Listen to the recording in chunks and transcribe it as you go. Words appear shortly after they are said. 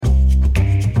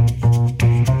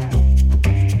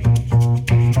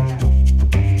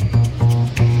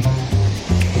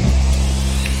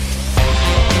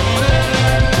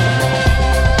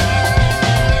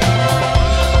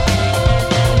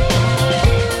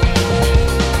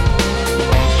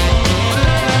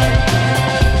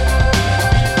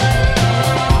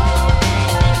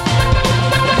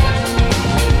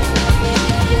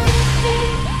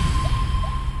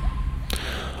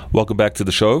Welcome back to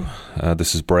the show.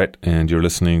 This is Brett, and you're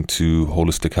listening to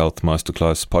Holistic Health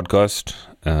Masterclass podcast.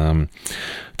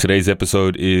 Today's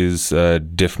episode is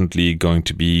definitely going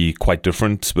to be quite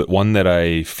different, but one that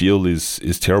I feel is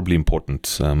terribly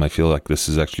important. I feel like this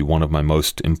is actually one of my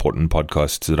most important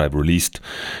podcasts that I've released,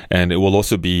 and it will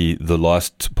also be the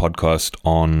last podcast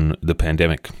on the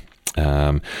pandemic.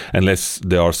 Unless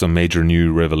there are some major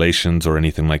new revelations or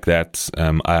anything like that,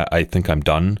 I think I'm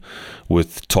done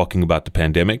with talking about the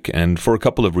pandemic, and for a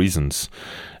couple of reasons.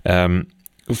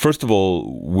 First of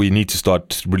all, we need to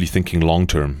start really thinking long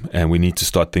term, and we need to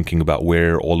start thinking about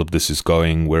where all of this is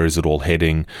going, where is it all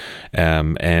heading,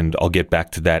 and I'll get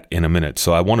back to that in a minute.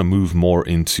 So I want to move more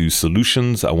into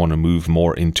solutions. I want to move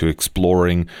more into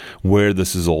exploring where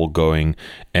this is all going,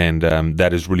 and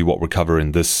that is really what we're covering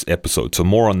in this episode. So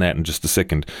more on that in just a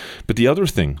second. But the other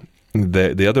thing,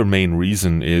 the other main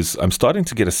reason is I'm starting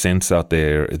to get a sense out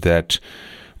there that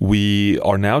we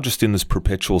are now just in this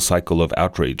perpetual cycle of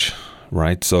outrage.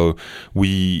 Right. So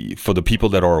for the people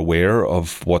that are aware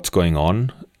of what's going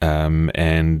on,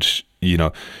 and, you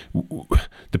know,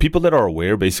 the people that are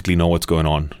aware basically know what's going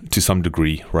on to some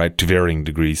degree, right, to varying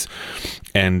degrees.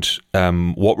 And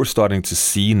what we're starting to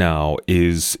see now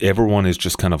is everyone is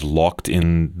just kind of locked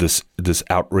in this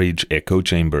outrage echo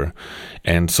chamber.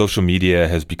 And social media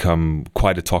has become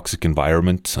quite a toxic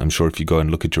environment. I'm sure if you go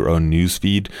and look at your own news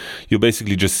feed, you'll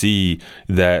basically just see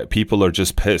that people are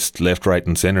just pissed left, right,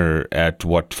 and center at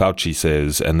what Fauci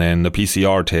says, and then the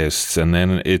PCR tests, and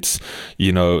then it's,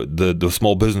 you know, the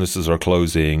small businesses are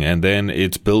closing, and then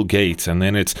it's Bill Gates, and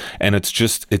then it's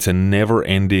a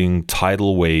never-ending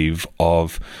tidal wave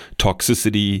of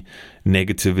toxicity,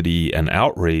 negativity, and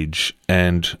outrage.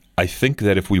 And I think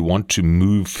that if we want to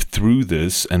move through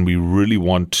this and we really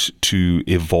want to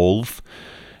evolve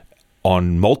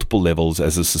on multiple levels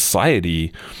as a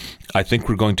society, I think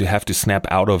we're going to have to snap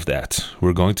out of that.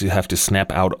 We're going to have to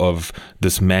snap out of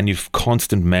this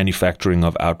constant manufacturing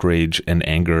of outrage and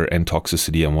anger and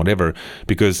toxicity and whatever.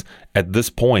 Because at this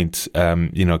point,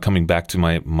 coming back to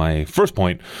my first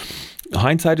point,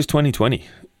 hindsight is 20/20.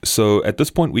 So at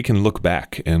this point, we can look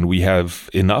back and we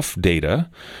have enough data.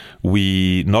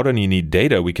 We not only need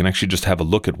data, we can actually just have a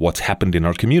look at what's happened in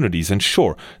our communities. And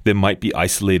sure, there might be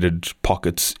isolated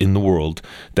pockets in the world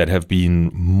that have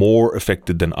been more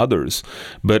affected than others.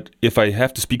 But if I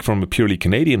have to speak from a purely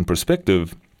Canadian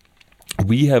perspective,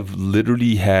 we have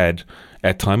literally had,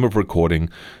 at time of recording,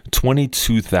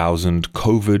 22,000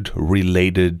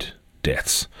 COVID-related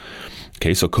deaths.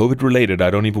 Okay, so COVID-related,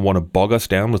 I don't even want to bog us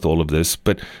down with all of this,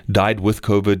 but died with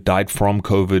COVID, died from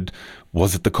COVID.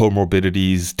 Was it the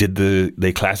comorbidities? Did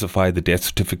they classify the death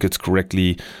certificates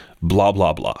correctly? Blah,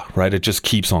 blah, blah, right? It just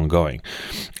keeps on going.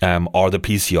 Are the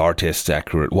PCR tests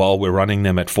accurate? Well, we're running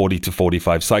them at 40 to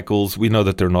 45 cycles. We know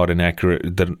that they're not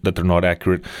inaccurate, that they're not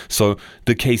accurate. So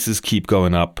the cases keep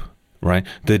going up. Right?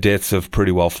 The deaths have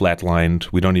pretty well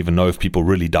flatlined. We don't even know if people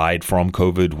really died from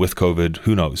COVID, with COVID.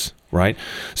 Who knows? Right?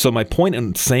 So my point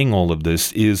in saying all of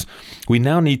this is we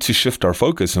now need to shift our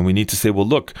focus, and we need to say, well,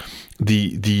 look,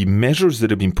 the measures that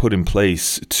have been put in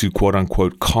place to quote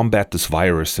unquote combat this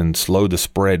virus and slow the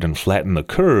spread and flatten the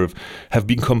curve have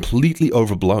been completely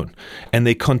overblown, and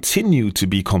they continue to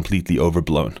be completely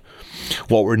overblown.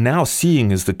 What we're now seeing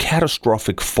is the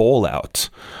catastrophic fallout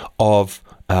of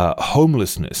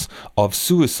homelessness, of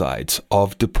suicides,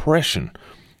 of depression,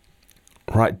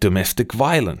 right? Domestic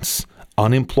violence,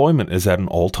 unemployment is at an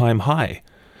all-time high.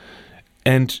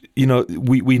 And, you know,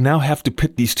 we now have to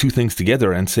put these two things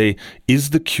together and say,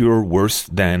 is the cure worse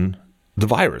than the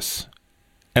virus?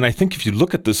 And I think if you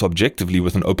look at this objectively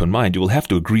with an open mind, you will have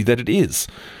to agree that it is.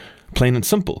 Plain and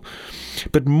simple.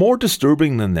 But more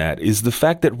disturbing than that is the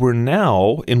fact that we're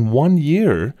now, in 1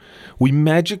 year, we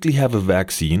magically have a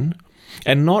vaccine.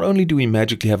 And not only do we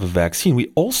magically have a vaccine,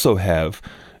 we also have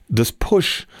this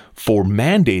push for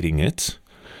mandating it,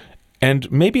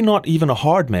 and maybe not even a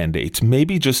hard mandate,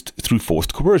 maybe just through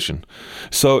forced coercion.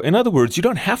 So in other words, you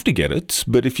don't have to get it,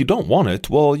 but if you don't want it,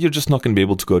 well, you're just not going to be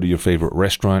able to go to your favorite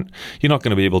restaurant. You're not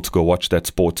going to be able to go watch that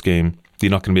sports game.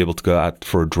 You're not going to be able to go out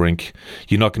for a drink.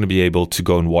 You're not going to be able to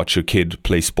go and watch your kid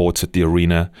play sports at the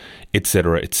arena,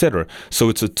 etc., etc. So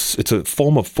it's a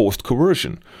form of forced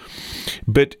coercion.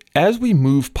 But as we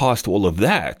move past all of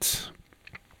that,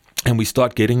 and we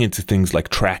start getting into things like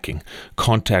tracking,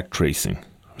 contact tracing,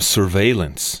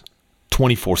 surveillance,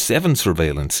 24/7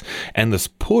 surveillance, and this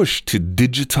push to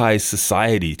digitize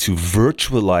society, to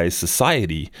virtualize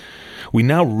society, we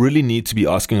now really need to be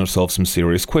asking ourselves some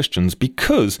serious questions,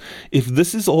 because if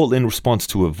this is all in response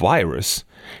to a virus,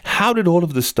 how did all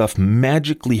of this stuff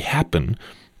magically happen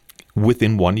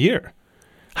within 1 year?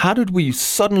 How did we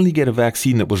suddenly get a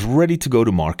vaccine that was ready to go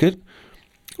to market,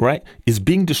 right, is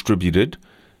being distributed?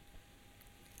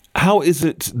 How is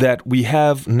it that we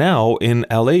have now in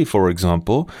LA, for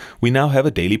example, we now have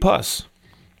a daily pass?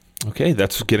 Okay,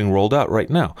 that's getting rolled out right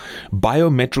now.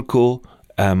 Biometrical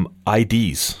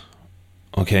IDs.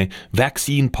 Okay,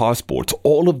 vaccine passports,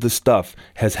 all of this stuff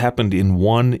has happened in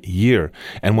 1 year.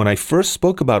 And when I first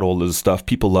spoke about all of this stuff,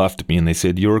 people laughed at me and they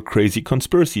said, "You're a crazy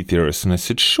conspiracy theorist." And I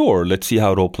said, "Sure, let's see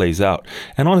how it all plays out."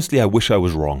 And honestly, I wish I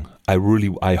was wrong.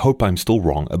 I hope I'm still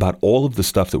wrong about all of the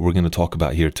stuff that we're going to talk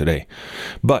about here today.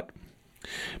 But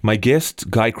my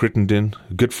guest, Guy Crittenden,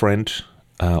 a good friend,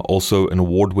 also an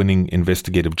award-winning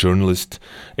investigative journalist,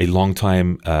 a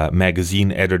longtime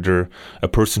magazine editor, a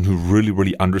person who really,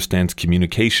 really understands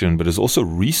communication, but has also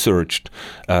researched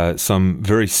some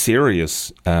very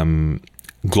serious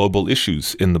global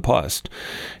issues in the past,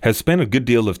 has spent a good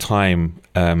deal of time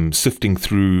sifting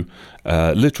through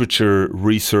literature,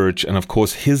 research, and of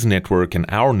course his network and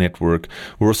our network.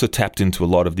 We're also tapped into a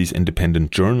lot of these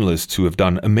independent journalists who have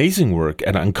done amazing work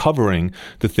at uncovering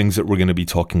the things that we're going to be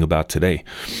talking about today.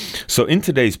 So in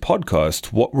today's podcast,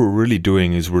 what we're really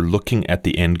doing is we're looking at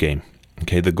the end game.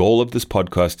 Okay, the goal of this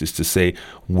podcast is to say,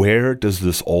 where does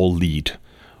this all lead?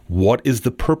 What is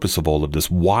the purpose of all of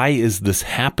this? Why is this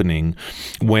happening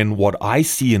when what I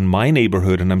see in my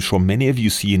neighborhood, and I'm sure many of you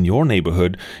see in your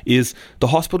neighborhood, is the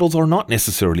hospitals are not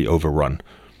necessarily overrun?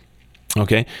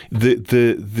 Okay,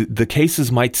 the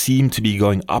cases might seem to be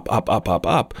going up,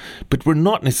 but we're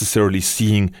not necessarily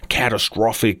seeing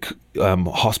catastrophic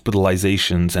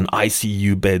hospitalizations and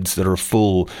ICU beds that are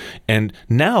full. And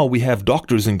now we have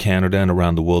doctors in Canada and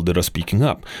around the world that are speaking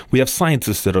up. We have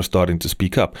scientists that are starting to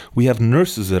speak up. We have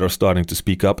nurses that are starting to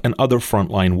speak up and other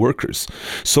frontline workers.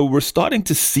 So we're starting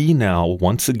to see now,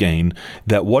 once again,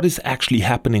 that what is actually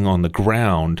happening on the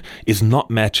ground is not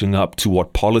matching up to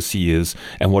what policy is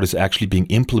and what is actually being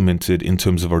implemented in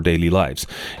terms of our daily lives.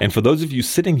 And for those of you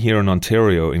sitting here in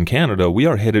Ontario, in Canada, we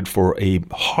are headed for a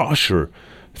harsher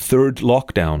third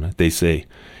lockdown, they say,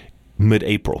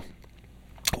 mid-April.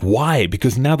 Why?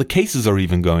 Because now the cases are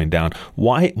even going down.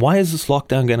 Why is this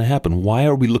lockdown going to happen? Why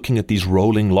are we looking at these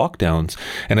rolling lockdowns?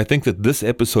 And I think that this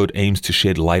episode aims to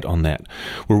shed light on that,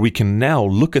 where we can now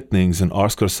look at things and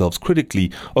ask ourselves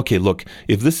critically, okay, look,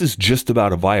 if this is just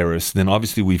about a virus, then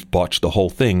obviously we've botched the whole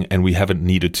thing and we haven't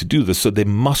needed to do this. So there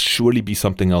must surely be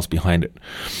something else behind it.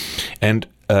 And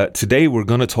today we're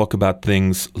going to talk about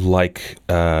things like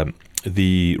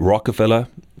the Rockefeller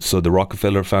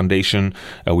Foundation.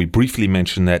 We briefly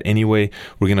mentioned that anyway.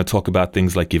 We're going to talk about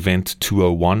things like Event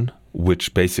 201,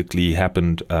 which basically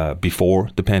happened before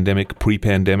the pandemic,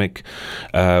 pre-pandemic.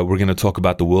 We're going to talk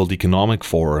about the World Economic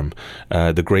Forum,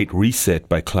 the Great Reset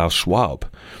by Klaus Schwab.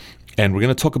 And we're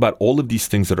going to talk about all of these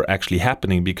things that are actually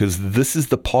happening, because this is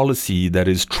the policy that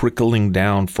is trickling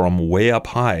down from way up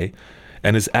high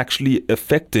and is actually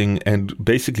affecting and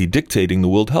basically dictating the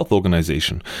World Health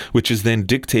Organization, which is then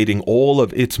dictating all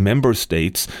of its member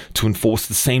states to enforce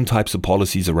the same types of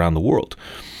policies around the world.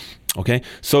 Okay,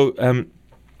 so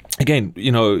again,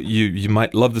 you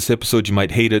might love this episode, you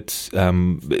might hate it.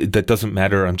 That doesn't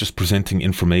matter. I'm just presenting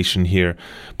information here.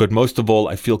 But most of all,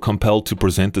 I feel compelled to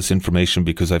present this information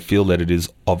because I feel that it is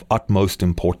of utmost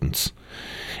importance.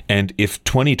 And if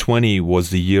 2020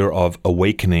 was the year of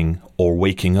awakening or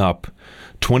waking up,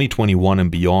 2021 and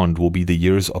beyond will be the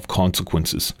years of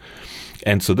consequences.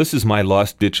 And so this is my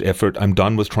last-ditch effort. I'm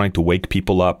done with trying to wake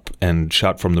people up and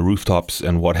shout from the rooftops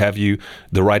and what have you.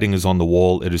 The writing is on the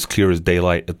wall. It is clear as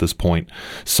daylight at this point.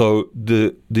 So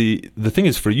the thing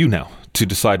is for you now to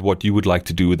decide what you would like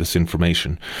to do with this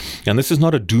information. And this is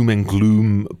not a doom and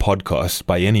gloom podcast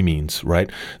by any means, right?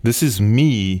 This is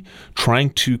me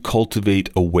trying to cultivate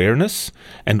awareness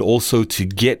and also to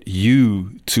get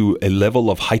you to a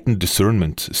level of heightened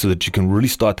discernment so that you can really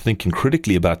start thinking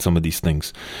critically about some of these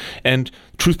things. And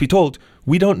truth be told,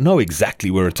 we don't know exactly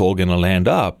where it's all going to land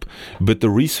up, but the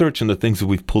research and the things that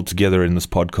we've pulled together in this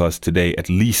podcast today at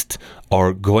least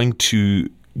are going to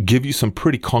give you some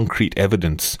pretty concrete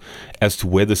evidence as to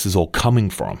where this is all coming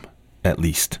from, at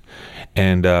least.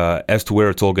 And as to where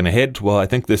it's all going to head, well, I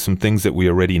think there's some things that we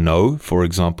already know. For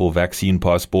example, vaccine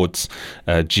passports,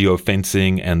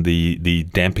 geofencing, and the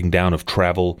damping down of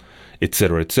travel,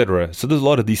 etc., etc. So there's a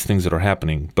lot of these things that are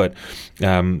happening, but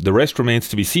the rest remains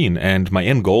to be seen. And my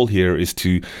end goal here is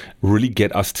to really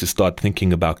get us to start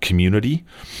thinking about community,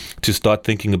 to start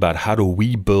thinking about how do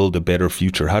we build a better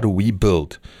future? How do we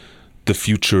build the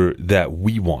future that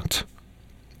we want?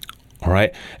 All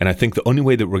right. And I think the only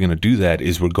way that we're going to do that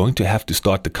is we're going to have to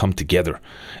start to come together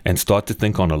and start to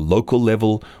think on a local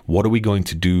level. What are we going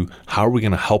to do? How are we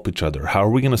going to help each other? How are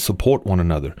we going to support one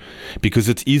another? Because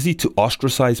it's easy to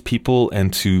ostracize people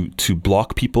and to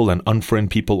block people and unfriend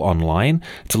people online.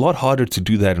 It's a lot harder to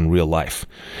do that in real life.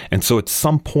 And so at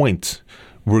some point,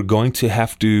 we're going to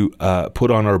have to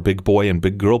put on our big boy and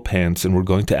big girl pants, and we're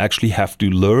going to actually have to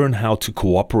learn how to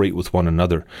cooperate with one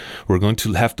another. We're going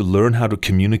to have to learn how to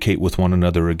communicate with one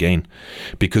another again,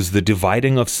 because the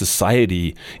dividing of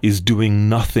society is doing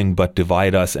nothing but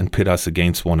divide us and pit us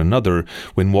against one another,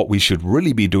 when what we should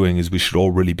really be doing is we should all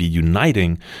really be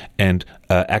uniting and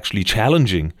actually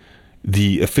challenging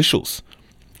the officials.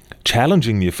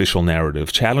 Challenging the official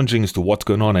narrative, challenging as to what's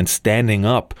going on, and standing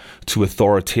up to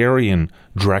authoritarian,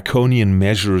 draconian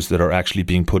measures that are actually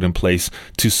being put in place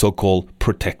to so-called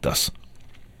protect us.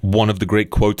 One of the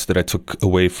great quotes that I took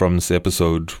away from this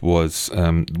episode was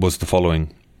the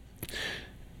following: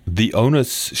 "The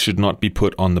onus should not be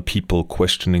put on the people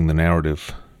questioning the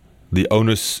narrative. The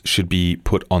onus should be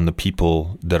put on the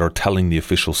people that are telling the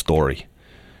official story."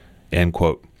 End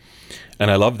quote.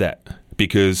 And I love that,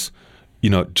 because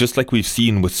just like we've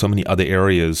seen with so many other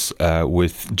areas,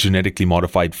 with genetically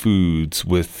modified foods,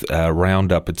 with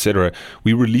Roundup, etc.,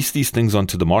 we release these things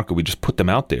onto the market. We just put them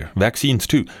out there. Vaccines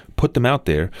too, put them out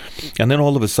there. And then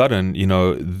all of a sudden,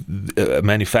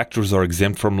 manufacturers are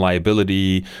exempt from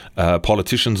liability.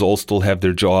 Politicians all still have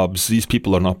their jobs. These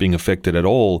people are not being affected at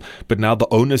all. But now the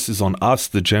onus is on us,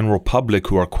 the general public,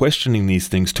 who are questioning these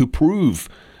things, to prove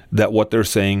that what they're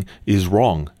saying is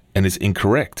wrong and is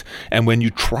incorrect. And when you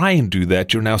try and do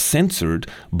that, you're now censored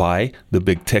by the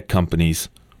big tech companies.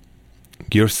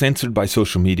 You're censored by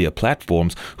social media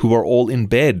platforms who are all in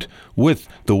bed with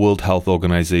the World Health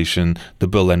Organization, the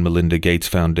Bill and Melinda Gates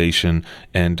Foundation,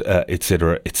 and et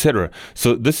cetera, et cetera.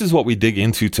 So this is what we dig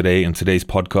into today in today's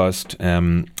podcast.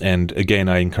 And again,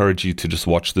 I encourage you to just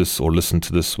watch this or listen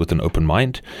to this with an open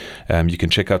mind. You can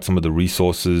check out some of the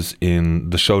resources in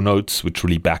the show notes, which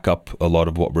really back up a lot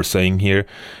of what we're saying here.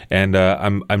 And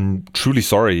I'm truly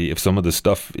sorry if some of this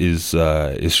stuff is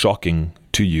shocking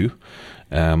to you.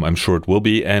 I'm sure it will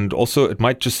be. And also, it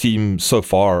might just seem so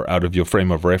far out of your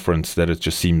frame of reference that it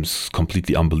just seems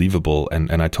completely unbelievable.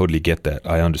 And I totally get that.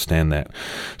 I understand that.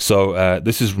 So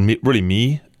this is really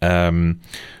me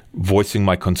voicing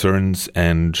my concerns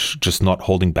and just not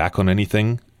holding back on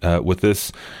anything with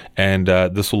this. And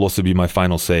this will also be my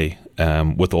final say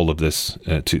with all of this,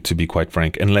 to be quite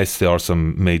frank, unless there are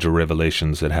some major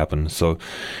revelations that happen. So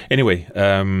anyway,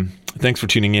 thanks for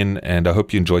tuning in, and I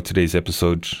hope you enjoyed today's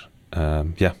episode.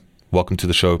 Welcome to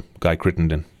the show, Guy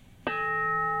Crittenden.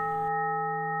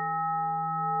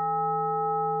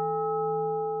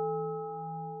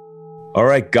 All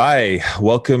right, Guy,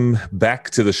 welcome back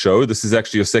to the show. This is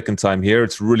actually your second time here.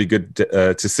 It's really good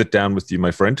to sit down with you,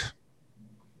 my friend.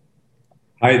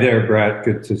 Hi there, Brett.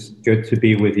 Good to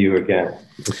be with you again.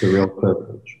 It's a real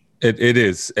privilege. It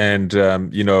is, and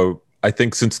I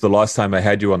think since the last time I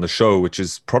had you on the show, which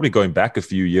is probably going back a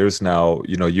few years now,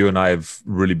 you and I have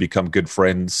really become good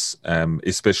friends,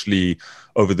 especially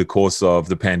over the course of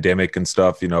the pandemic and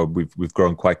stuff. We've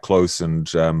grown quite close,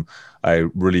 and I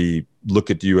really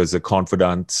look at you as a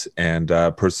confidant and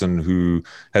a person who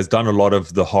has done a lot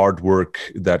of the hard work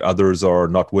that others are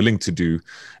not willing to do.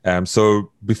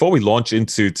 So before we launch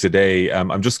into today,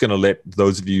 I'm just going to let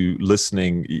those of you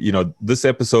listening, this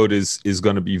episode is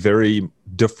going to be very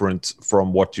different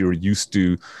from what you're used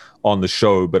to on the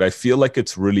show, but I feel like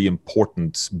it's really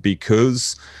important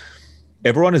because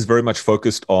everyone is very much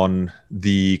focused on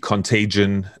the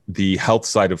contagion, the health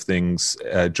side of things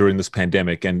during this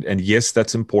pandemic. And yes,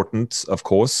 that's important, of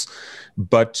course.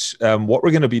 But what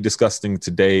we're going to be discussing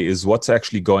today is what's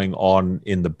actually going on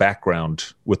in the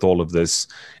background with all of this.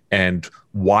 And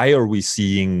why are we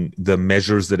seeing the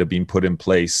measures that have been put in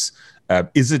place?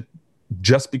 Is it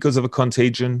just because of a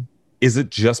contagion? Is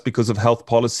it just because of health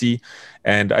policy?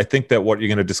 And I think that what you're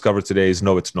going to discover today is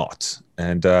no, it's not.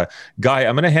 And Guy,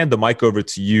 I'm going to hand the mic over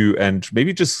to you and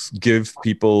maybe just give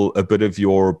people a bit of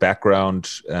your background,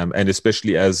 and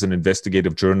especially as an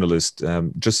investigative journalist,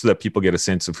 just so that people get a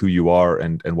sense of who you are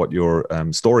and what your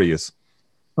story is.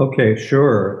 Okay,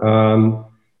 sure.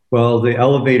 Well, the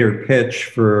elevator pitch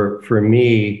for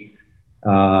me,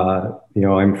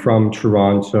 I'm from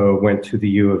Toronto, went to the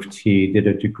U of T, did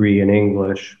a degree in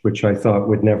English, which I thought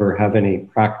would never have any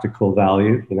practical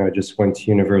value. I just went to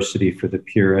university for the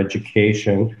pure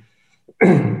education.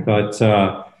 But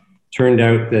turned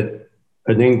out that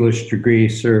an English degree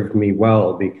served me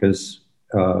well because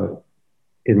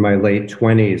in my late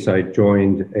 20s, I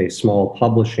joined a small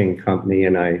publishing company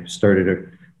and I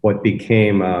started what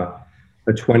became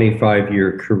a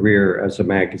 25-year career as a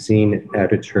magazine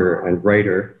editor and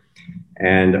writer,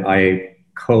 and I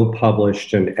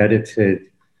co-published and edited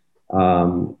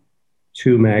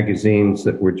two magazines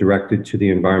that were directed to the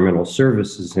environmental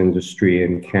services industry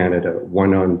in Canada,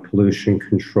 one on pollution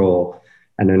control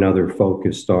and another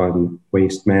focused on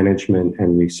waste management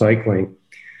and recycling.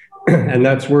 And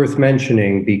that's worth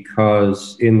mentioning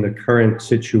because in the current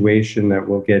situation that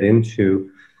we'll get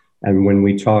into, and when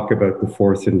we talk about the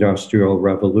fourth industrial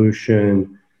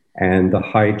revolution and the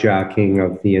hijacking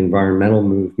of the environmental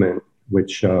movement,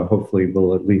 which hopefully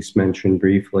we'll at least mention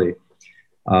briefly,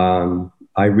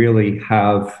 I really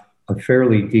have a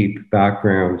fairly deep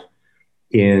background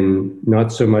in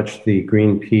not so much the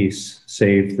Greenpeace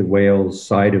Save the Whales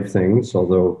side of things,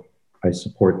 although I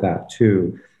support that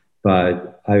too,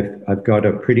 but I've got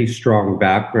a pretty strong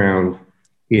background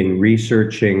in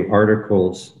researching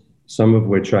articles, some of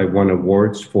which I won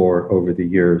awards for over the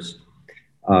years,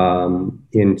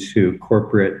 into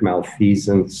corporate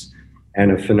malfeasance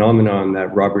and a phenomenon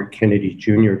that Robert Kennedy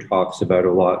Jr. talks about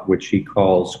a lot, which he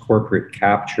calls corporate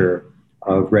capture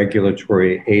of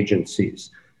regulatory agencies.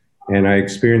 And I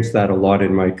experienced that a lot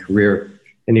in my career.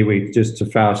 Anyway, just to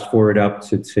fast forward up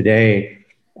to today,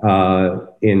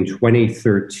 in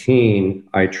 2013,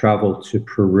 I traveled to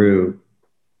Peru.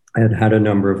 I had had a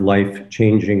number of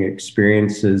life-changing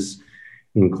experiences,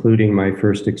 including my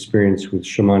first experience with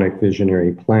shamanic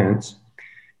visionary plants.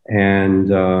 And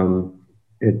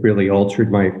it really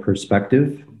altered my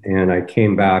perspective. And I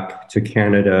came back to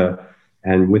Canada,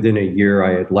 and within a year,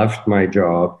 I had left my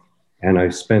job. And I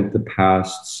spent the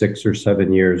past 6 or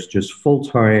 7 years just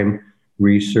full-time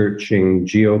researching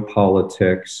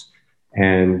geopolitics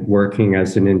and working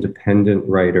as an independent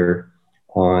writer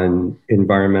on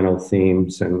environmental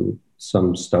themes and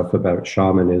some stuff about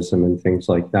shamanism and things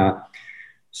like that.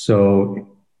 So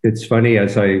it's funny,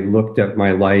 as I looked at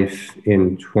my life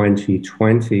in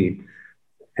 2020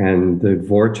 and the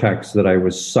vortex that I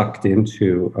was sucked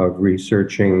into of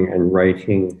researching and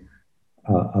writing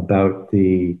about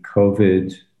the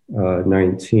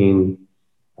COVID-19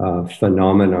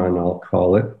 phenomenon, I'll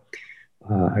call it.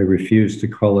 I refuse to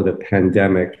call it a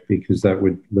pandemic because that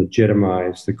would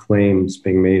legitimize the claims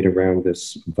being made around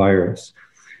this virus.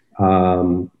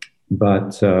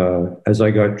 But as I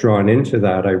got drawn into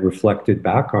that, I reflected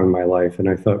back on my life and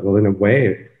I thought, well, in a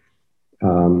way,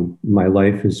 my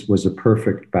life was a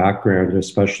perfect background,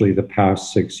 especially the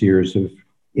past 6 years of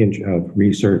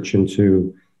research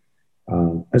into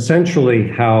essentially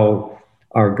how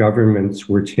our governments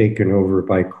were taken over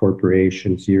by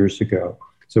corporations years ago.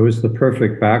 So it was the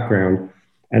perfect background.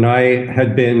 And I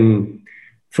had been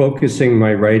focusing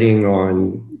my writing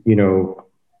on,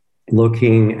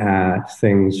 looking at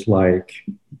things like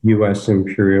US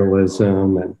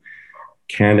imperialism and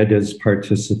Canada's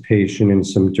participation in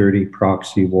some dirty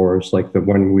proxy wars, like the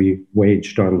one we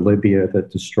waged on Libya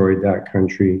that destroyed that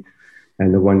country,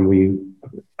 and the one we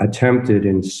attempted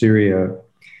in Syria.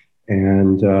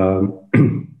 And so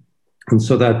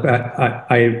that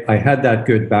I had that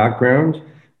good background,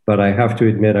 but I have to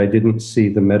admit, I didn't see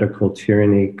the medical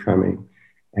tyranny coming.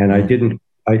 And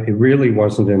it really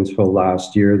wasn't until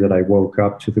last year that I woke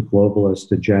up to the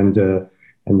globalist agenda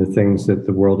and the things that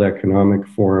the World Economic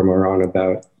Forum are on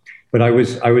about. But I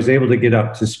was able to get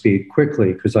up to speed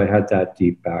quickly because I had that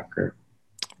deep background.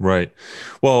 Right.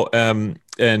 Well, and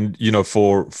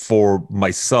for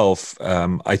myself,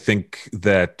 I think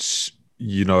that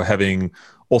having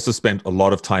also spent a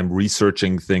lot of time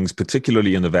researching things,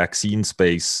 particularly in the vaccine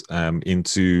space,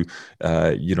 into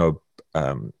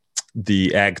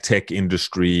the ag tech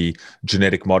industry,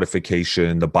 genetic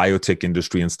modification, the biotech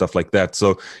industry, and stuff like that.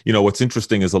 So, what's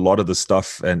interesting is a lot of the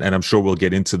stuff, and I'm sure we'll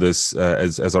get into this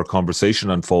as our conversation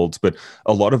unfolds, but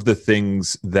a lot of the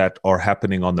things that are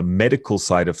happening on the medical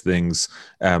side of things,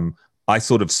 I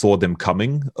sort of saw them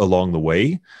coming along the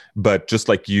way. But just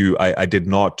like you, I did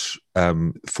not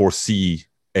foresee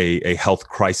a health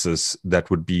crisis that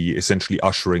would be essentially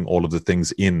ushering all of the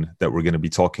things in that we're going to be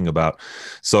talking about.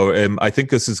 So I think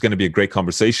this is going to be a great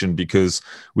conversation because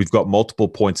we've got multiple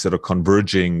points that are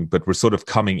converging, but we're sort of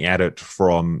coming at it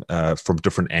from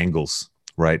different angles.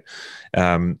 Right.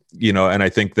 And I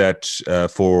think that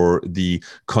for the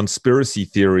conspiracy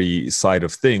theory side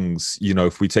of things,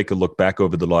 if we take a look back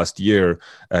over the last year,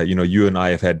 you and I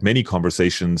have had many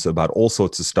conversations about all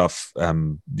sorts of stuff,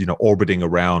 orbiting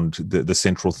around the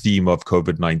central theme of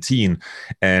COVID-19.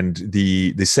 And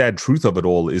the sad truth of it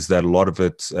all is that a lot of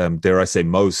it, dare I say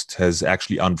most, has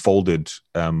actually unfolded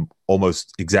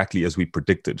almost exactly as we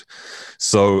predicted.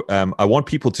 So I want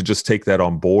people to just take that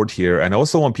on board here. And I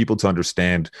also want people to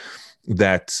understand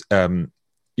that,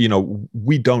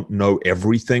 we don't know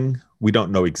everything. We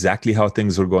don't know exactly how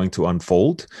things are going to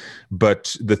unfold,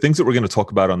 but the things that we're going to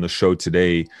talk about on the show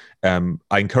today,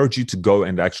 I encourage you to go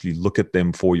and actually look at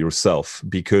them for yourself,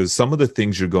 because some of the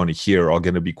things you're going to hear are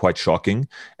going to be quite shocking,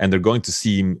 and they're going to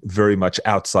seem very much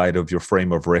outside of your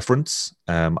frame of reference.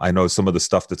 I know some of the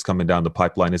stuff that's coming down the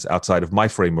pipeline is outside of my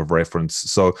frame of reference.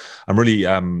 So I'm really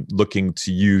looking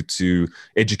to you to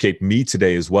educate me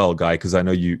today as well, Guy, because I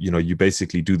know you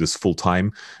basically do this full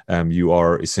time. You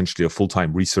are essentially a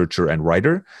full-time researcher and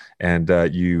writer, and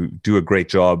you do a great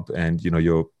job. And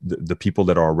the people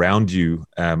that are around you,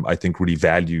 I think, really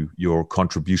value your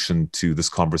contribution to this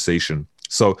conversation.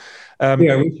 So,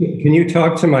 can you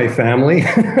talk to my family?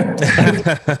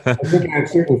 I think I have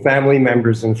certain family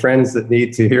members and friends that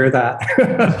need to hear that.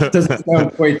 It doesn't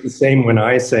sound quite the same when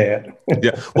I say it.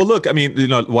 Yeah. Well, look, I mean,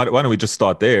 why don't we just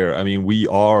start there? I mean, we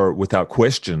are, without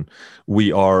question,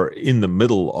 we are in the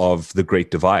middle of the Great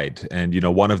Divide. And,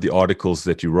 one of the articles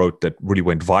that you wrote that really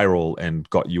went viral and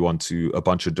got you onto a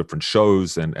bunch of different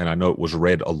shows, and I know it was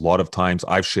read a lot of times,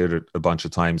 I've shared it a bunch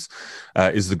of times,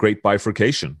 is the Great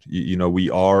Bifurcation. We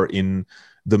are in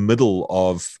the middle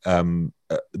of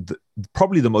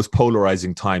probably the most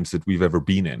polarizing times that we've ever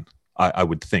been in, I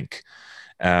would think.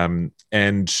 So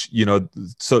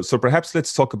perhaps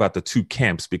let's talk about the two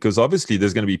camps, because obviously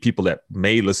there's going to be people that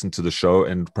may listen to the show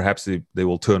and perhaps they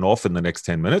will turn off in the next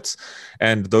 10 minutes.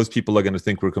 And those people are going to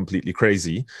think we're completely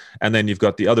crazy. And then you've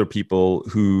got the other people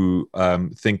who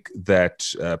think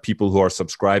that people who are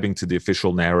subscribing to the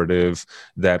official narrative,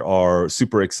 that are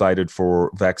super excited for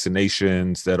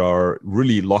vaccinations, that are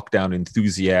really lockdown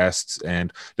enthusiasts,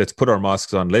 and let's put our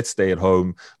masks on, let's stay at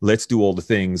home, let's do all the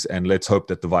things, and let's hope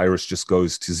that the virus just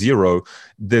goes to zero.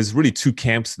 There's really two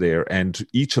camps there, and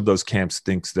each of those camps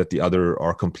thinks that the other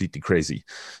are completely crazy.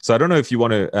 So I don't know if you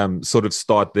want to sort of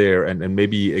start there and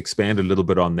maybe expand a little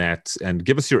bit on that and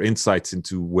give us your insights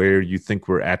into where you think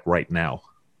we're at right now.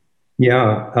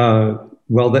 Yeah,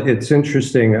 well, it's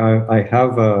interesting. I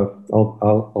have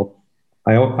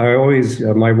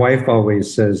my wife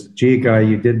always says, "Gee, Guy,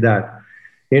 you did that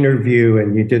interview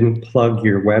and you didn't plug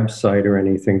your website or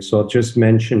anything." So I'll just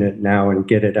mention it now and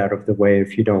get it out of the way,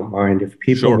 if you don't mind. If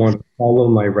people want to follow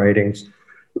my writings,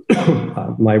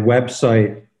 my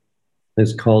website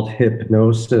is called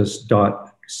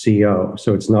hypnosis.co.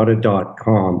 So it's not a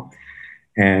 .com.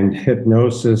 And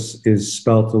hypnosis is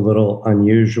spelt a little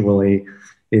unusually.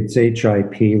 It's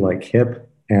HIP like hip,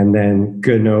 and then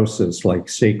gnosis like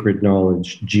sacred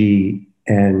knowledge,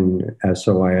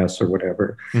 GNSOIS or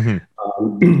whatever.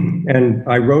 Mm-hmm. And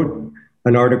I wrote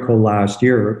an article last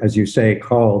year, as you say,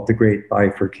 called The Great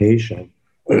Bifurcation.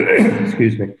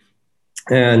 Excuse me.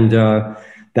 And that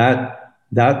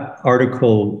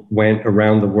article went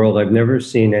around the world. I've never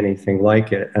seen anything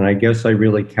like it. And I guess I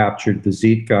really captured the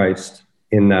zeitgeist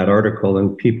in that article,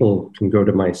 and people can go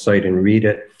to my site and read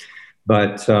it.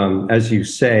 But as you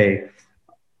say,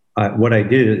 what I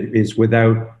did is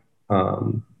without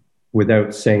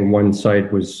saying one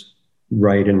side was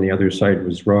right and the other side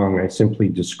was wrong, I simply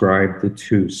described the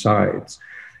two sides.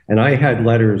 And I had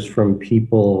letters from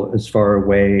people as far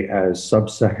away as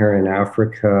sub-Saharan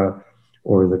Africa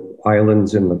or the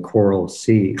islands in the Coral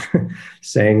Sea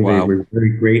saying Wow. They were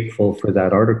very grateful for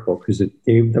that article because it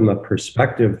gave them a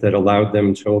perspective that allowed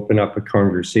them to open up a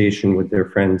conversation with their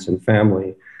friends and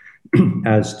family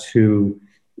as to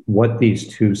what these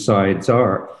two sides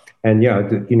are. And yeah,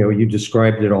 you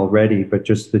described it already, but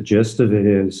just the gist of it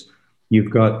is you've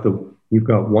got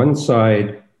one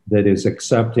side that is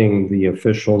accepting the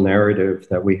official narrative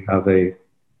that we have a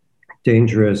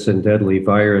dangerous and deadly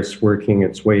virus working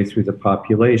its way through the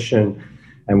population,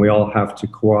 and we all have to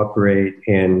cooperate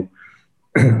in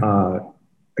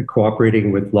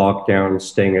cooperating with lockdowns,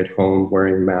 staying at home,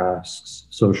 wearing masks,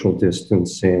 social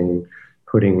distancing,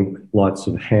 putting lots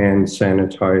of hand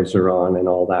sanitizer on and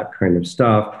all that kind of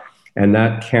stuff. And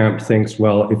that camp thinks,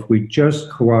 well, if we just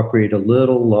cooperate a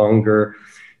little longer,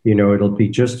 it'll be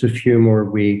just a few more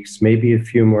weeks, maybe a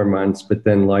few more months, but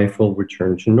then life will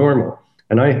return to normal.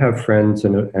 And I have friends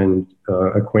and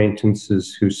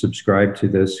acquaintances who subscribe to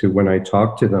this, who when I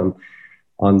talk to them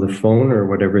on the phone or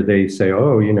whatever, they say,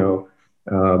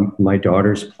 my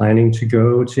daughter's planning to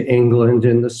go to England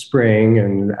in the spring,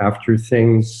 and after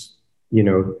things,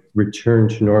 return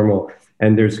to normal.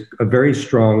 And there's a very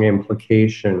strong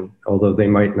implication, although they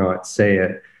might not say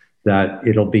it, that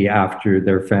it'll be after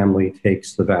their family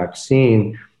takes the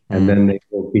vaccine, and then they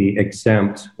will be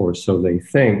exempt, or so they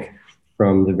think,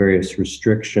 from the various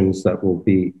restrictions that will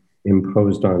be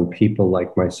imposed on people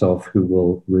like myself who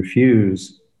will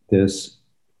refuse this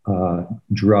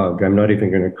drug. I'm not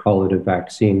even going to call it a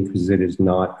vaccine because it is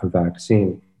not a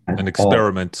vaccine. An at all.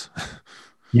 experiment.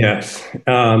 Yes.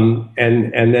 And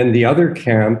then the other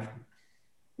camp,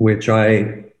 which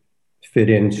I fit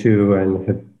into and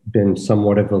have been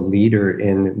somewhat of a leader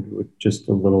in with just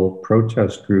a little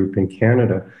protest group in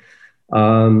Canada,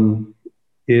 um,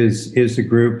 is a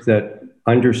group that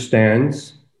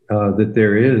understands that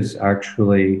there is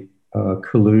actually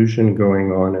collusion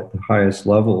going on at the highest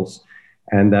levels,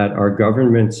 and that our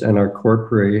governments and our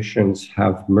corporations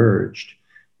have merged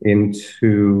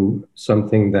into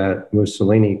something that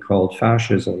Mussolini called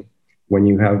fascism. When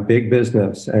you have big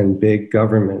business and big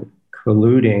government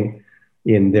colluding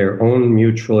in their own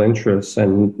mutual interests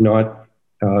and not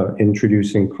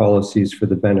introducing policies for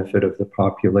the benefit of the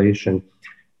population,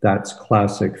 that's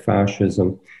classic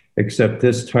fascism. Except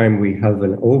this time we have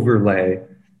an overlay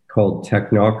called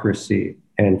technocracy.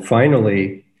 And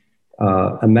finally,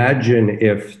 imagine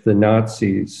if the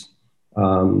Nazis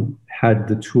had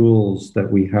the tools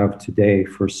that we have today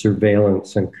for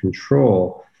surveillance and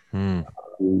control. Mm.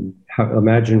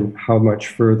 Imagine how much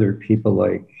further people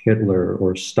like Hitler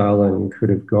or Stalin could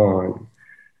have gone.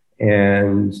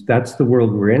 And that's the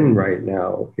world we're in right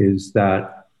now, is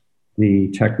that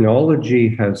the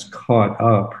technology has caught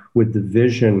up with the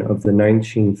vision of the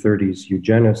 1930s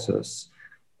eugenicists.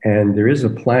 And there is a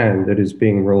plan that is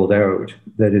being rolled out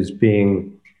that is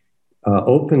being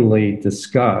openly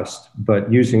discussed,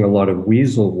 but using a lot of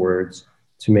weasel words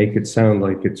to make it sound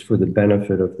like it's for the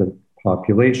benefit of the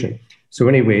population. So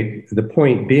anyway, the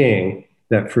point being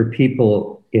that for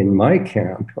people in my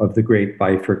camp of the great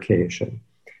bifurcation,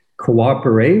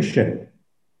 cooperation,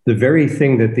 the very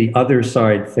thing that the other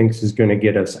side thinks is going to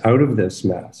get us out of this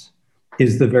mess,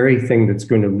 is the very thing that's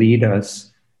going to lead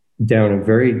us down a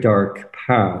very dark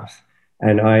path.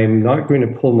 And I'm not going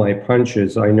to pull my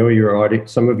punches. I know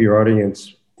some of your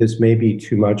audience, this may be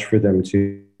too much for them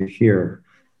to hear.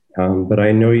 But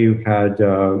I know you had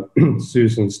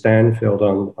Susan Stanfield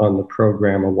on the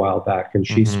program a while back, and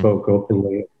she spoke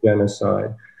openly of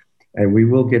genocide. And we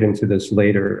will get into this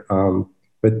later.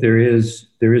 But there is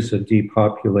a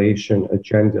depopulation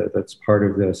agenda that's part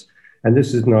of this. And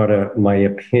this is not my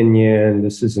opinion.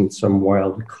 This isn't some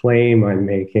wild claim I'm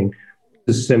making.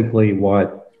 This is simply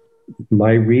what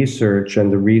my research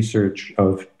and the research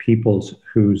of people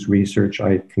whose research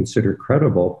I consider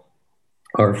credible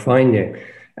are finding.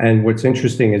 And what's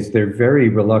interesting is they're very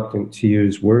reluctant to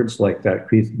use words like that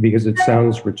because it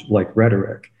sounds like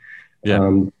rhetoric. Yeah.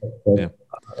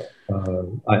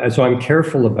 So I'm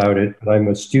careful about it, but I'm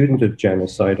a student of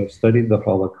genocide. I've studied the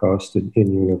Holocaust in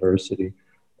university,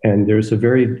 and there's a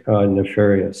very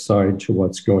nefarious side to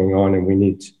what's going on, and we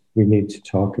need to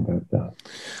talk about that.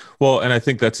 Well, and I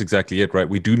think that's exactly it, right?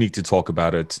 We do need to talk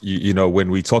about it. You know,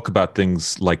 when we talk about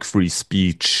things like free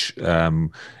speech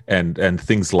and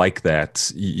things like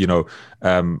that,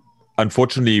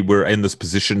 unfortunately, we're in this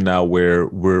position now where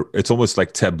it's almost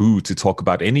like taboo to talk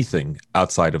about anything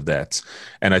outside of that.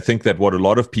 And I think that what a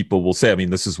lot of people will say, I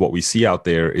mean, this is what we see out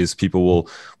there, is people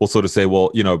will sort of say,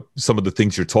 well, some of the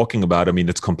things you're talking about, I mean,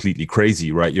 it's completely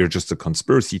crazy, right? You're just a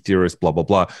conspiracy theorist, blah, blah,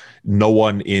 blah. No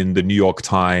one in the New York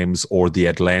Times or the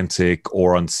Atlantic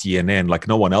or on CNN, like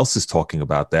no one else is talking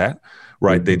about that.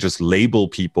 Right. Mm-hmm. They just label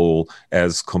people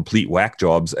as complete whack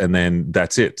jobs and then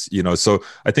that's it. So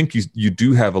I think you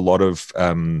do have a lot of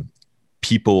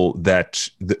people that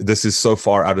this is so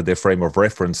far out of their frame of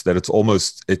reference that it's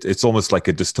almost like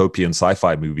a dystopian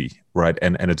sci-fi movie. Right.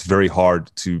 And it's very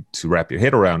hard to wrap your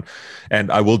head around.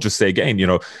 And I will just say again,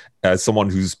 as someone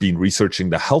who's been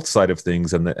researching the health side of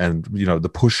things and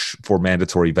the push for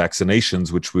mandatory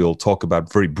vaccinations, which we'll talk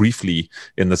about very briefly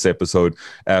in this episode,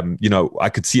 I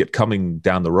could see it coming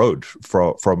down the road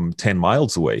from 10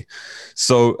 miles away.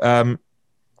 So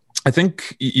I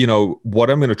think, what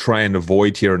I'm going to try and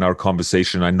avoid here in our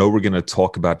conversation, I know we're going to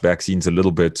talk about vaccines a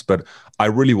little bit, but I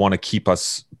really want to keep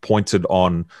us pointed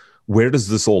on where does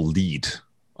this all lead?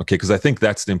 Okay, because I think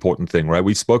that's the important thing, right?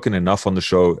 We've spoken enough on the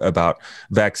show about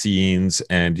vaccines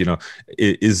and,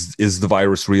 is the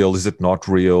virus real? Is it not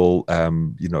real?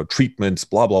 Treatments,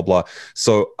 blah, blah, blah.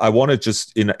 So I want to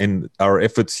just, in our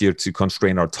efforts here to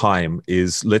constrain our time,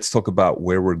 is let's talk about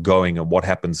where we're going and what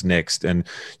happens next. And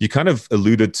you kind of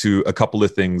alluded to a couple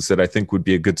of things that I think would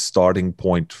be a good starting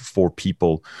point for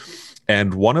people.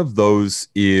 And one of those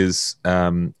is,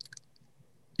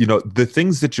 the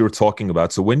things that you're talking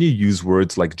about. So when you use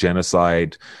words like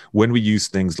genocide, when we use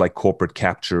things like corporate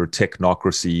capture,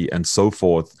 technocracy, and so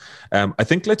forth, I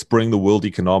think let's bring the World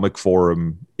Economic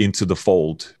Forum into the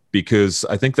fold, because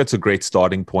I think that's a great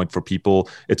starting point for people.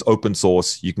 It's open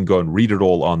source. You can go and read it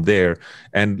all on there.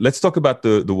 And let's talk about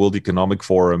the World Economic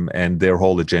Forum and their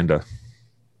whole agenda.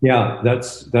 Yeah,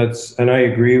 and I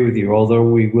agree with you. Although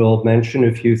we will mention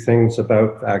a few things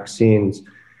about vaccines,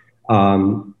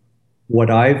 um, what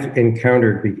I've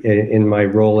encountered in my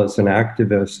role as an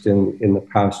activist in the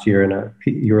past year, and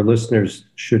your listeners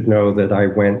should know that I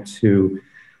went to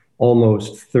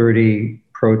almost 30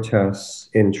 protests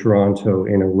in Toronto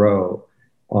in a row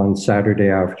on Saturday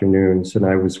afternoons, and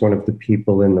I was one of the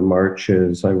people in the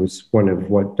marches. I was one of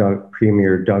what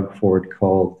Premier Doug Ford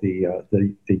called the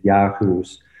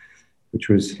Yahoos, which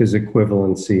was his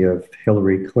equivalency of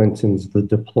Hillary Clinton's the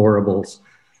deplorables.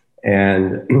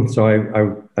 And so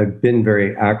I've been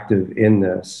very active in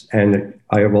this. And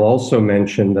I will also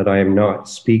mention that I am not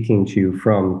speaking to you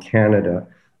from Canada.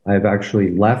 I've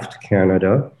actually left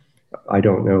Canada. I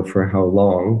don't know for how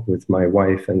long, with my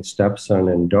wife and stepson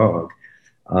and dog,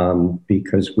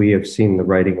 because we have seen the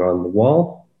writing on the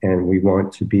wall and we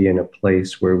want to be in a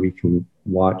place where we can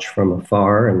watch from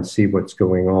afar and see what's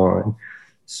going on.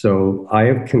 So I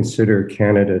have considered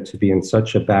Canada to be in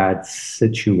such a bad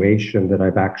situation that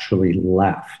I've actually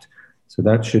left. So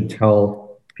that should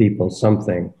tell people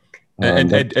something.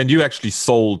 And you actually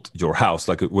sold your house.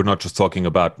 Like, we're not just talking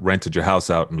about rented your house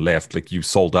out and left. Like, you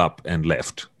sold up and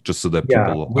left, just so that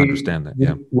people understand that.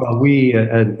 Yeah. Well,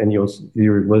 and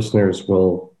your listeners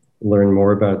will learn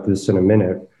more about this in a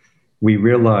minute. We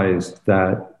realized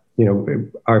that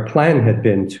our plan had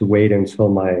been to wait until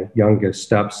my youngest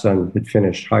stepson had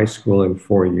finished high school in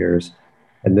 4 years,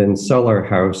 and then sell our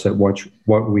house at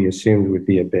what we assumed would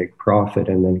be a big profit,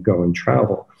 and then go and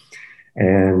travel.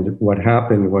 And what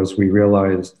happened was we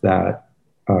realized that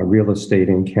real estate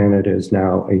in Canada is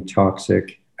now a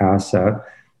toxic asset,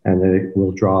 and that it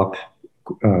will drop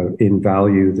in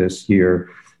value this year.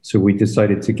 So we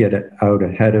decided to get out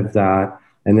ahead of that.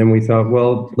 And then we thought,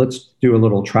 well, let's do a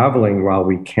little traveling while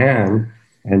we can.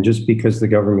 And just because the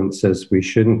government says we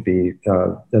shouldn't be,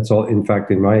 that's all. In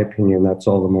fact, in my opinion, that's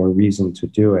all the more reason to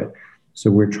do it. So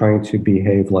we're trying to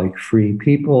behave like free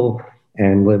people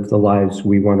and live the lives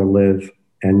we want to live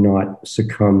and not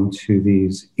succumb to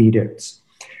these edicts.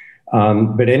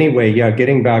 But anyway,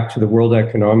 getting back to the World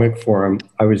Economic Forum,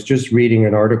 I was just reading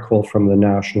an article from the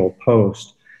National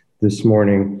Post this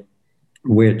morning,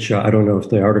 which I don't know if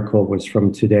the article was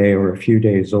from today or a few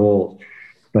days old,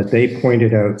 but they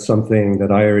pointed out something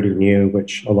that I already knew,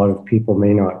 which a lot of people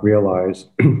may not realize,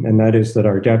 and that is that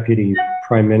our Deputy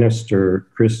Prime Minister,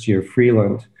 Chrystia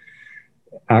Freeland,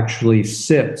 actually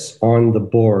sits on the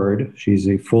board. She's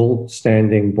a full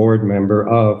standing board member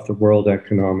of the World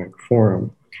Economic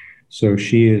Forum. So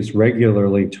she is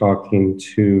regularly talking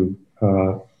to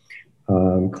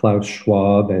Klaus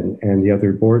Schwab and the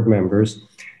other board members.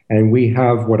 And we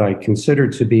have what I consider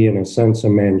to be, in a sense, a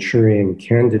Manchurian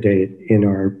candidate in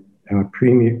our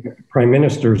Prime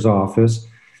Minister's office,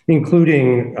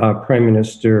 including Prime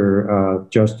Minister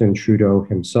Justin Trudeau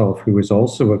himself, who is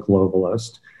also a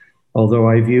globalist, although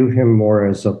I view him more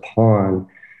as a pawn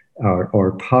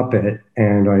or puppet,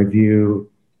 and I view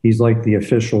he's like the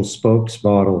official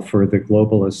spokesmodel for the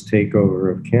globalist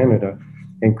takeover of Canada.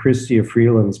 And Chrystia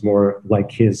Freeland's more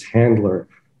like his handler,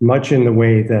 much in the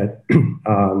way that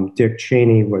Dick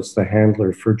Cheney was the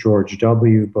handler for George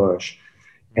W. Bush.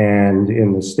 And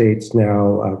in the States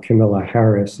now, Kamala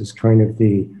Harris is kind of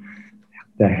the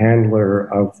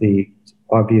handler of the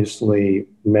obviously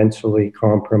mentally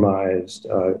compromised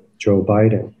Joe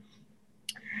Biden.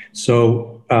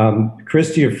 So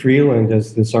Chrystia Freeland,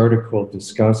 as this article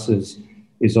discusses,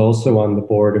 is also on the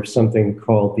board of something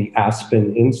called the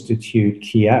Aspen Institute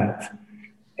Kiev.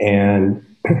 And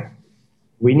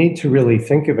we need to really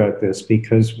think about this,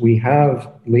 because we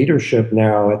have leadership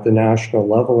now at the national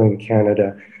level in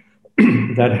Canada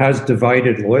that has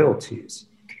divided loyalties.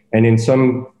 And in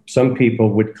some people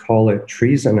would call it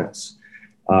treasonous.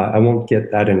 I won't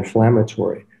get that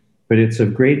inflammatory. But it's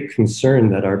of great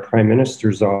concern that our Prime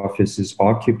Minister's office is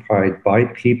occupied by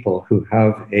people who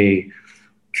have a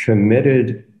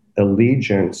committed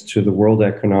allegiance to the World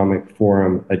Economic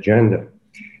Forum agenda.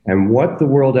 And what the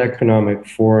World Economic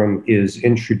Forum is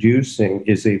introducing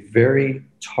is a very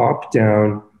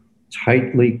top-down,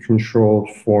 tightly controlled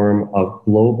form of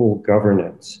global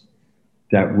governance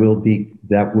that will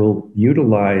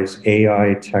utilize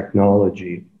AI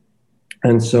technology.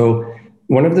 And so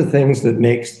one of the things that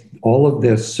makes all of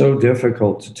this so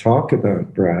difficult to talk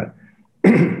about, Brad,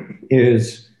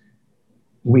 is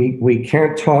we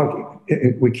can't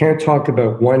talk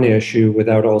about one issue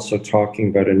without also talking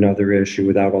about another issue,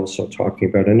 without also talking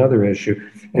about another issue.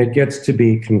 And it gets to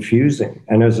be confusing.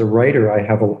 And as a writer, I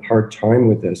have a hard time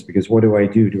with this, because what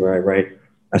do? Do I write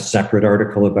a separate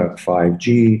article about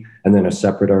 5G, and then a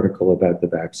separate article about the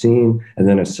vaccine, and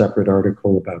then a separate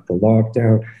article about the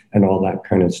lockdown and all that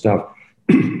kind of stuff.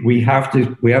 We have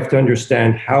to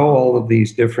understand how all of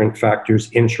these different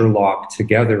factors interlock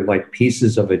together like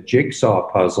pieces of a jigsaw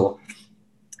puzzle.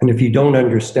 And if you don't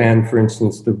understand, for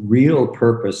instance, the real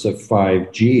purpose of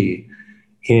 5G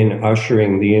in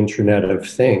ushering the Internet of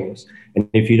Things, and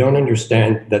if you don't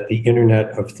understand that the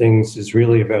Internet of Things is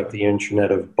really about the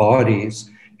Internet of Bodies,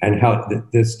 and how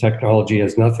this technology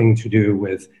has nothing to do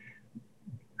with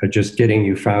just getting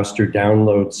you faster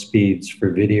download speeds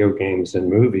for video games and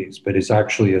movies, but is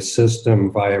actually a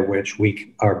system via which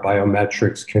our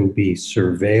biometrics can be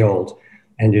surveilled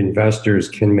and investors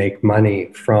can make money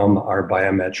from our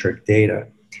biometric data.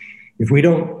 If we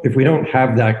don't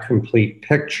have that complete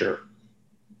picture,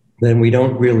 then we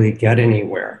don't really get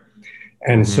anywhere.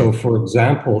 And so, for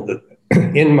example,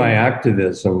 in my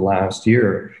activism last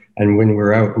year, and when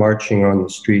we're out marching on the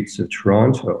streets of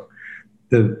Toronto,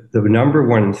 the number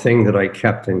one thing that I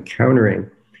kept encountering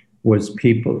was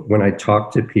people, when I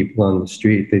talked to people on the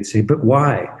street, they'd say, but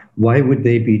why? Why would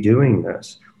they be doing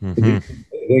this?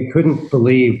 They couldn't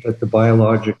believe that the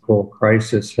biological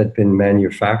crisis had been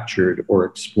manufactured or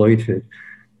exploited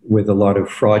with a lot of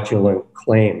fraudulent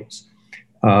claims,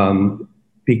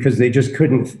 because they just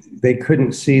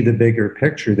couldn't see the bigger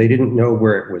picture. They didn't know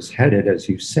where it was headed, as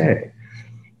you say.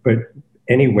 But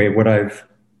anyway, what I've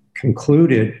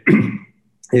concluded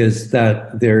is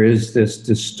that there is this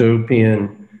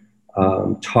dystopian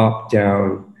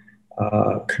top-down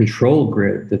control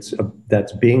grid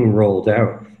that's being rolled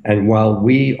out. And while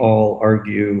we all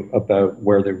argue about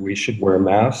whether we should wear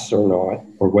masks or not,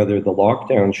 or whether the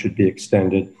lockdown should be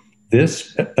extended,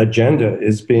 this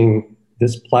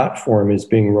platform is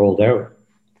being rolled out.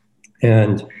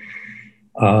 And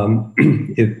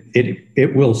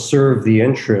it will serve the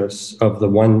interests of the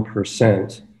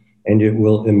 1%, and it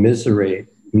will immiserate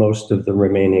most of the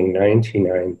remaining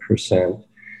 99%.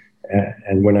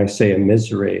 And when I say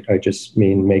immiserate, I just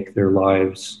mean make their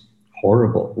lives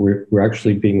horrible. We're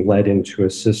actually being led into a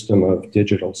system of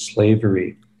digital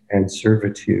slavery and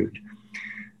servitude.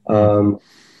 And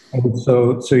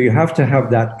so you have to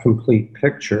have that complete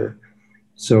picture.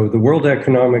 So the World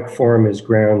Economic Forum is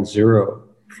ground zero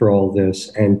for all this,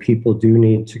 and people do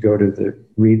need to go to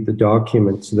read the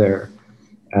documents there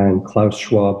and Klaus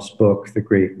Schwab's book, The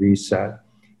Great Reset.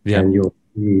 Yeah. And you'll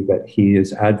see that he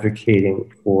is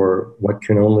advocating for what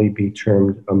can only be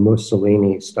termed a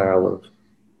Mussolini style of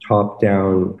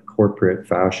top-down corporate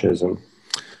fascism.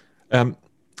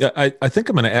 I think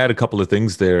I'm going to add a couple of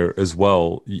things there as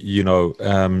well,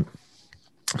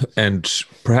 and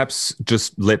perhaps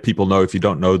just let people know, if you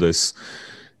don't know this,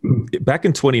 back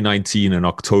in 2019 in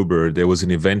October, there was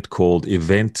an event called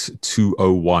Event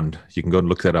 201. You can go and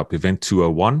look that up, Event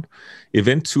 201.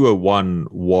 Event 201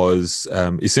 was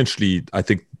essentially, I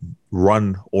think,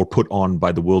 run or put on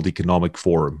by the World Economic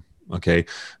Forum. Okay,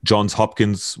 Johns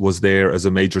Hopkins was there as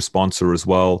a major sponsor as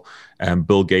well.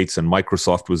 Bill Gates and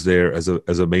Microsoft was there as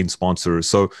a main sponsor.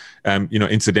 So,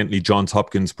 incidentally, Johns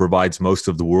Hopkins provides most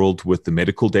of the world with the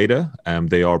medical data.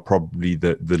 They are probably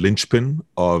the linchpin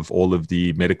of all of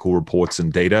the medical reports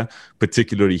and data,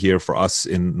 particularly here for us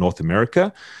in North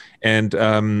America. And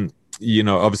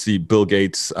obviously Bill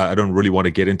Gates, I don't really want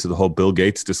to get into the whole Bill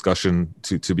Gates discussion,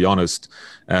 to be honest.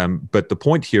 But the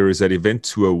point here is that Event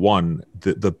 201,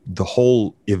 the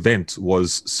whole event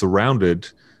was surrounded,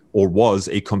 or was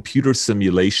a computer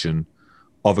simulation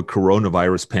of a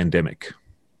coronavirus pandemic.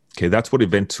 Okay, that's what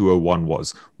Event 201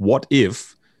 was. What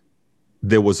if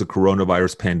there was a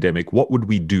coronavirus pandemic? What would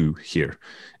we do here?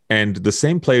 And the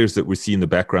same players that we see in the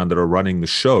background that are running the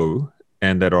show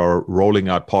and that are rolling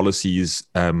out policies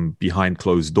behind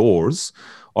closed doors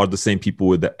are the same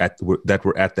people that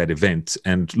were at that event.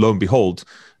 And lo and behold,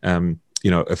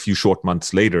 a few short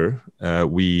months later,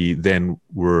 we then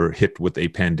were hit with a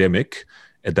pandemic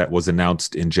that was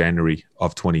announced in January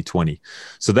of 2020.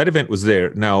 So that event was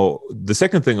there. Now, the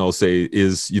second thing I'll say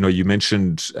is, you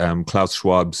mentioned Klaus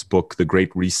Schwab's book, The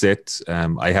Great Reset.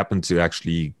 I happen to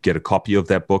actually get a copy of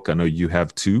that book. I know you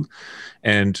have too.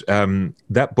 And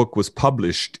that book was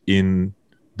published in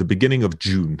the beginning of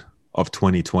June of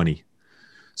 2020.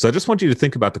 So I just want you to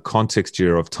think about the context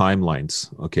here of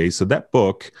timelines. Okay, so that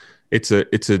book, it's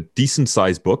a decent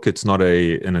sized book. It's not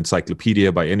an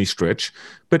encyclopedia by any stretch,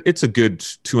 but it's a good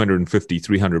 250,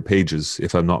 300 pages,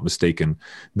 if I'm not mistaken.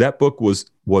 That book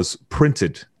was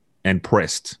printed and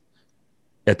pressed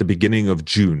at the beginning of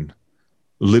June,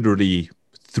 literally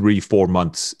 3-4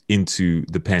 months into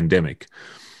the pandemic.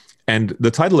 And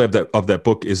the title of that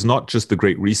book is not just The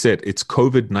Great Reset, it's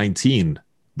COVID-19,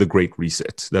 The Great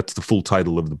Reset. That's the full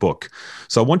title of the book.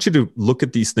 So I want you to look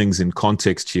at these things in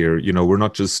context here. You know, we're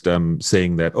not just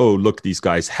saying that, oh, look, these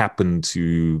guys happen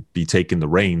to be taking the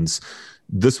reins.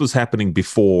 This was happening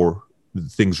before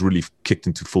things really kicked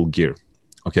into full gear.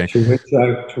 Okay. To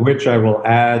which I will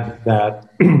add that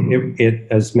it,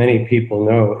 as many people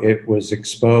know, it was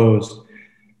exposed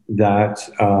that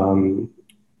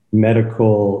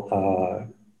medical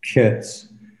kits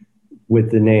with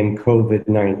the name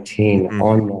COVID-19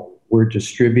 on them were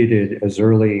distributed as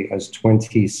early as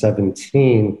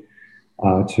 2017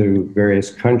 to various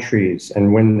countries.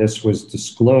 And when this was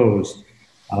disclosed,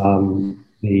 I'm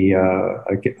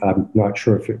not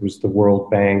sure if it was the World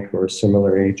Bank or a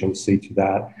similar agency to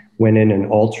that, went in and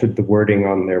altered the wording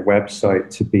on their website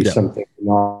to be something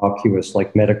innocuous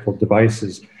like medical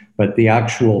devices. But the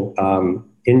actual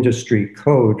industry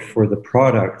code for the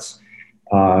products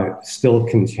still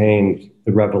contained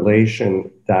the revelation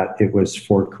that it was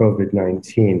for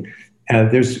COVID-19.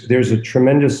 There's a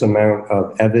tremendous amount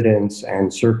of evidence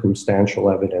and circumstantial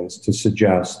evidence to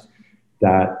suggest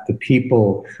that the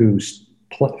people who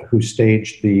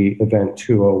staged the Event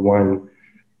 201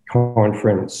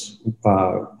 conference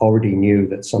already knew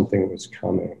that something was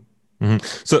coming. Mm-hmm.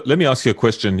 So let me ask you a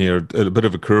question here, a bit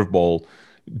of a curveball.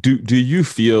 Do you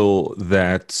feel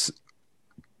that,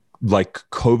 like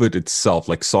COVID itself,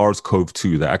 like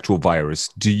SARS-CoV-2, the actual virus,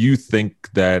 do you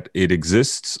think that it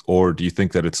exists, or do you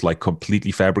think that it's like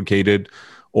completely fabricated,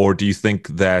 or do you think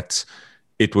that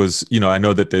it was, you know, I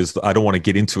know that I don't want to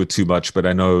get into it too much, but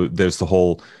I know there's the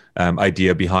whole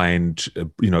idea behind,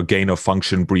 gain of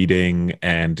function breeding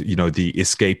and, the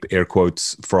escape, air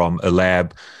quotes, from a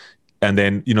lab. And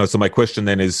then, so my question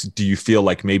then is, do you feel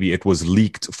like maybe it was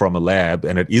leaked from a lab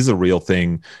and it is a real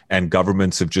thing and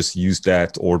governments have just used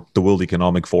that, or the World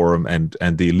Economic Forum and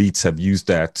the elites have used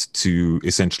that to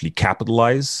essentially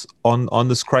capitalize on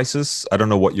this crisis? I don't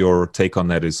know what your take on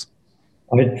that is.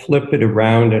 I'd flip it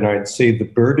around and I'd say the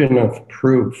burden of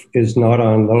proof is not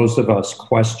on those of us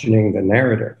questioning the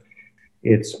narrative.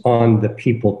 It's on the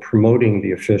people promoting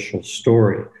the official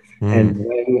story. And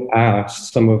when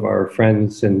asked, some of our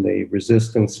friends in the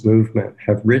resistance movement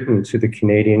have written to the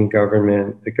Canadian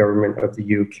government, the government of the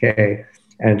UK,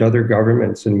 and other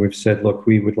governments, and we've said, look,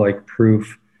 we would like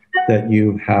proof that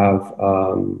you have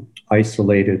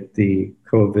isolated the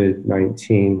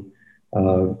COVID-19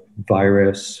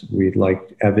 virus. We'd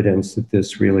like evidence that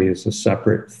this really is a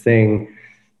separate thing,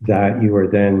 that you are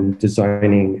then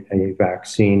designing a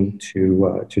vaccine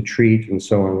to treat and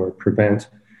so on, or prevent.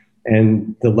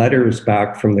 And the letters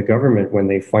back from the government, when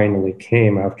they finally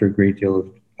came after a great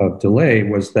deal of delay,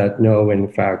 was that no,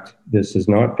 in fact, this has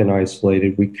not been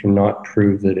isolated. We cannot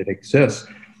prove that it exists.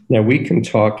 Now, we can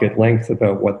talk at length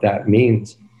about what that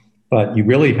means, but you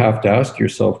really have to ask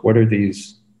yourself, what are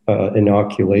these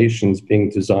inoculations being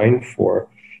designed for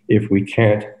if we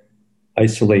can't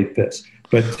isolate this?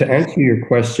 But to answer your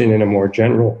question in a more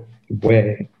general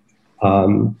way,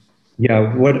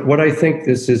 what I think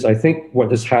this is, I think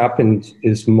what has happened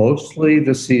is mostly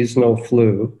the seasonal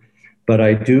flu, but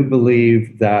I do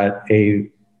believe that a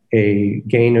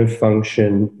gain of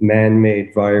function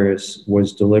man-made virus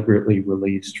was deliberately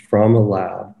released from a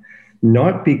lab,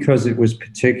 not because it was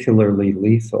particularly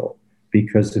lethal,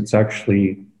 because it's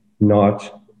actually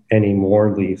not any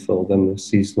more lethal than the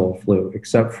seasonal flu,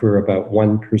 except for about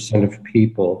 1% of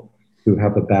people who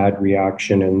have a bad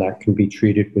reaction, and that can be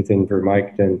treated with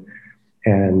ivermectin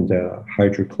and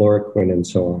hydrochloroquine and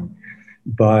so on.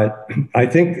 But I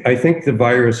think the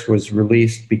virus was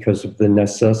released because of the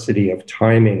necessity of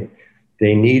timing.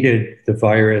 They needed the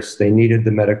virus, they needed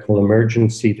the medical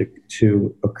emergency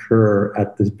to occur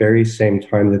at the very same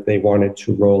time that they wanted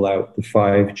to roll out the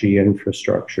 5G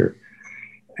infrastructure.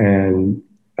 And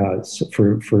so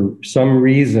for some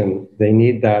reason, they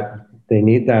need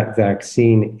that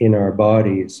vaccine in our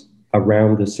bodies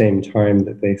around the same time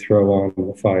that they throw on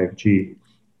the 5G.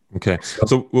 Okay,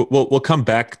 so we'll come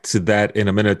back to that in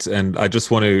a minute, and I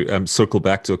just want to circle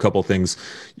back to a couple of things.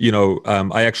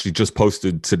 I actually just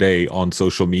posted today on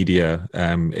social media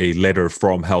a letter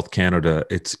from Health Canada.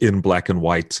 It's in black and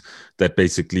white that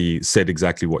basically said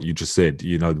exactly what you just said.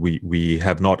 We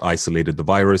have not isolated the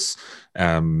virus,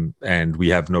 and we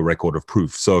have no record of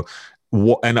proof. So.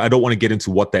 And I don't want to get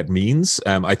into what that means.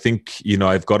 I think,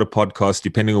 I've got a podcast,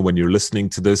 depending on when you're listening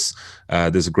to this,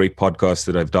 there's a great podcast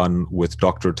that I've done with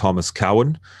Dr. Thomas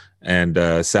Cowan.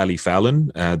 and Sally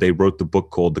Fallon. They wrote the book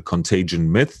called The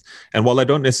Contagion Myth. And while I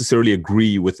don't necessarily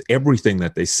agree with everything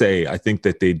that they say, I think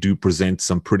that they do present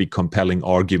some pretty compelling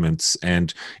arguments.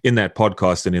 And in that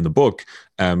podcast and in the book,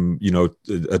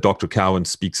 Dr. Cowan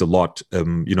speaks a lot.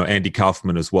 Andy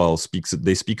Kaufman as well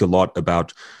they speak a lot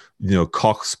about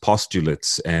Koch's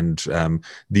postulates and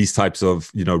these types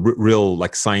of real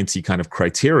like sciencey kind of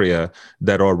criteria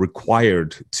that are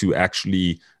required to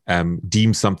actually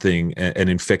deem something an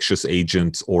infectious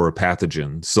agent or a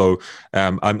pathogen. So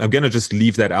I'm going to just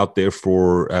leave that out there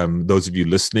for those of you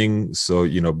listening. So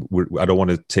I don't want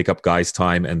to take up Guy's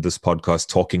time and this podcast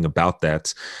talking about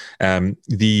that.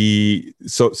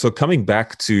 So coming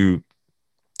back to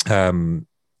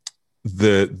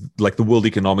the World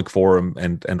Economic Forum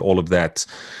and all of that,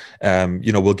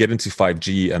 we'll get into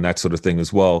 5G and that sort of thing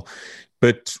as well.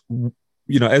 But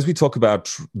as we talk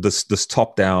about this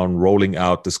top-down rolling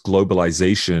out, this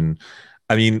globalization,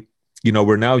 I mean,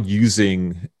 we're now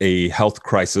using a health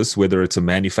crisis, whether it's a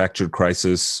manufactured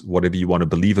crisis, whatever you want to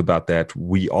believe about that.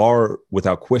 We are,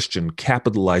 without question,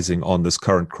 capitalizing on this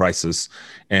current crisis,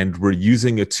 and we're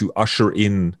using it to usher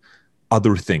in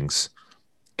other things.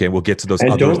 Okay, we'll get to those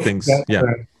and other things. Yeah.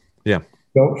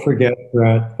 Don't forget,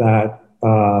 Brett, that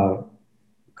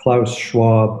Klaus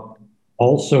Schwab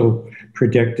also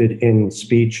predicted in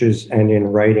speeches and in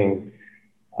writing,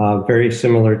 very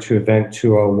similar to Event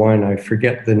 201. I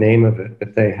forget the name of it,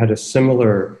 but they had a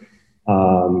similar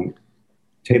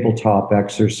tabletop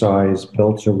exercise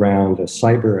built around a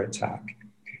cyber attack.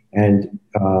 And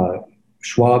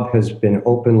Schwab has been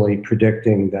openly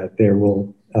predicting that there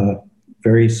will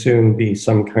very soon be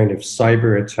some kind of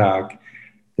cyber attack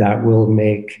that will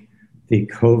make the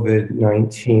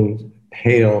COVID-19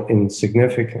 pale in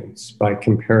significance by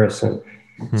comparison.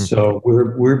 Mm-hmm. So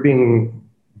we're being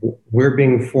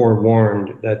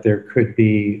forewarned that there could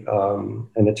be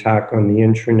an attack on the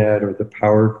internet or the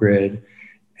power grid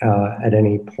at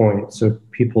any point. So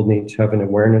people need to have an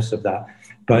awareness of that.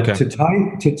 But to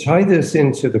tie this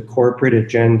into the corporate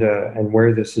agenda and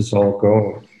where this is all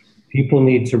going, people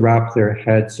need to wrap their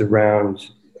heads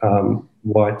around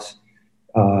what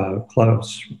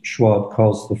Klaus Schwab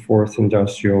calls the Fourth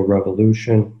Industrial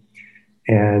Revolution,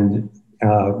 and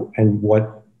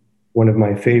what one of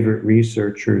my favorite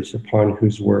researchers, upon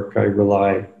whose work I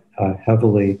rely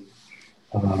heavily,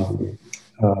 help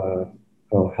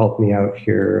me out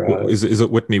here. Is it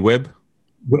Whitney Webb?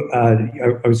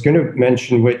 I was going to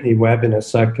mention Whitney Webb in a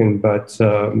second, but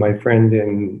my friend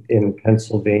in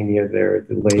Pennsylvania there,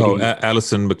 the lady... Oh,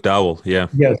 Alison McDowell, yeah.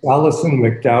 Yes, Alison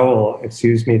McDowell,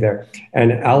 excuse me there.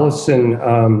 And Alison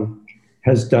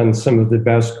has done some of the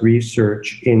best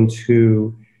research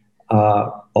into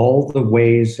all the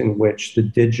ways in which the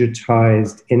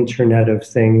digitized Internet of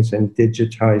Things and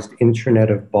digitized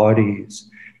Internet of Bodies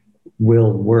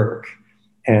will work.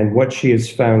 And what she has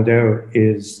found out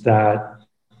is that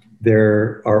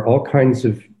there are all kinds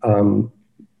of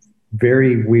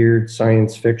very weird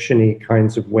science fiction-y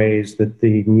kinds of ways that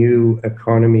the new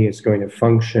economy is going to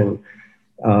function.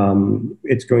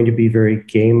 It's going to be very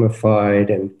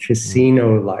gamified and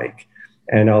casino-like.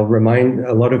 And I'll remind,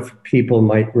 a lot of people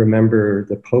might remember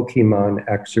the Pokemon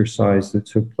exercise that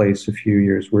took place a few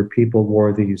years where people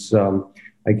wore these,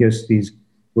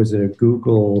 was it a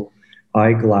Google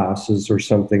eyeglasses or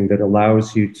something that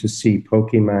allows you to see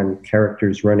Pokemon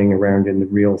characters running around in the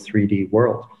real 3D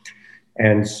world.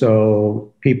 And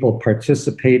so people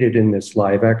participated in this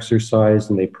live exercise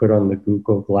and they put on the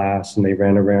Google Glass and they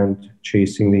ran around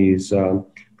chasing these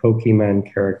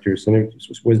Pokemon characters. And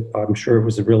I'm sure it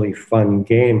was a really fun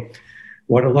game.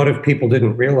 What a lot of people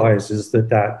didn't realize is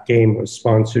that game was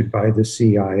sponsored by the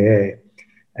CIA.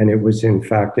 And it was in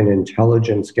fact an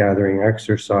intelligence gathering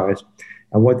exercise.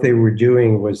 And what they were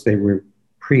doing was they were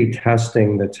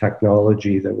pre-testing the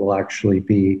technology that will actually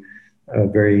be a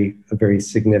very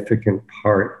significant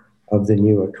part of the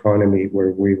new economy,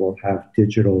 where we will have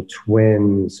digital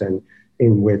twins and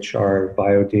in which our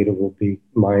biodata will be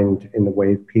mined in the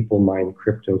way people mine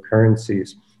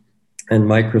cryptocurrencies. And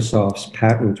Microsoft's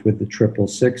patent with the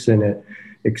 666 in it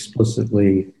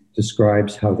explicitly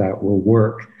describes how that will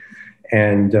work.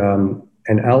 And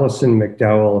Alison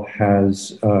McDowell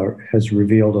has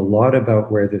revealed a lot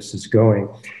about where this is going.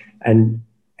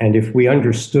 And if we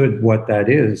understood what that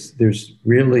is, there's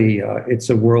really, it's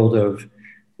a world of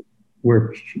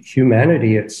where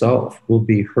humanity itself will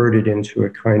be herded into a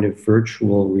kind of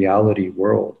virtual reality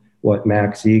world, what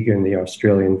Max Egan, the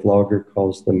Australian vlogger,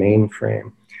 calls the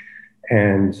mainframe.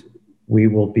 And we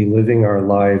will be living our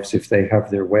lives, if they have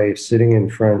their way, sitting in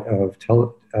front of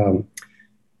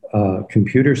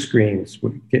computer screens,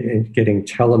 getting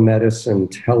telemedicine,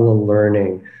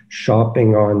 telelearning,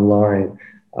 shopping online,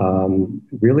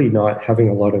 really not having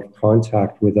a lot of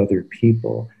contact with other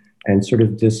people, and sort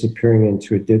of disappearing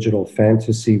into a digital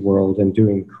fantasy world and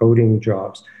doing coding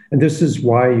jobs. And this is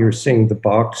why you're seeing the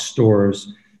box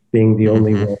stores being the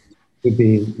only ones to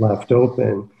be left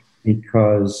open,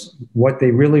 because what they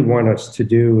really want us to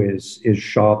do is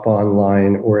shop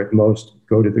online, or at most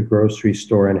go to the grocery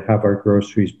store and have our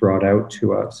groceries brought out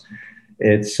to us.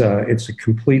 It's a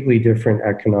completely different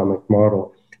economic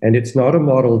model. And it's not a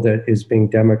model that is being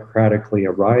democratically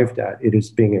arrived at. It is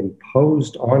being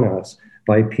imposed on us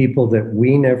by people that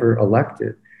we never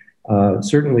elected.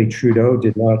 Certainly Trudeau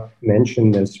did not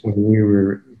mention this when we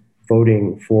were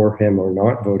voting for him or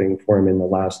not voting for him in the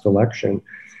last election.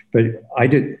 But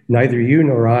neither you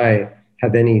nor I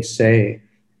have any say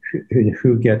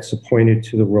who gets appointed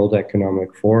to the World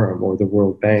Economic Forum or the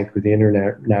World Bank or the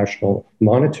International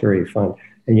Monetary Fund.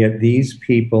 And yet these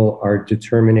people are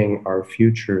determining our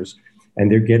futures, and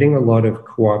they're getting a lot of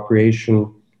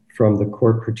cooperation from the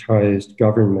corporatized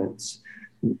governments,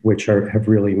 which have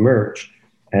really merged.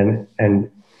 And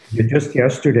just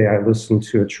yesterday, I listened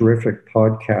to a terrific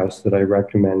podcast that I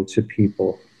recommend to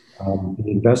people.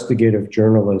 The investigative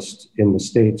journalist in the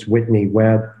States, Whitney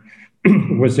Webb,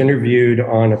 was interviewed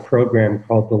on a program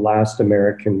called The Last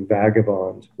American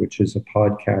Vagabond, which is a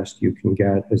podcast you can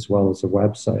get as well as a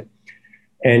website.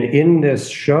 And in this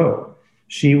show,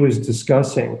 she was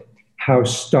discussing how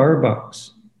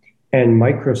Starbucks and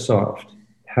Microsoft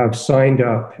have signed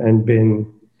up and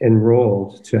been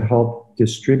enrolled to help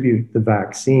distribute the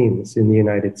vaccines in the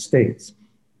United States.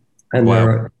 And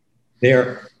wow.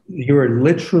 you are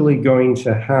literally going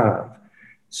to have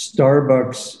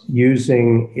Starbucks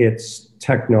using its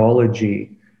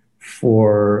technology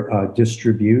for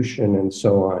distribution and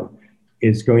so on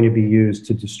is going to be used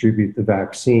to distribute the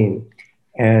vaccine.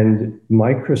 And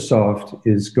Microsoft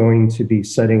is going to be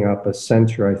setting up a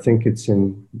center, I think it's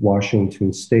in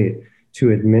Washington State,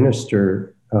 to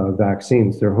administer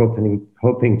vaccines. They're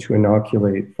hoping to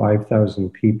inoculate 5,000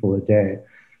 people a day.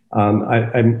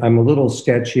 I'm a little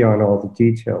sketchy on all the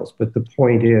details, but the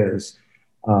point is,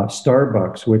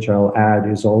 Starbucks, which I'll add,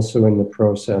 is also in the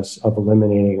process of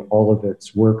eliminating all of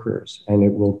its workers, and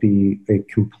it will be a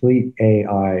complete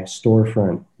AI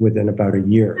storefront within about a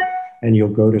year. And you'll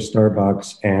go to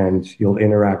Starbucks and you'll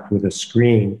interact with a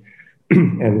screen,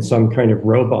 and some kind of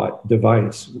robot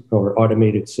device or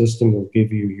automated system will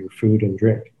give you your food and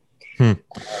drink.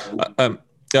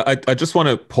 I just want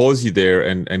to pause you there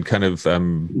and kind of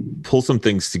pull some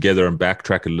things together and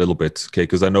backtrack a little bit, okay?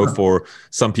 Because I know for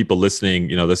some people listening,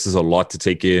 this is a lot to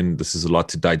take in. This is a lot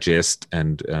to digest,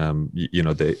 and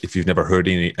if you've never heard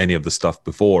any of the stuff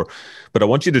before, but I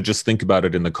want you to just think about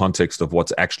it in the context of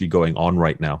what's actually going on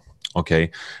right now,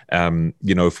 okay?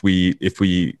 If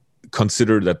we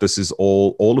consider that this is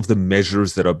all of the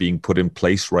measures that are being put in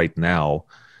place right now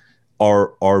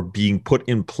are being put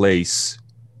in place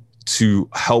to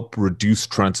help reduce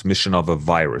transmission of a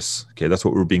virus. Okay, that's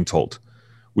what we're being told.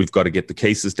 We've got to get the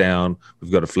cases down.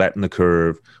 We've got to flatten the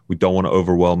curve. We don't want to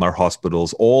overwhelm our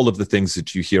hospitals. All of the things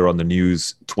that you hear on the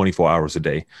news 24 hours a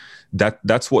day.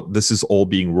 That's what this is all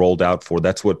being rolled out for.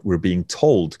 That's what we're being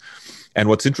told. And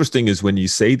what's interesting is when you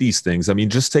say these things, I mean,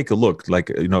 just take a look,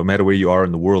 no matter where you are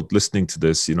in the world listening to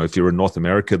this, if you're in North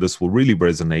America, this will really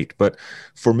resonate. But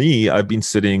for me, I've been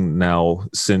sitting now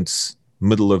since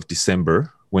middle of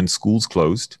December, when schools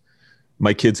closed.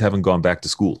 My kids haven't gone back to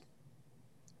school.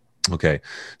 Okay.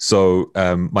 So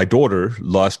my daughter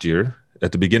last year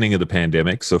at the beginning of the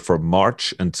pandemic, so from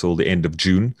March until the end of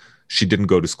June, she didn't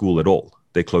go to school at all.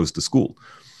 They closed the school.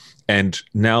 And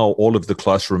now all of the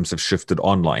classrooms have shifted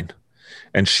online.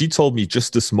 And she told me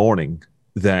just this morning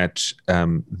that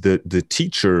the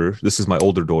teacher, this is my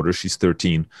older daughter, she's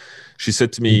 13. She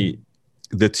said to me,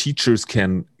 the teachers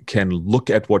can look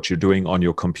at what you're doing on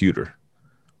your computer.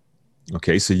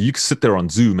 Okay, so you sit there on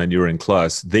Zoom and you're in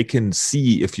class. They can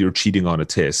see if you're cheating on a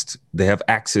test. They have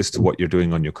access to what you're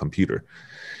doing on your computer.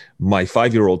 My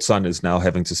 5-year-old son is now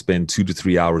having to spend 2 to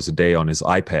 3 hours a day on his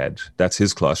iPad. That's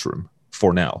his classroom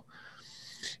for now.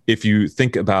 If you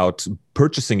think about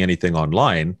purchasing anything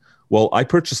online, well, I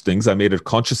purchased things. I made a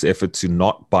conscious effort to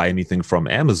not buy anything from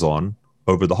Amazon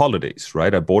over the holidays,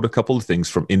 right? I bought a couple of things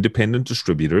from independent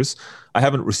distributors. I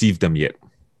haven't received them yet.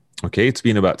 Okay, it's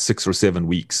been about 6 or 7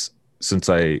 weeks since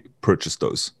I purchased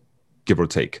those, give or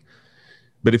take.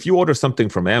 But if you order something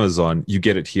from Amazon, you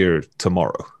get it here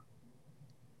tomorrow.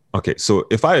 Okay, so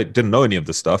if I didn't know any of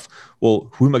this stuff,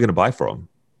 well, who am I going to buy from?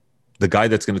 The guy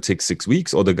that's going to take 6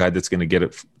 weeks or the guy that's going to get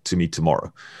it to me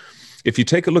tomorrow? If you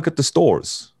take a look at the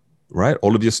stores, right?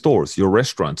 All of your stores, your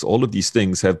restaurants, all of these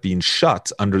things have been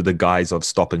shut under the guise of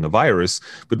stopping a virus.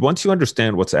 But once you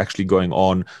understand what's actually going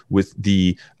on with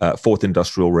the fourth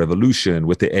industrial revolution,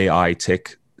 with the AI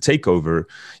tech takeover,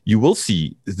 you will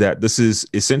see that this is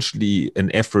essentially an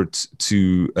effort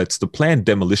to, it's the planned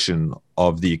demolition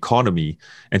of the economy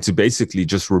and to basically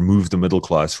just remove the middle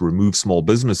class, remove small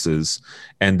businesses,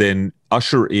 and then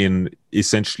usher in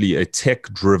essentially a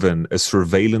tech-driven, a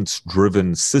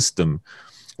surveillance-driven system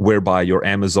whereby your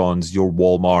Amazons, your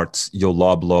Walmarts, your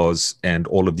Loblaws, and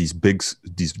all of these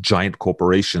giant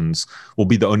corporations will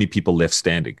be the only people left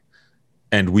standing.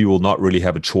 And we will not really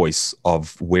have a choice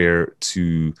of where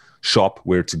to shop,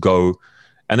 where to go.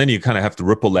 And then you kind of have to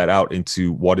ripple that out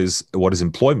into what is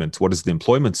employment? What is the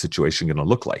employment situation going to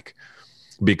look like?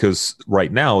 Because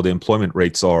right now, the employment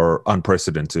rates are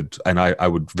unprecedented. And I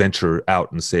would venture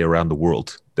out and say around the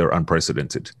world, they're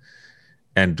unprecedented.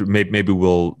 And maybe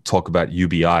we'll talk about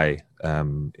UBI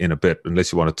in a bit,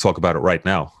 unless you want to talk about it right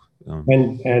now.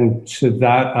 And to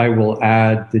that, I will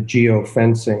add the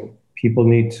geofencing. People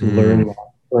need to learn that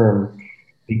term,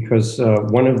 because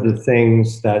one of the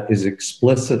things that is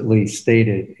explicitly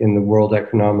stated in the World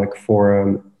Economic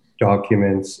Forum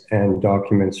documents and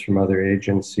documents from other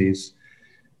agencies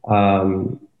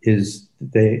is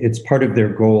it's part of their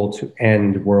goal to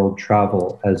end world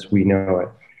travel as we know it.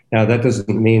 Now, that doesn't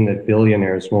mean that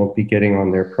billionaires won't be getting on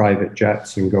their private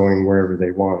jets and going wherever they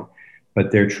want,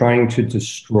 but they're trying to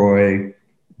destroy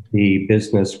the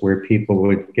business where people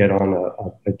would get on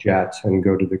a jet and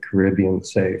go to the Caribbean,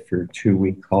 say, for a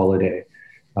 2-week holiday.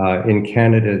 In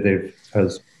Canada, they've,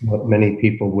 as many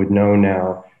people would know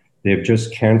now, they've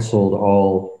just canceled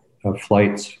all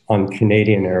flights on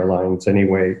Canadian Airlines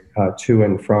anyway, to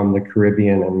and from the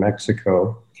Caribbean and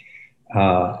Mexico.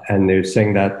 And they're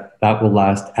saying that will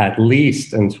last at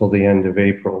least until the end of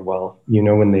April. Well, you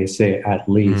know, when they say at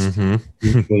least,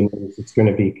 usually means it's going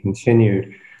to be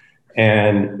continued.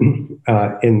 And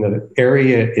in the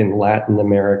area in Latin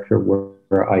America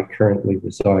where I currently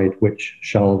reside, which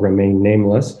shall remain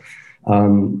nameless,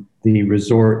 the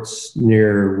resorts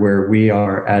near where we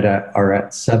are at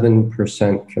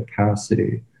 7%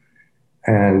 capacity.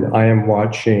 And I am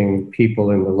watching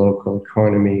people in the local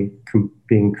economy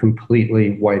being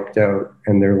completely wiped out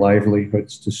and their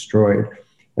livelihoods destroyed.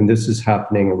 And this is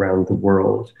happening around the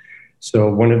world.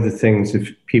 So one of the things if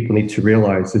people need to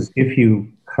realize is if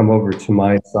you come over to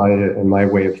my side and my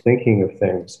way of thinking of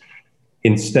things,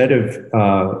 instead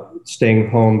of staying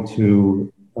home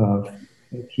to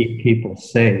keep people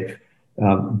safe,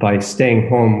 by staying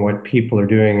home, what people are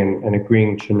doing and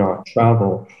agreeing to not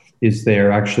travel is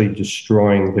they're actually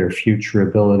destroying their future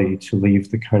ability to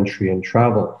leave the country and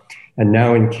travel. And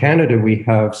now in Canada, we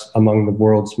have among the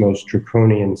world's most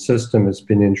draconian system has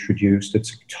been introduced.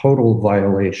 It's a total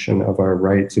violation of our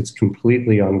rights. It's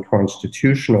completely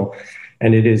unconstitutional,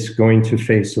 and it is going to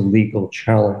face a legal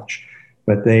challenge.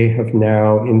 But they have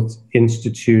now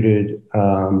instituted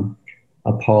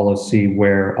a policy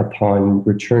where upon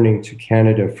returning to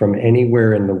Canada from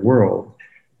anywhere in the world,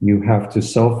 you have to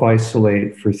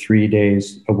self-isolate for 3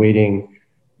 days, awaiting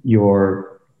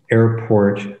your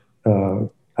airport.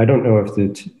 I don't know if the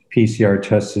PCR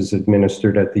test is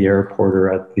administered at the airport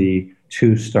or at the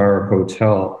 2-star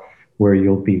hotel where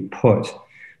you'll be put.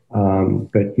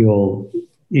 But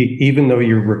even though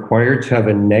you're required to have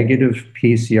a negative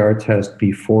PCR test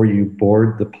before you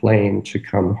board the plane to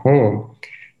come home,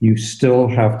 you still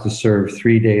have to serve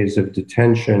 3 days of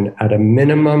detention at a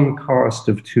minimum cost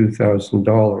of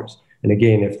 $2,000. And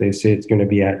again, if they say it's going to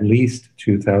be at least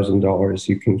 $2,000,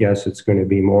 you can guess it's going to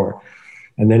be more.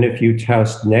 And then if you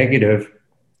test negative,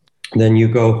 then you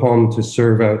go home to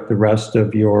serve out the rest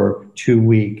of your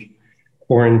 2-week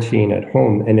quarantine at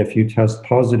home. And if you test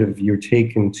positive, you're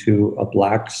taken to a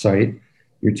black site.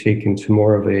 You're taken to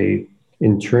more of a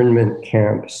internment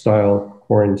camp style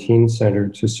quarantine center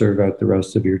to serve out the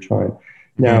rest of your time.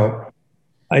 Now,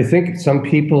 I think some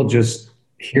people just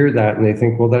hear that and they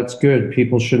think, well, that's good.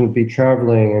 People shouldn't be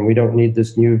traveling and we don't need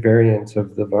this new variant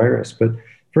of the virus. But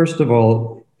first of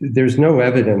all, there's no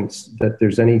evidence that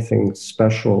there's anything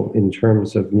special in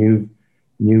terms of new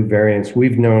variants.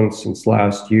 We've known since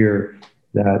last year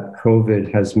that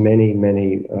COVID has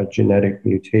many genetic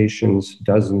mutations,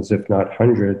 dozens, if not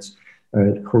hundreds,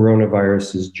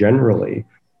 coronaviruses generally.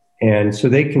 And so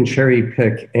they can cherry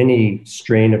pick any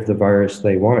strain of the virus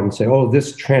they want and say, oh,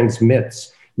 this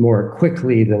transmits more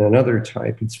quickly than another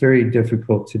type. It's very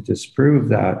difficult to disprove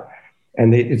that.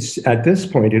 And it's at this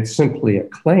point, it's simply a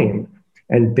claim.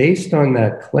 And based on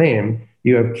that claim,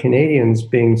 you have Canadians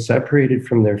being separated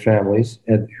from their families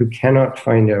who cannot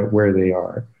find out where they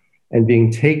are. and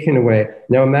being taken away.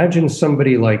 Now imagine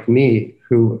somebody like me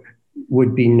who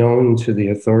would be known to the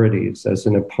authorities as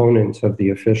an opponent of the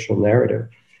official narrative.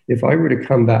 If I were to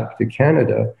come back to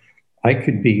Canada, they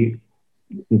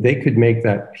could make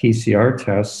that PCR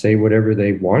test say whatever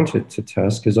they wanted to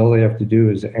test, because all they have to do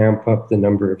is amp up the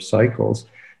number of cycles.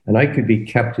 And I could be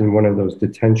kept in one of those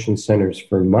detention centers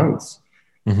for months,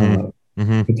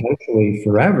 potentially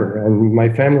forever. And my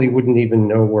family wouldn't even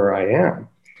know where I am.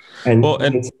 And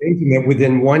it's amazing that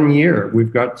within 1 year,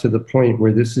 we've got to the point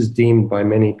where this is deemed by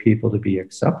many people to be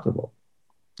acceptable.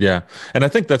 Yeah. And I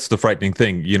think that's the frightening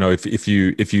thing. If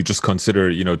you just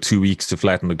consider, 2 weeks to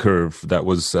flatten the curve, that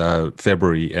was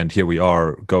February, and here we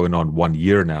are going on 1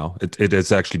 year now. It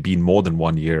has actually been more than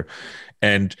 1 year.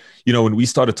 And, when we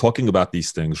started talking about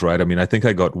these things, right? I mean, I think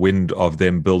I got wind of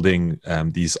them building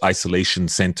these isolation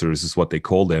centers, is what they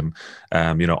call them.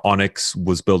 Onyx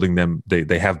was building them.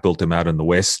 They have built them out on the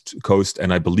West Coast.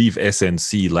 And I believe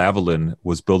SNC Lavalin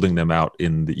was building them out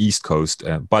in the East Coast.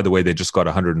 By the way, they just got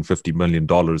 $150 million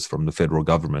from the federal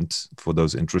government, for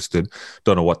those interested.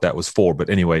 Don't know what that was for. But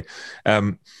anyway,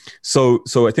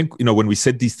 so I think, when we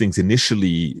said these things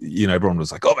initially, everyone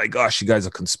was like, oh my gosh, you guys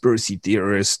are conspiracy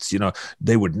theorists,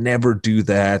 they would never do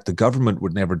that. The government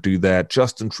would never do that.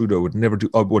 Justin Trudeau would never do.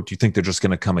 Oh, what do you think? They're just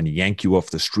going to come and yank you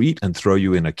off the street and throw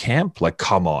you in a camp? Like,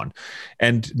 come on.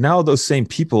 And now those same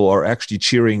people are actually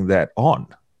cheering that on.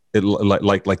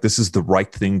 Like this is the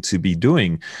right thing to be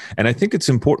doing. And I think it's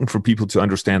important for people to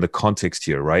understand the context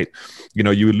here, right?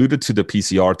 You alluded to the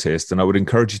PCR test, and I would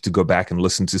encourage you to go back and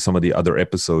listen to some of the other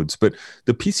episodes. But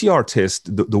the PCR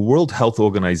test, the World Health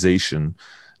Organization,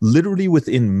 literally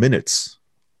within minutes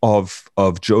of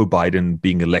Joe Biden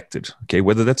being elected, okay,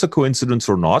 whether that's a coincidence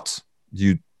or not,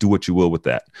 you do what you will with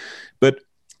that. But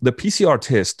the PCR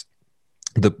test,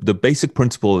 the basic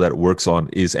principle that it works on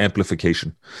is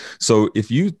amplification. So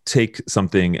if you take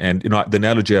something, and the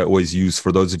analogy I always use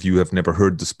for those of you who have never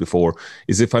heard this before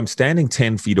is, if I'm standing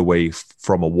 10 feet away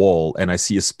from a wall and I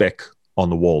see a speck on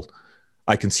the wall,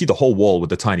 I can see the whole wall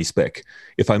with a tiny speck.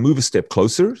 If I move a step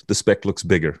closer, the speck looks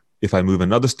bigger. If I move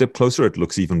another step closer, it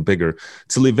looks even bigger,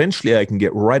 till eventually I can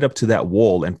get right up to that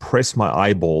wall and press my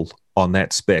eyeball on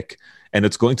that speck, and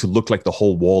it's going to look like the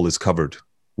whole wall is covered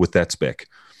with that speck.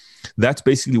 That's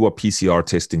basically what PCR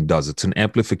testing does. It's an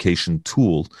amplification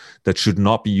tool that should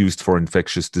not be used for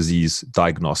infectious disease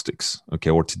diagnostics, okay,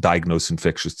 or to diagnose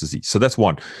infectious disease. So that's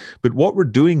one. But what we're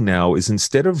doing now is,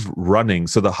 instead of running,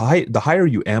 so the higher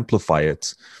you amplify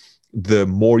it, the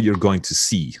more you're going to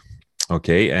see.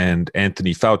 Okay, and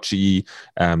Anthony Fauci,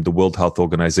 the World Health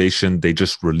Organization, they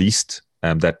just released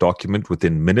that document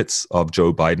within minutes of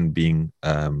Joe Biden being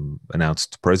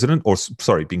announced president,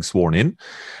 being sworn in.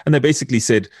 And they basically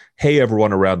said, hey,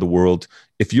 everyone around the world,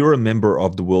 if you're a member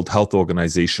of the World Health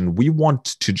Organization, we want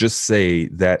to just say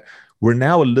that we're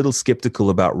now a little skeptical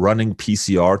about running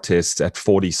PCR tests at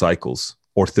 40 cycles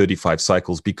or 35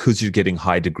 cycles because you're getting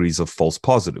high degrees of false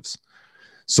positives.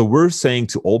 So we're saying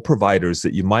to all providers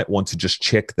that you might want to just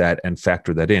check that and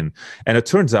factor that in. And it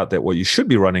turns out that what you should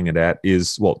be running it at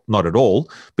is, well, not at all,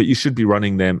 but you should be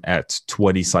running them at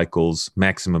 20 cycles,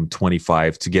 maximum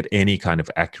 25, to get any kind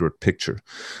of accurate picture.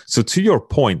 So to your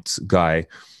point, Guy,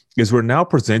 is we're now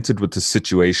presented with a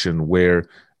situation where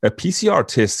a PCR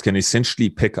test can essentially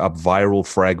pick up viral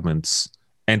fragments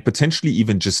and potentially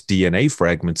even just DNA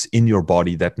fragments in your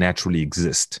body that naturally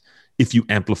exist if you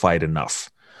amplify it enough.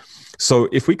 So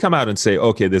if we come out and say,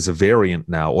 okay, there's a variant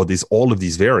now, or there's all of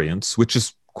these variants, which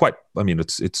is quite, I mean,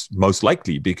 it's most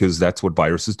likely, because that's what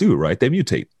viruses do, right? They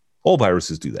mutate. All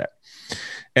viruses do that.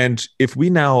 And if we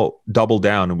now double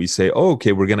down and we say, oh,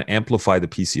 okay, we're going to amplify the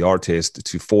PCR test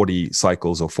to 40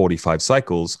 cycles or 45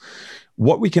 cycles,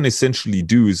 what we can essentially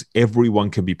do is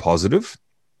everyone can be positive,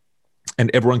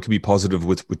 and everyone can be positive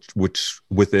with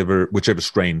whichever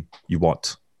strain you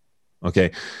want.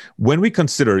 Okay. When we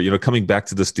consider, coming back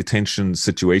to this detention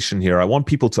situation here, I want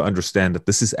people to understand that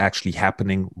this is actually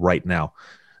happening right now.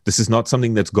 This is not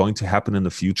something that's going to happen in the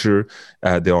future.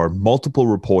 There are multiple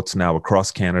reports now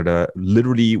across Canada,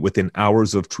 literally within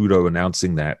hours of Trudeau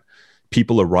announcing that.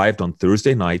 People arrived on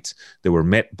Thursday night. They were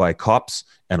met by cops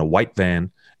and a white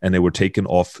van, and they were taken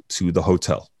off to the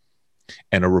hotel.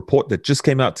 And a report that just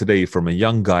came out today from a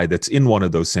young guy that's in one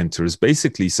of those centers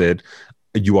basically said,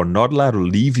 you are not allowed to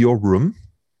leave your room.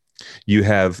 You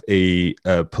have a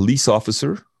police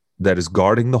officer that is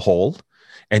guarding the hall,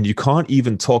 and you can't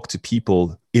even talk to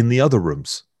people in the other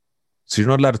rooms. So you're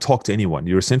not allowed to talk to anyone.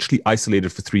 You're essentially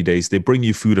isolated for 3 days. They bring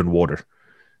you food and water,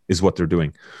 is what they're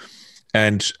doing.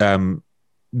 And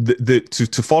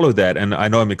to follow that, and I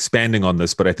know I'm expanding on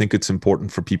this, but I think it's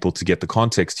important for people to get the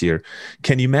context here.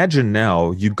 Can you imagine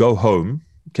now you go home?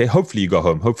 Okay, hopefully you go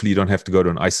home. Hopefully you don't have to go to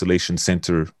an isolation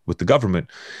center with the government.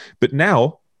 But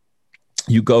now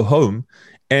you go home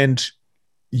and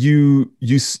you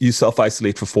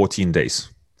self-isolate for 14 days.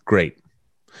 Great.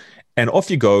 And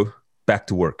off you go back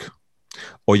to work,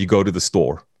 or you go to the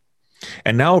store.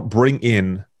 And now bring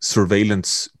in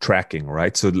surveillance tracking,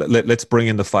 right? So let's bring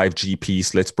in the 5G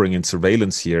piece. Let's bring in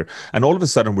surveillance here. And all of a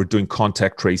sudden, we're doing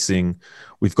contact tracing.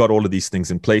 We've got all of these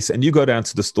things in place. And you go down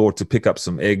to the store to pick up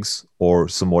some eggs or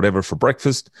some whatever for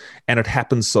breakfast. And it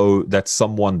happens so that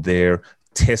someone there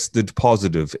tested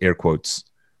positive, air quotes.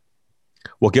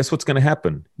 Well, guess what's going to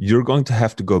happen? You're going to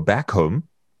have to go back home.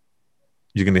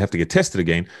 You're going to have to get tested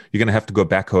again. You're going to have to go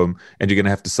back home, and you're going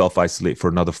to have to self-isolate for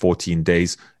another 14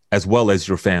 days, as well as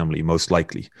your family, most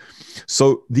likely.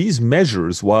 So these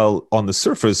measures, while on the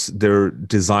surface, they're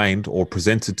designed or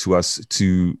presented to us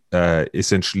to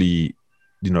essentially,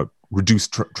 reduce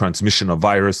transmission of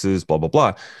viruses, blah, blah,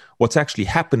 blah. What's actually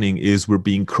happening is we're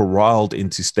being corralled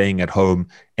into staying at home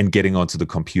and getting onto the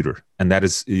computer. And that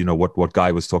is, what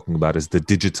Guy was talking about is the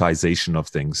digitization of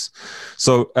things.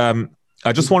 So,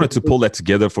 I just wanted to pull that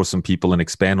together for some people and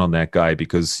expand on that, Guy,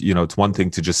 because, it's one thing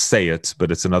to just say it,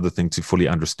 but it's another thing to fully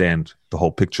understand the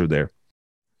whole picture there.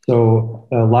 So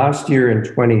last year in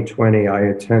 2020, I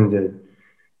attended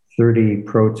 30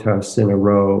 protests in a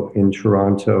row in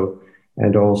Toronto,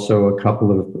 and also a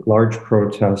couple of large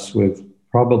protests with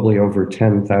probably over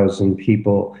 10,000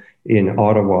 people in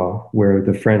Ottawa, where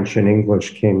the French and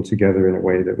English came together in a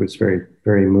way that was very,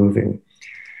 very moving.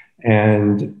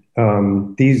 And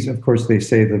these, of course, they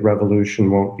say the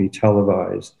revolution won't be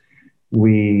televised.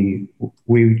 We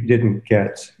didn't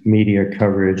get media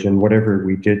coverage, and whatever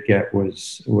we did get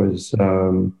was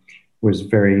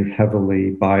very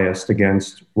heavily biased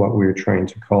against what we were trying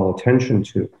to call attention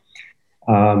to.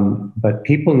 But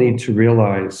people need to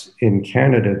realize in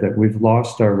Canada that we've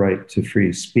lost our right to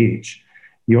free speech.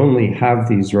 You only have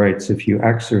these rights if you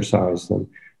exercise them.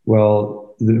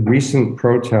 Well, the recent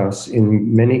protests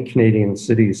in many Canadian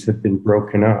cities have been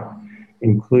broken up,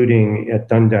 including at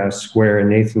Dundas Square and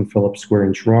Nathan Phillips Square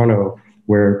in Toronto,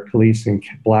 where police in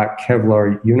black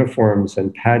Kevlar uniforms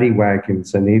and paddy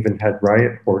wagons and even had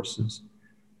riot horses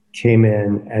came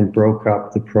in and broke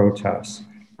up the protests.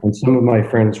 And some of my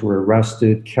friends were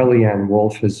arrested. Kellyanne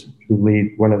Wolf is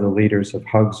one of the leaders of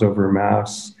Hugs Over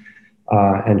Masks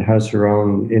and has her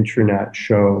own internet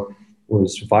show,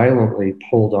 was violently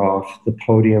pulled off the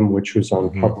podium, which was on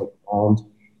public ground,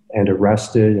 and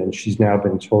arrested. And she's now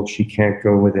been told she can't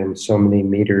go within so many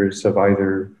meters of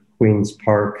either Queen's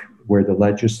Park, where the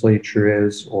legislature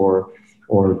is, or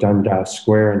Dundas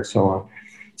Square, and so on.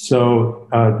 So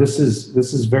this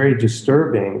is very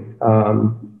disturbing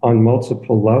on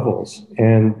multiple levels.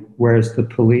 And whereas the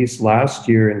police last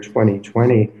year in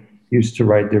 2020 used to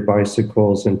ride their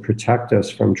bicycles and protect us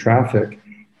from traffic,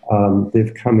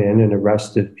 they've come in and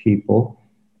arrested people,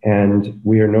 and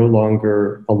we are no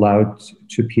longer allowed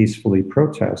to peacefully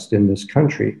protest in this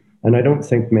country. And I don't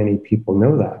think many people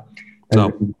know that.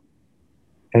 No.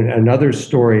 And another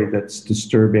story that's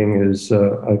disturbing is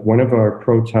one of our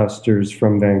protesters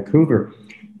from Vancouver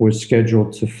was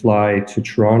scheduled to fly to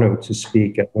Toronto to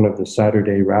speak at one of the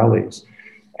Saturday rallies.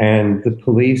 And the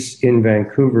police in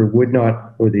Vancouver would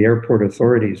not, or the airport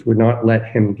authorities would not let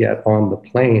him get on the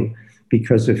plane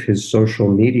because of his social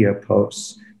media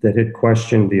posts that had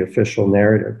questioned the official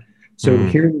narrative. So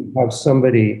here you have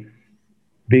somebody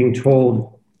being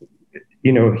told,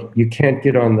 you can't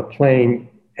get on the plane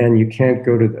and you can't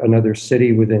go to another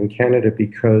city within Canada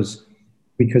because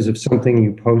of something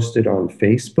you posted on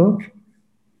Facebook.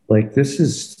 Like this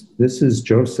is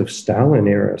Joseph Stalin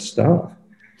era stuff.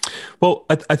 Well,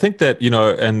 I think that,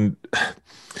 and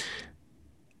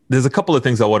there's a couple of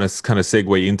things I want to kind of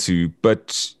segue into,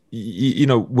 but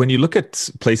when you look at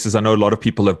places, I know a lot of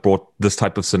people have brought this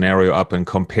type of scenario up and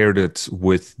compared it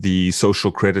with the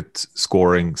social credit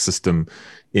scoring system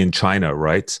in China,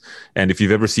 right? And if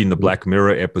you've ever seen the Black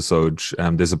Mirror episode,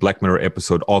 there's a Black Mirror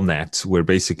episode on that where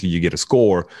basically you get a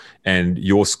score, and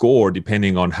your score,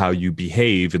 depending on how you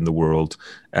behave in the world,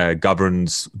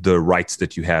 governs the rights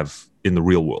that you have in the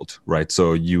real world, right?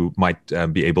 So you might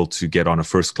be able to get on a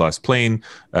first-class plane.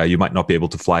 You might not be able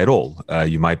to fly at all.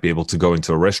 You might be able to go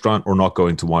into a restaurant or not go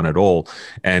into one at all.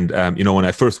 And, when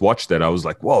I first watched that, I was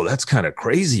like, whoa, that's kind of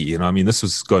crazy. This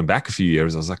was going back a few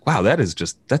years. I was like, wow,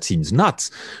 that seems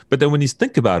nuts. But then when you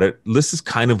think about it, this is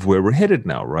kind of where we're headed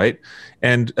now, right?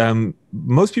 And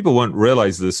most people won't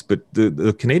realize this, but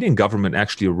the Canadian government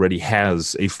actually already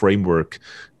has a framework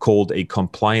called a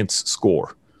compliance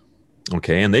score.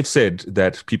 Okay, and they've said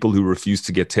that people who refuse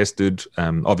to get tested,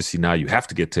 obviously now you have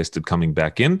to get tested coming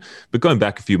back in, but going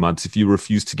back a few months, if you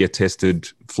refuse to get tested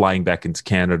flying back into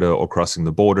Canada or crossing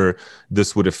the border,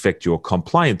 this would affect your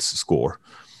compliance score.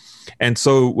 And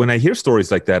so when I hear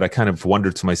stories like that, I kind of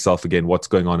wonder to myself again, what's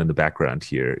going on in the background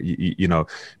here?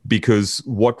 Because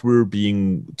what we're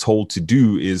being told to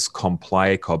do is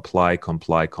comply, comply,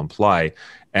 comply, comply.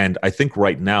 And I think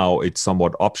right now it's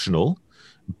somewhat optional.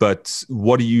 But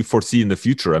what do you foresee in the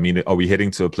future? I mean, are we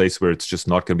heading to a place where it's just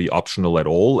not going to be optional at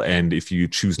all? And if you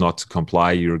choose not to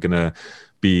comply, you're going to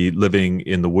be living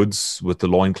in the woods with the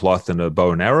loincloth and a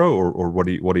bow and arrow? Or what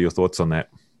are your thoughts on that?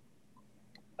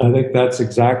 I think that's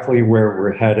exactly where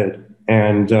we're headed.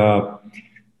 And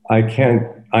I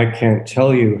can't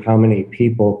tell you how many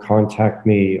people contact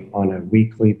me on a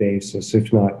weekly basis,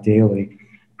 if not daily,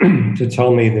 to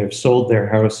tell me they've sold their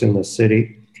house in the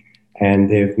city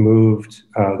and they've moved.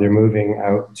 They're moving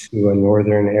out to a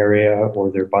northern area,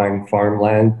 or they're buying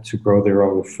farmland to grow their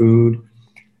own food.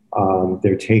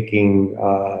 They're taking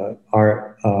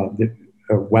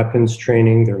weapons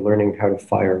training. They're learning how to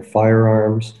fire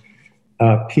firearms.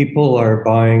 People are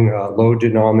buying low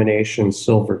denomination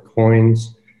silver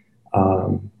coins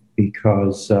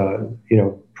because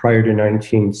prior to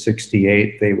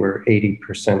 1968 they were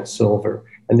 80% silver,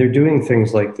 and they're doing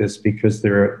things like this because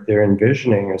they're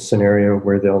envisioning a scenario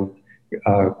where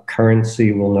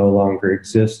currency will no longer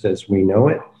exist as we know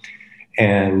it.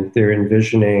 And they're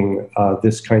envisioning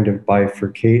this kind of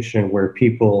bifurcation where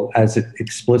people, as it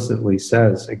explicitly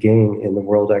says, again, in the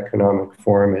World Economic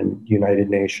Forum and United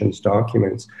Nations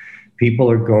documents,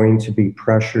 people are going to be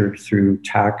pressured through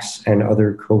tax and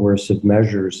other coercive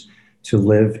measures to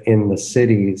live in the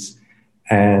cities,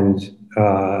 and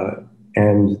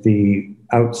the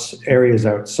areas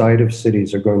outside of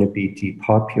cities are going to be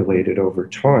depopulated over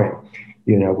time.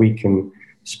 We can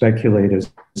speculate as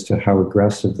to how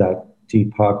aggressive that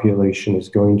depopulation is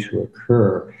going to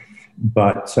occur.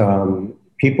 But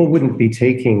people wouldn't be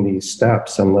taking these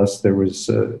steps unless there was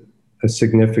a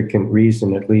significant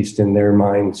reason, at least in their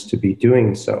minds, to be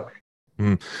doing so.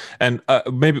 And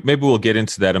maybe we'll get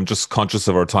into that. I'm just conscious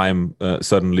of our time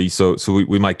suddenly, so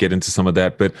we might get into some of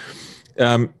that. But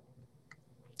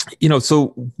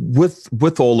so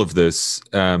with all of this,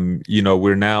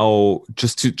 we're now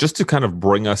just to kind of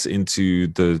bring us into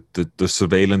the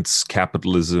surveillance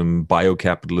capitalism,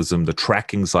 biocapitalism, the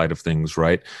tracking side of things,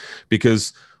 right?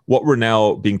 Because what we're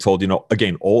now being told,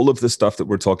 again, all of the stuff that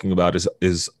we're talking about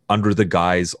is under the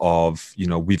guise of,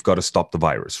 we've got to stop the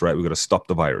virus, right? We've got to stop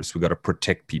the virus. We've got to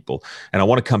protect people. And I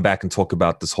want to come back and talk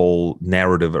about this whole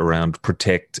narrative around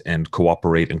protect and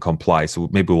cooperate and comply. So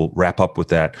maybe we'll wrap up with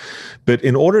that. But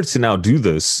in order to now do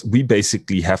this, we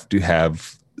basically have to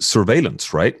have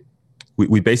surveillance, right?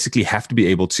 We basically have to be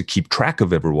able to keep track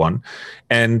of everyone.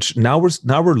 And now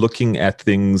we're looking at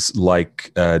things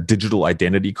like digital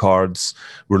identity cards.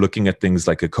 We're looking at things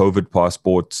like a COVID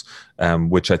passport,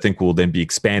 which I think will then be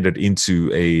expanded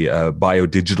into a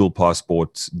bio-digital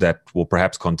passport that will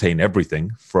perhaps contain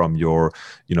everything from your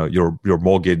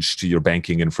mortgage to your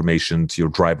banking information to your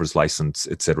driver's license,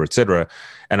 et cetera, et cetera.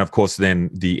 And of course, then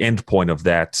the end point of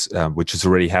that, which is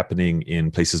already happening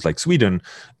in places like Sweden,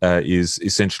 is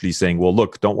essentially saying, well,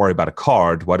 look, don't worry about a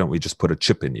card. Why don't we just put a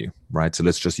chip in you, right? So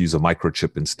let's just use a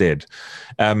microchip instead.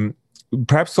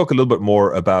 Perhaps talk a little bit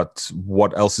more about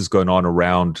what else is going on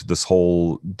around this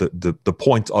whole the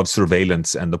point of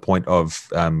surveillance and the point of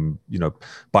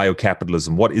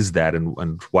biocapitalism. What is that,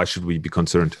 and why should we be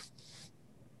concerned?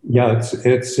 Yeah,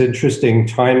 it's interesting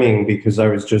timing, because I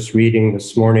was just reading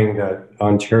this morning that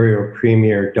Ontario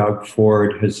Premier Doug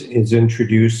Ford is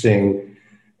introducing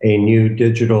a new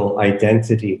digital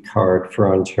identity card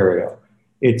for Ontario.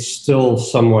 It's still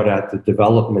somewhat at the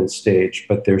development stage,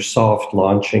 but they're soft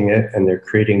launching it and they're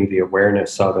creating the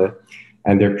awareness of it.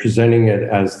 And they're presenting it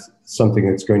as something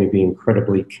that's going to be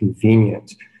incredibly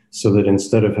convenient, so that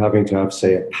instead of having to have,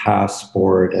 say, a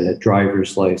passport and a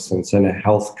driver's license and a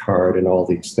health card and all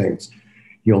these things,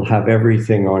 you'll have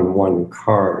everything on one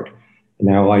card.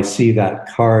 Now, I see that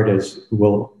card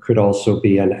could also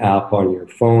be an app on your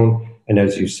phone. And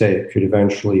as you say, it could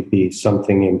eventually be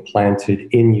something implanted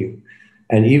in you.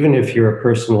 And even if you're a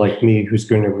person like me who's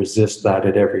going to resist that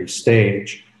at every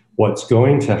stage, what's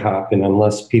going to happen,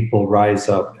 unless people rise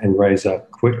up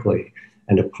quickly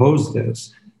and oppose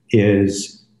this,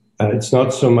 is it's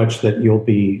not so much that you'll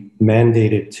be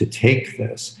mandated to take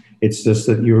this. It's just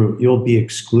that you'll be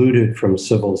excluded from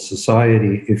civil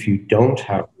society if you don't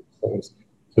have these things.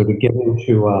 So to get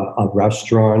into a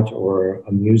restaurant or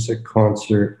a music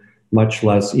concert, much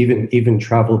less even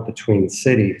travel between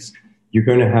cities, you're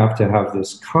going to have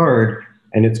this card.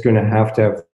 and it's going to have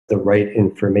the right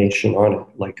information on it,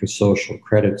 like a social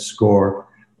credit score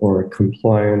or a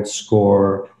compliance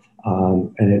score,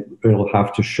 and it'll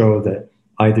have to show that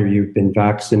either you've been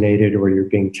vaccinated or you're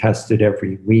being tested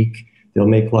every week. They'll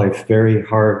make life very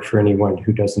hard for anyone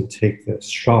who doesn't take this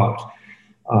shot.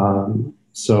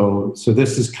 So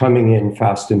this is coming in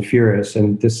fast and furious,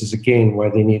 and this is again why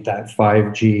they need that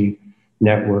 5G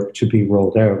network to be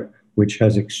rolled out, which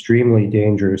has extremely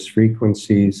dangerous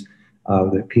frequencies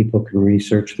that people can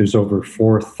research. There's over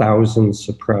 4,000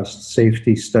 suppressed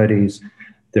safety studies.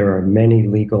 There are many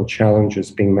legal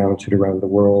challenges being mounted around the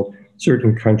world.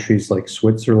 Certain countries like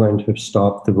Switzerland have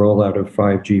stopped the rollout of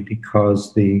 5G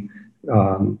because the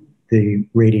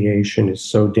radiation is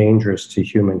so dangerous to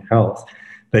human health.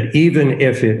 But even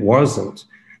if it wasn't,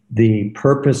 the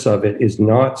purpose of it is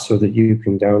not so that you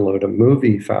can download a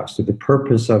movie faster. The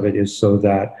purpose of it is so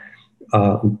that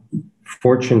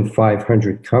Fortune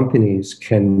 500 companies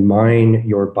can mine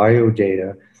your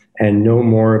biodata and know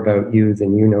more about you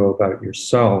than you know about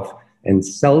yourself, and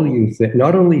sell you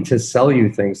not only to sell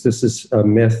you things. This is a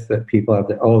myth that people have,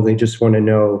 that, oh, they just want to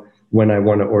know when I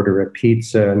want to order a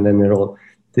pizza, and then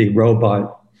the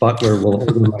robot butler will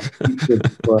order my pizza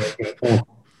before I get home.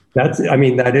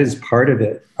 That is part of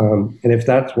it. And if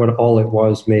that's what all it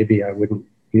was, maybe I wouldn't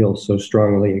feel so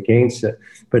strongly against it.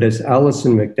 But as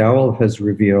Alison McDowell has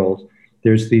revealed,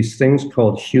 there's these things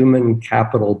called human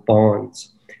capital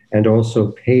bonds and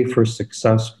also pay for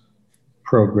success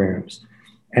programs.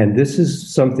 And this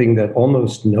is something that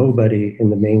almost nobody in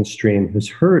the mainstream has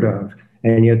heard of.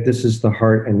 And yet this is the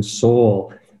heart and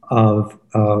soul of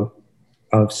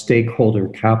stakeholder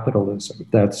capitalism.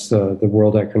 That's the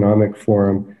World Economic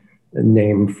Forum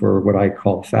name for what I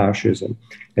call fascism.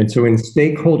 And so in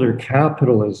stakeholder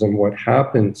capitalism, what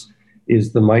happens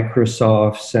is the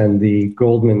Microsofts and the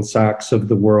Goldman Sachs of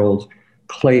the world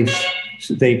place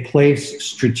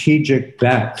strategic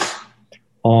bets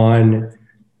on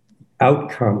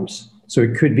outcomes. So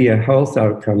it could be a health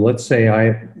outcome. Let's say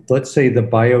the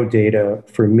biodata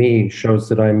for me shows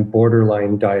that I'm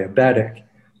borderline diabetic.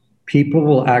 People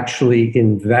will actually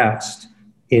invest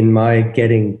in my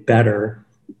getting better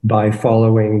by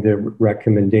following the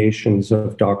recommendations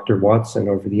of Dr. Watson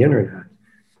over the internet.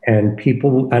 And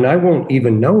I won't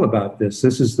even know about this.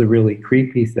 This is the really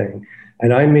creepy thing.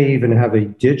 And I may even have a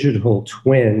digital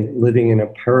twin living in a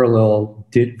parallel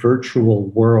virtual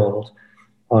world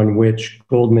on which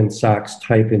Goldman Sachs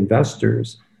type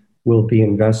investors will be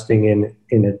investing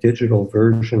in a digital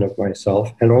version of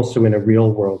myself, and also in a real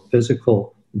world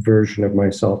physical version of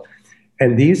myself.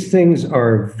 And these things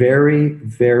are very,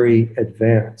 very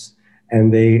advanced.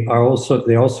 And they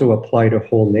also apply to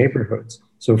whole neighborhoods.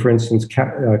 So for instance,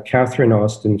 Catherine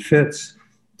Austin Fitts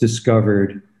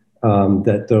discovered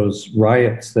that those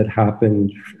riots that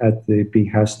happened at the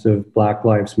behest of Black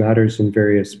Lives Matters in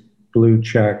various blue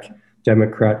check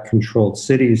Democrat-controlled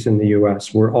cities in the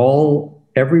US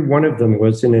every one of them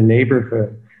was in a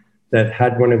neighborhood that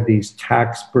had one of these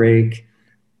tax break.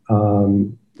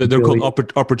 They're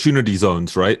called opportunity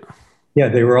zones, right? Yeah,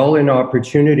 they were all in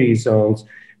opportunity zones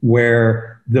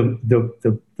where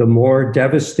the more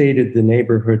devastated the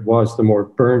neighborhood was, the more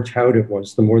burnt out it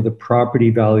was, the more the property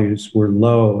values were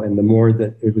low, and the more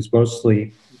that it was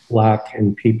mostly Black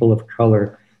and people of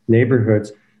color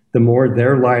neighborhoods, the more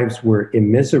their lives were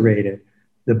immiserated,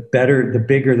 the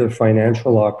bigger the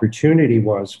financial opportunity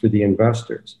was for the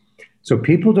investors. So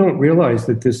people don't realize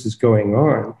that this is going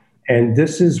on. And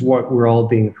this is what we're all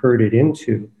being herded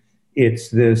into. It's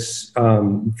this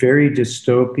very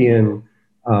dystopian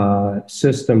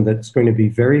system that's going to be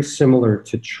very similar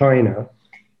to China,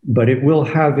 but it will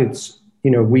have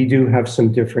we do have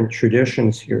some different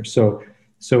traditions here. So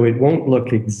it won't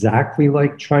look exactly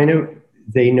like China.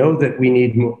 They know that we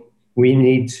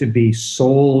need to be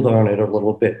sold on it a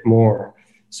little bit more.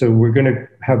 So we're going to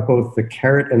have both the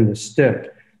carrot and the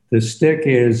stick. The stick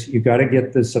is you got to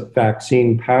get this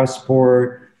vaccine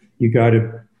passport. You got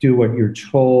to do what you're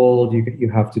told. You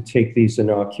have to take these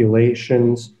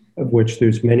inoculations, of which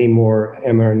there's many more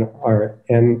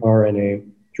mRNA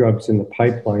drugs in the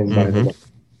pipeline, by the way.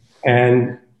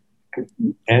 And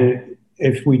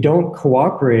if we don't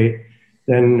cooperate,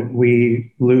 then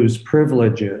we lose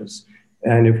privileges.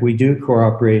 And if we do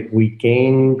cooperate, we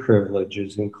gain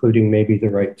privileges, including maybe the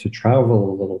right to travel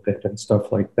a little bit and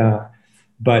stuff like that.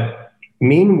 But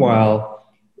meanwhile,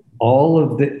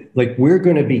 we're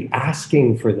going to be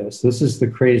asking for this. This is the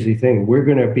crazy thing. We're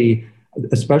going to be,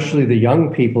 especially the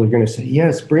young people, are going to say,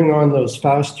 yes, bring on those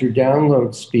faster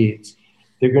download speeds.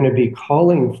 They're going to be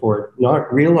calling for it,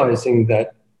 not realizing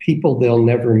that people they'll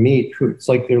never meet, it's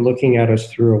like they're looking at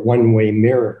us through a one-way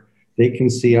mirror. they can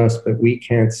see us, but we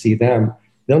can't see them.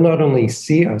 They'll not only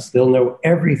see us, they'll know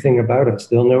everything about us.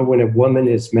 They'll know when a woman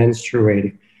is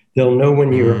menstruating. They'll know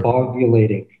when you're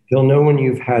ovulating. They'll know when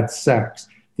you've had sex.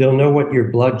 They'll know what your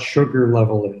blood sugar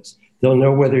level is. They'll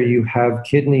know whether you have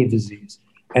kidney disease,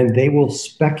 and they will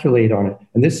speculate on it.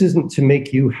 And this isn't to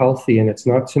make you healthy, and it's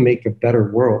not to make a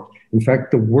better world. In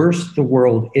fact, the worse the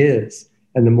world is,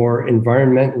 and the more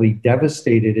environmentally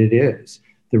devastated it is,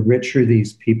 the richer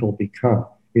these people become.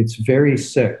 It's very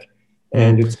sick.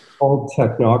 And it's called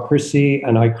technocracy,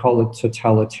 and I call it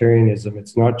totalitarianism.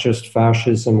 It's not just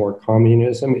fascism or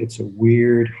communism. It's a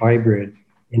weird hybrid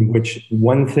in which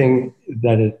one thing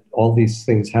that all these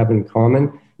things have in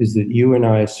common is that you and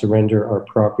I surrender our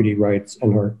property rights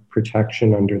and our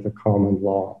protection under the common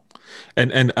law.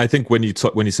 And I think when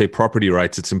you say property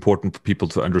rights, it's important for people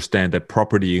to understand that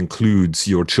property includes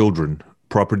your children.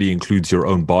 Property includes your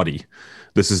own body.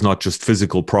 This is not just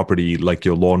physical property like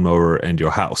your lawnmower and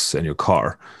your house and your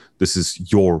car. This is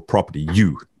your property,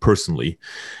 you personally.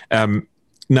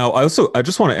 Now, I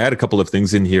just want to add a couple of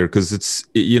things in here because it's,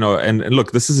 and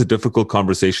look, this is a difficult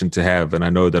conversation to have. And I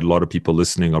know that a lot of people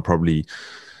listening are probably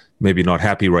maybe not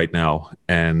happy right now.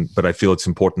 But I feel it's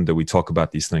important that we talk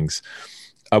about these things.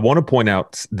 I want to point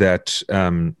out that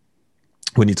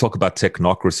when you talk about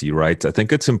technocracy, right, I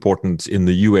think it's important in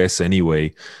the US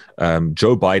anyway.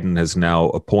 Joe Biden has now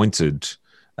appointed,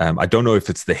 I don't know if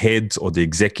it's the heads or the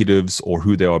executives or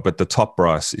who they are, but the top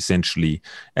brass essentially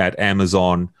at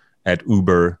Amazon, at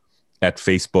Uber, at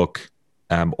Facebook.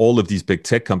 All of these big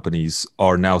tech companies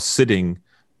are now sitting.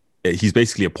 He's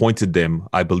basically appointed them,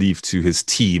 I believe, to his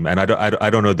team. And I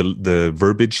don't know the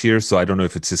verbiage here, so I don't know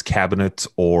if it's his cabinet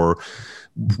or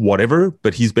whatever,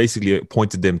 but he's basically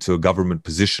appointed them to a government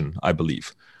position, I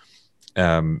believe.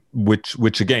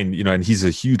 Which again, and he's a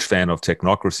huge fan of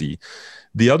technocracy.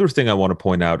 The other thing I want to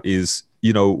point out is,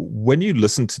 when you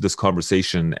listen to this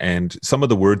conversation and some of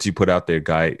the words you put out there,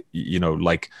 Guy,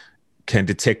 like can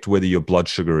detect whether your blood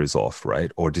sugar is off,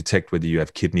 right? Or detect whether you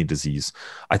have kidney disease.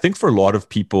 I think for a lot of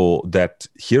people that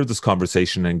hear this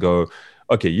conversation and go,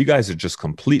 okay, you guys are just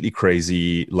completely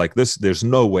crazy. Like this, there's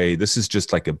no way. This is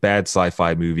just like a bad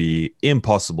sci-fi movie.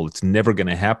 Impossible. It's never going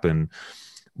to happen.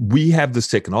 We have this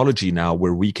technology now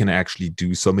where we can actually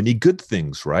do so many good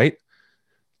things, right?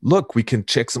 Look, we can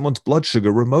check someone's blood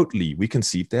sugar remotely. We can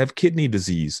see if they have kidney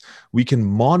disease. We can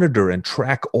monitor and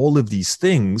track all of these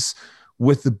things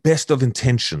with the best of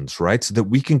intentions, right? So that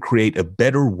we can create a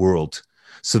better world,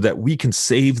 so that we can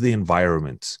save the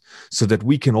environment, so that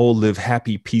we can all live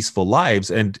happy, peaceful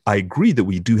lives. And I agree that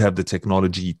we do have the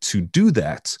technology to do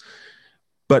that,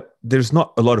 but there's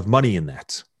not a lot of money in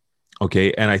that.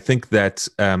 Okay, and I think that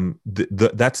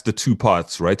that's the two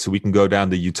paths, right? So we can go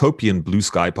down the utopian blue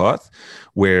sky path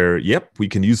where, yep, we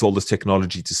can use all this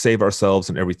technology to save ourselves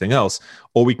and everything else.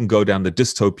 Or we can go down the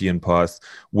dystopian path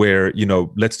where,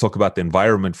 let's talk about the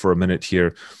environment for a minute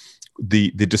here.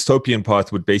 The dystopian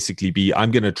path would basically be,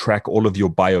 I'm going to track all of your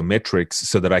biometrics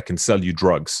so that I can sell you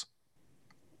drugs.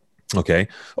 Okay.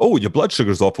 Oh, your blood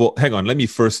sugar's off. Well, hang on. Let me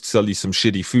first sell you some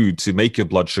shitty food to make your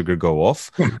blood sugar go off,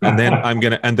 and then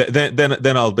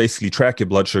then I'll basically track your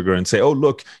blood sugar and say, oh,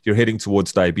 look, you're heading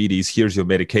towards diabetes. Here's your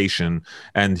medication,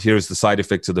 and here's the side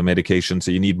effects of the medication.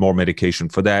 So you need more medication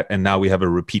for that. And now we have a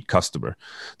repeat customer.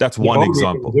 That's one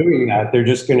example. Doing that, they're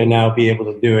just going to now be able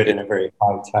to do it in a very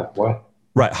high-tech way.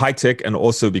 Right, high tech, and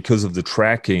also because of the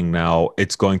tracking now,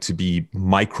 it's going to be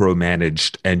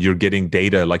micromanaged, and you're getting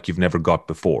data like you've never got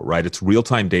before, right? It's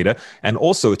real-time data, and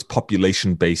also it's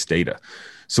population-based data.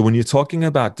 So when you're talking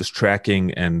about this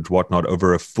tracking and whatnot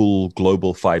over a full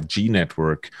global 5G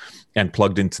network and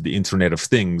plugged into the Internet of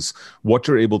Things, what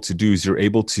you're able to do is you're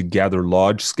able to gather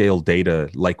large-scale data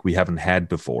like we haven't had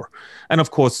before. And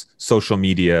of course, social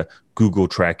media, Google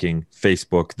tracking,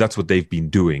 Facebook, that's what they've been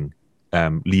doing.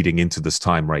 Leading into this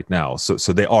time right now.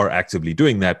 So they are actively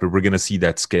doing that, but we're going to see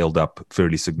that scaled up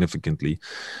fairly significantly.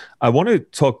 I want to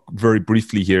talk very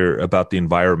briefly here about the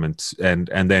environment and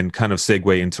then kind of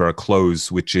segue into our close,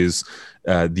 which is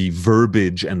the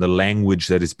verbiage and the language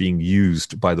that is being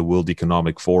used by the World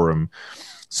Economic Forum.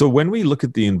 So when we look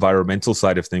at the environmental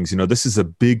side of things, this is a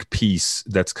big piece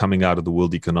that's coming out of the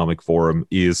World Economic Forum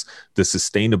is the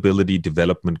Sustainability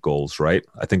Development Goals, right?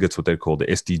 I think that's what they're called, the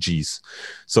SDGs.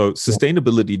 So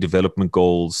Sustainability Development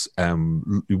Goals,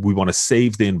 we want to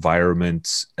save the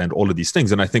environment and all of these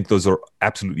things. And I think those are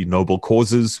absolutely noble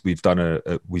causes. We've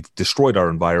we've destroyed our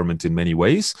environment in many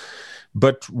ways.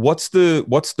 But what's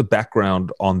the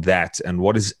background on that, and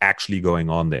what is actually going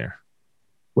on there?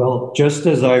 Well, just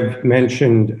as I've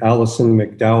mentioned Alison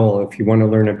McDowell, if you want to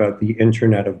learn about the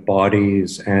Internet of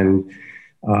Bodies and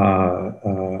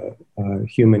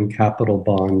human capital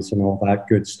bonds and all that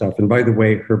good stuff. And by the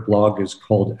way, her blog is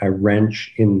called A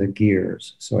Wrench in the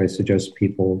Gears. So I suggest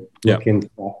people look into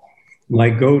that. My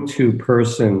go-to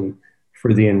person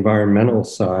for the environmental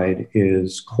side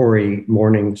is Cory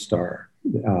Morningstar.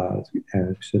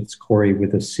 It's Cory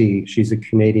with a C. She's a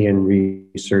Canadian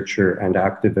researcher and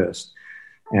activist.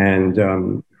 And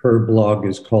her blog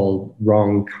is called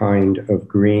Wrong Kind of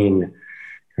Green,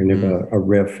 kind of a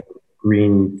riff,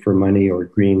 green for money or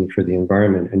green for the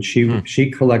environment. And she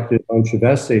collected a bunch of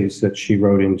essays that she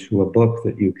wrote into a book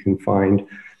that you can find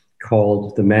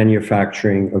called The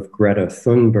Manufacturing of Greta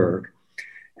Thunberg.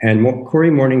 And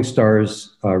Cory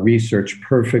Morningstar's research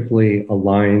perfectly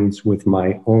aligns with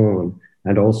my own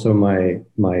and also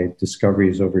my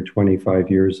discoveries over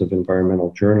 25 years of environmental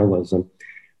journalism,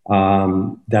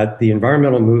 that the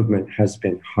environmental movement has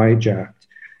been hijacked.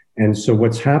 And so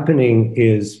what's happening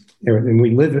is, and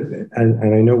we live,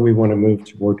 and I know we want to move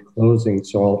toward closing,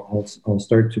 so I'll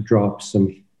start to drop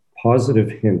some positive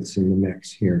hints in the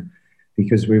mix here,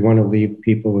 because we want to leave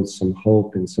people with some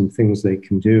hope and some things they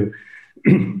can do.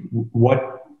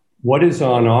 What is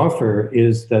on offer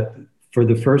is that for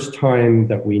the first time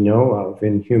that we know of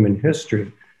in human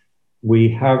history, we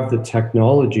have the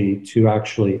technology to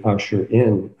actually usher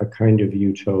in a kind of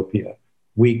utopia.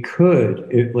 We could,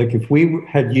 if we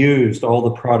had used all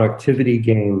the productivity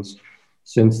gains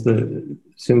since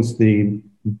the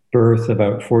birth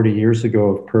about 40 years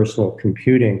ago of personal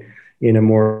computing in a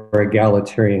more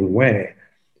egalitarian way.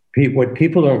 What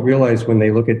people don't realize when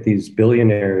they look at these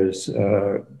billionaires,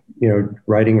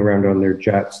 riding around on their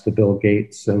jets, the Bill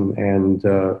Gates and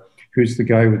who's the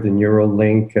guy with the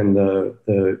Neuralink and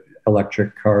the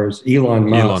electric cars, Elon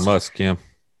Musk. Elon Musk, yeah.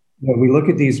 When we look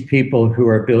at these people who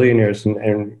are billionaires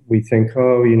and we think,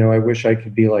 I wish I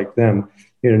could be like them.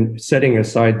 Setting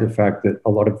aside the fact that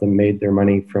a lot of them made their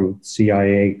money from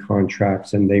CIA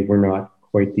contracts and they were not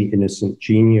quite the innocent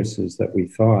geniuses that we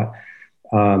thought.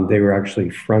 They were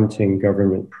actually fronting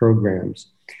government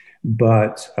programs.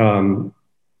 But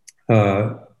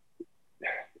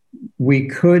we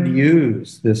could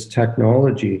use this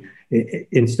technology.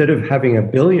 Instead of having a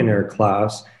billionaire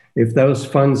class, if those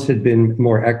funds had been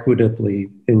more equitably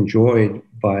enjoyed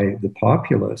by the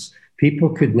populace, people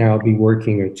could now be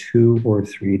working a 2 or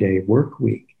 3 day work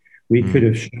week. We could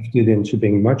have shifted into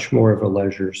being much more of a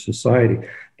leisure society.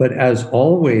 But as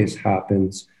always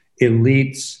happens,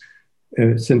 elites,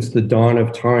 since the dawn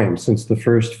of time, since the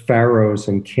first pharaohs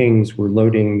and kings were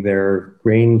loading their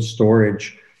grain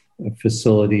storage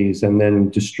facilities and then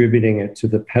distributing it to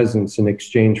the peasants in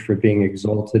exchange for being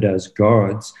exalted as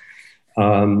gods,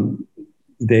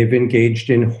 they've engaged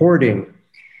in hoarding.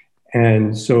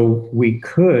 And so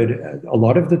a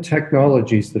lot of the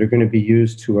technologies that are going to be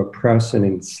used to oppress and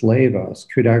enslave us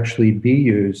could actually be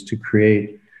used to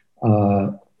create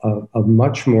a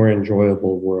much more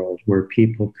enjoyable world where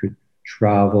people could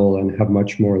travel and have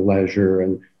much more leisure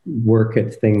and work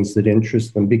at things that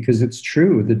interest them. Because it's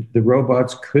true, the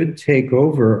robots could take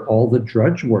over all the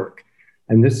drudge work.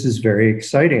 And this is very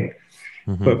exciting.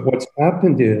 Mm-hmm. But what's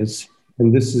happened is,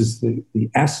 and this is the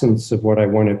essence of what I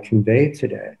want to convey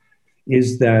today,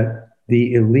 is that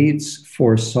the elites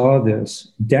foresaw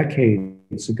this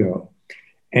decades ago.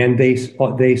 And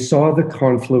they saw the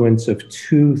confluence of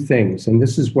two things. And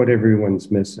this is what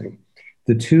everyone's missing.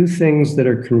 The two things that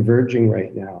are converging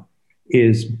right now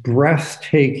is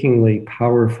breathtakingly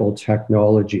powerful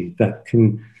technology that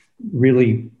can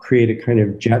really create a kind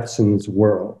of Jetsons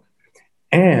world,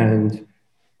 and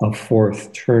a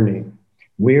fourth turning.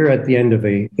 We're at the end of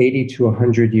a 80 to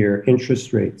 100 year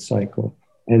interest rate cycle.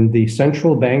 And the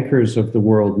central bankers of the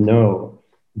world know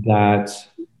that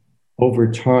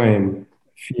over time,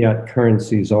 fiat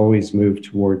currencies always move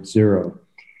towards zero.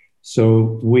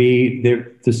 So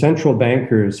the central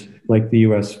bankers, like the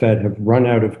US Fed, have run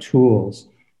out of tools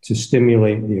to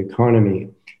stimulate the economy.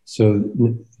 So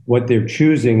what they're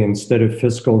choosing instead of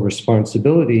fiscal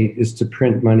responsibility is to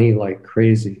print money like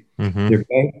crazy. Mm-hmm.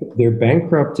 They're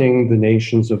bankrupting the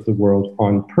nations of the world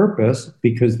on purpose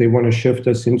because they want to shift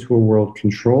us into a world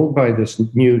controlled by this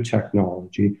new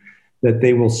technology that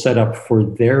they will set up for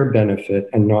their benefit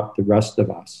and not the rest of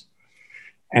us.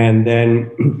 And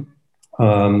then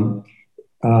they're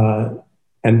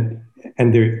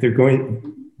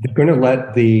going to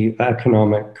let the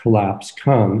economic collapse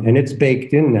come, and it's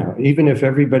baked in now. Even if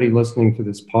everybody listening to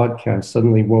this podcast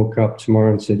suddenly woke up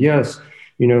tomorrow and said, yes,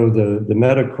 the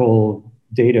medical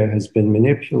data has been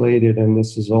manipulated and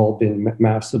this has all been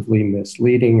massively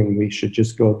misleading and we should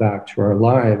just go back to our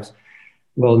lives.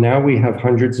 Well, now we have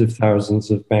hundreds of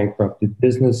thousands of bankrupted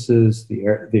businesses. The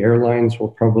airlines will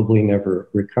probably never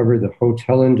recover. The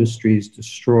hotel industry is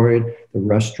destroyed. The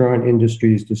restaurant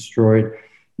industry is destroyed.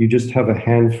 You just have a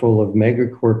handful of mega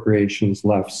corporations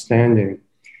left standing.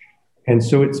 And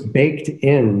so it's baked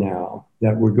in now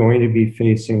that we're going to be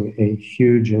facing a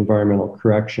huge environmental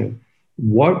correction.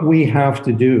 What we have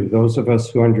to do, those of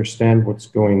us who understand what's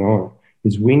going on,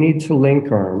 is we need to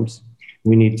link arms.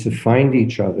 We need to find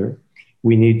each other.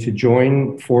 We need to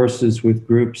join forces with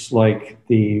groups like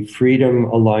the Freedom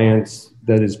Alliance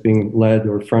that is being led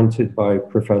or fronted by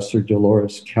Professor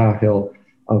Dolores Cahill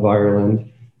of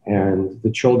Ireland, and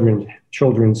the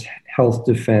Children's Health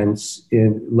Defense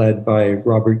led by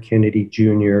Robert Kennedy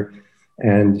Jr.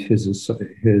 and his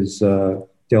Del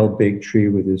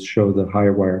Bigtree with his show, The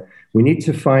High Wire. We need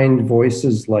to find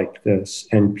voices like this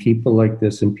and people like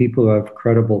this and people who have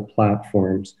credible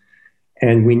platforms.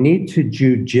 And we need to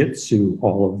jujitsu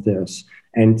all of this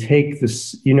and take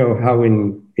this, you know, how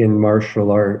in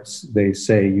martial arts, they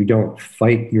say you don't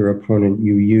fight your opponent,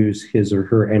 you use his or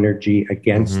her energy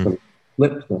against them,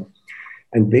 flip them.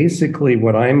 And basically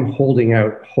what I'm holding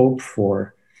out hope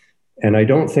for, and I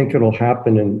don't think it'll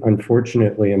happen,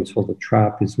 unfortunately, until the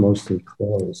trap is mostly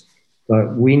closed,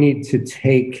 but we need to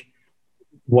take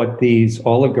what these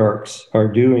oligarchs are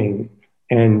doing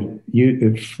and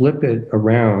you flip it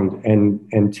around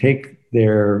and take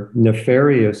their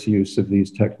nefarious use of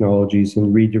these technologies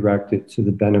and redirect it to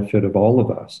the benefit of all of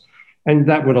us. And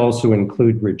that would also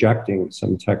include rejecting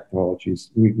some technologies.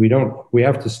 We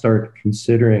have to start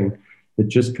considering that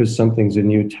just because something's a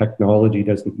new technology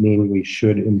doesn't mean we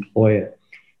should employ it.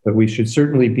 But we should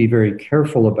certainly be very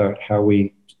careful about how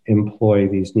we employ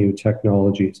these new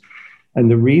technologies.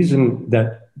 And the reason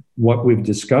that what we've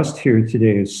discussed here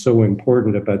today is so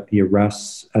important about the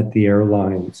arrests at the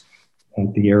airlines,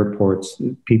 at the airports,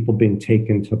 people being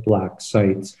taken to black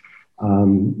sites,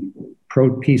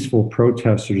 peaceful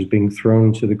protesters being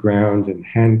thrown to the ground and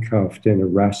handcuffed and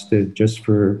arrested just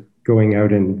for going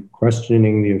out and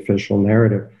questioning the official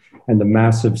narrative, and the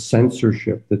massive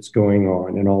censorship that's going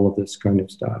on and all of this kind of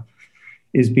stuff,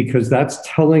 is because that's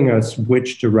telling us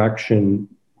which direction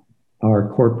our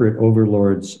corporate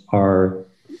overlords are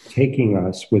taking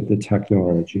us with the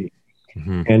technology.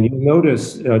 And you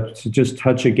notice, to just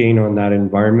touch again on that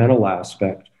environmental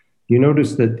aspect, you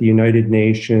notice that the United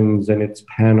Nations and its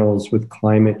panels with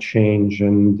climate change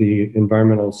and the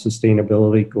environmental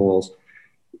sustainability goals,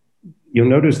 you'll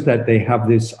notice that they have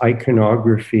this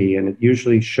iconography, and it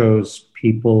usually shows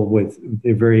people with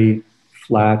very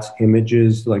flat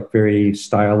images, like very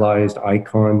stylized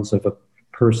icons of a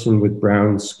person with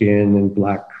brown skin and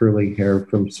black curly hair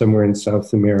from somewhere in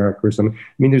South America or something.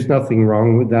 I mean, there's nothing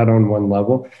wrong with that on one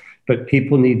level, but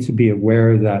people need to be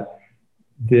aware that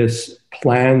this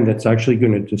plan that's actually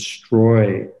going to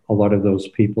destroy a lot of those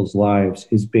people's lives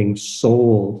is being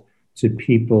sold to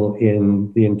people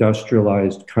in the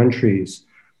industrialized countries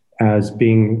as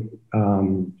being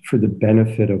for the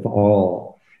benefit of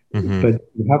all. But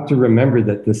you have to remember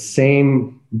that the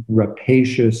same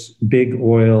rapacious big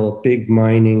oil, big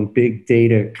mining, big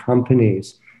data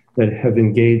companies that have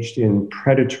engaged in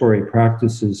predatory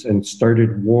practices and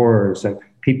started wars, and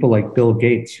people like Bill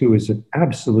Gates, who is an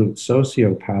absolute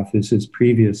sociopath, as his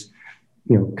previous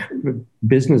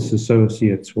business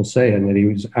associates will say, and that he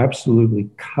was absolutely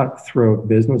cutthroat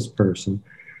business person.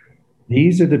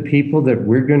 These are the people that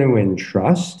we're going to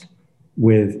entrust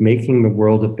with making the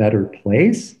world a better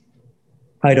place?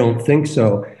 I don't think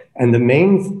so. And the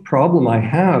main problem I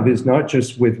have is not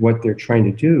just with what they're trying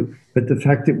to do, but the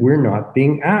fact that we're not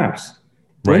being asked.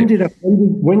 Right.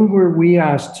 When were we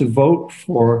asked to vote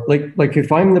for, like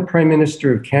if I'm the Prime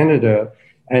Minister of Canada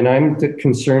and I'm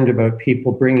concerned about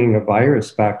people bringing a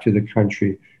virus back to the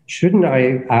country, shouldn't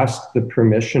I ask the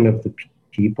permission of the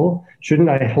people? Shouldn't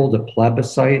I hold a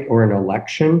plebiscite or an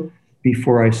election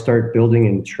before I start building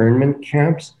internment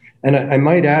camps? And I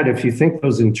might add, if you think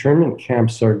those internment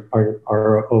camps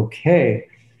are okay,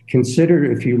 consider,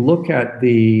 if you look at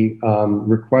the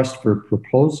request for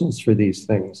proposals for these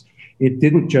things, it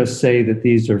didn't just say that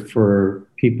these are for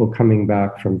people coming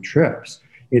back from trips.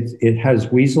 It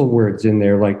has weasel words in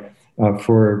there, like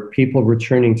for people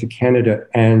returning to Canada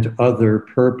and other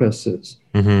purposes.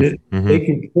 They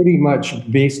can pretty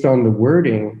much, based on the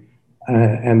wording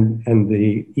and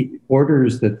the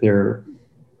orders that they're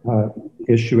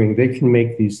issuing, they can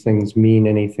make these things mean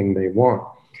anything they want.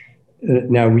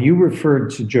 Now, you referred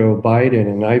to Joe Biden,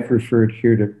 and I've referred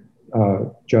here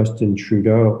to Justin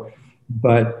Trudeau,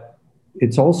 but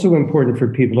it's also important for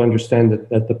people to understand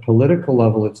that at the political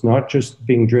level, it's not just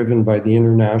being driven by the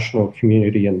international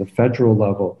community and the federal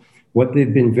level, What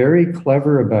they've been very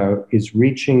clever about is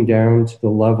reaching down to the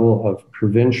level of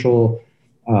provincial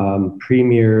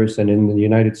premiers, and in the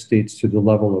United States to the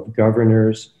level of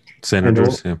governors,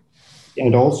 senators,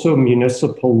 and also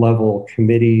municipal level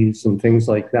committees and things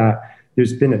like that.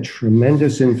 There's been a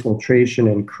tremendous infiltration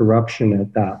and corruption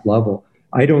at that level.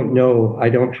 I don't know, I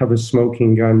don't have a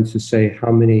smoking gun to say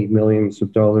how many millions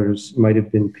of dollars might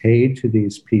have been paid to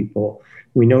these people.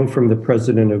 We know from the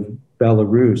president of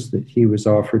Belarus that he was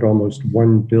offered almost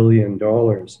 $1 billion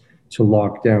to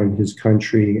lock down his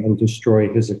country and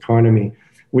destroy his economy,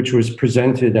 which was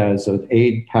presented as an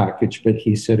aid package, but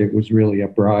he said it was really a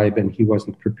bribe and he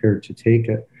wasn't prepared to take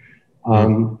it.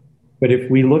 But if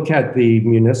we look at the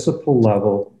municipal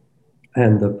level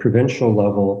and the provincial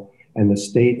level and the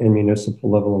state and municipal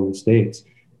level in the States,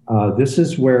 this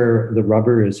is where the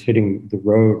rubber is hitting the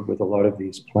road with a lot of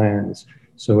these plans.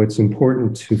 So it's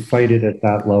important to fight it at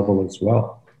that level as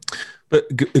well.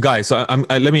 But guys,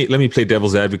 let me play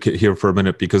devil's advocate here for a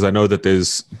minute, because I know that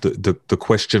there's the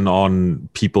question on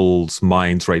people's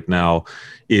minds right now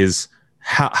is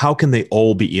how can they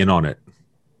all be in on it,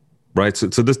 right? So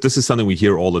this is something we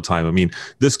hear all the time. I mean,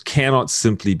 this cannot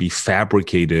simply be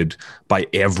fabricated by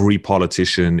every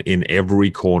politician in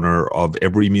every corner of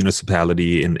every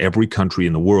municipality in every country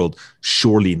in the world.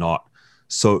 Surely not.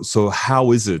 So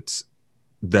how is it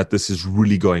that this is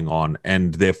really going on,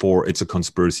 and therefore it's a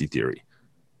conspiracy theory?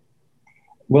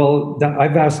 Well,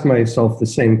 I've asked myself the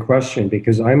same question,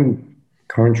 because I'm,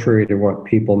 contrary to what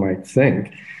people might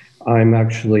think, I'm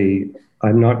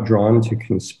not drawn to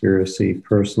conspiracy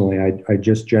personally. I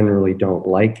just generally don't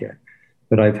like it.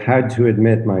 But I've had to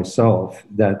admit myself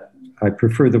that I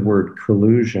prefer the word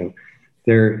collusion.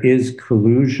 There is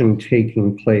collusion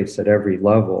taking place at every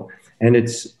level. And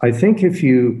I think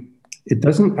it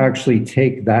doesn't actually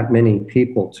take that many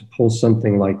people to pull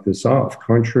something like this off,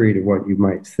 contrary to what you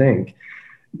might think.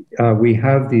 We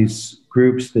have these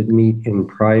groups that meet in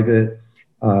private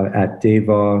at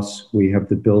Davos. We have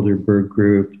the Bilderberg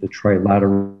Group, the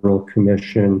Trilateral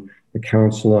Commission, the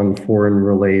Council on Foreign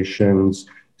Relations,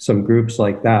 some groups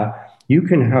like that. You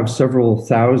can have several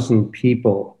thousand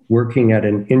people working at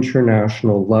an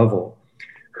international level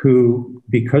who,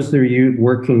 because they're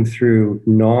working through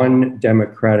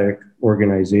non-democratic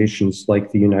organizations like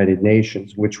the United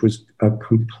Nations, which was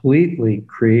completely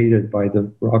created by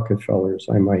the Rockefellers,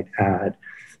 I might add.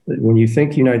 When you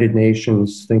think United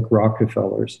Nations, think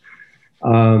Rockefellers,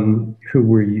 who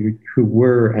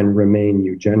were and remain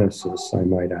eugenicists, I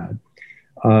might add.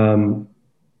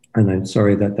 And I'm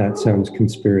sorry that sounds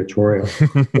conspiratorial.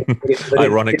 but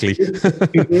Ironically.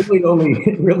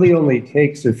 it really only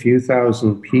takes a few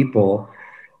thousand people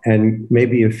and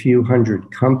maybe a few hundred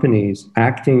companies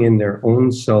acting in their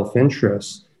own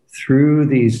self-interest through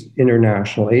these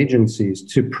international agencies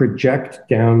to project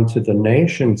down to the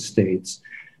nation states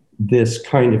this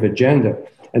kind of agenda.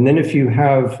 And then if you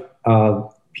have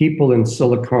people in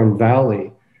Silicon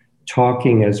Valley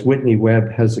talking, as Whitney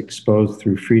Webb has exposed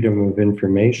through Freedom of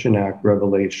Information Act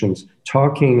revelations,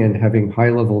 talking and having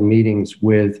high-level meetings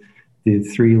with the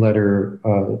three-letter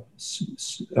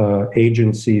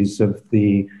agencies of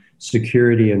the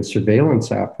security and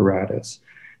surveillance apparatus,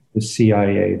 the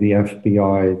CIA, the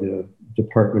FBI, the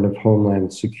Department of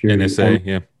Homeland Security,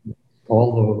 NSA,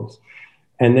 all those.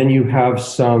 And then you have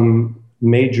some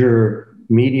major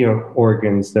media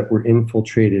organs that were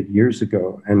infiltrated years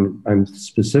ago. And I'm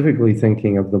specifically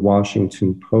thinking of the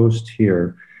Washington Post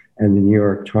here and the New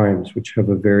York Times, which have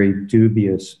a very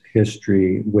dubious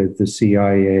history with the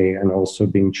CIA and also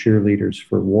being cheerleaders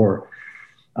for war,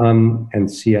 and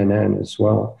CNN as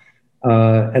well.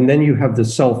 And then you have the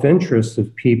self-interest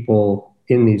of people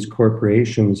in these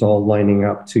corporations all lining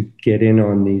up to get in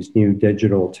on these new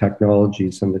digital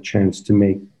technologies and the chance to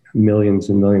make millions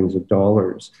and millions of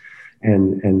dollars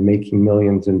and making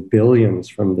millions and billions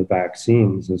from the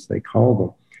vaccines, as they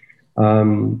call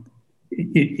them.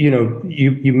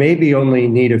 You maybe only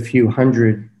need a few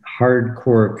hundred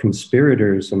hardcore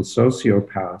conspirators and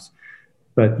sociopaths,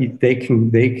 but they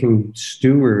can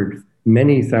steward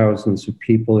many thousands of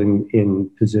people in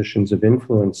positions of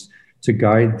influence to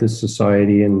guide the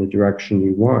society in the direction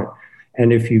you want.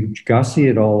 And if you gussy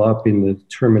it all up in the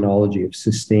terminology of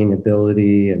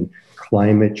sustainability and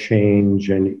climate change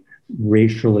and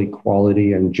racial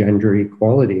equality and gender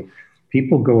equality,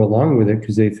 people go along with it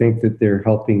because they think that they're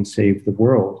helping save the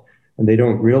world. And they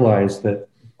don't realize that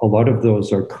a lot of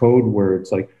those are code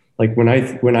words. Like when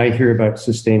I hear about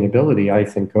sustainability, I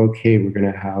think, okay, we're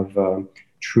going to have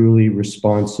truly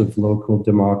responsive local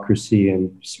democracy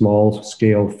and small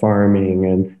scale farming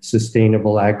and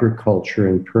sustainable agriculture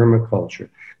and permaculture.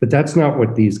 But that's not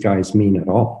what these guys mean at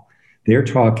all. They're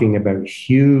talking about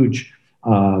huge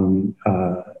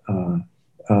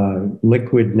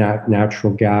liquid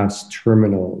natural gas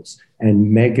terminals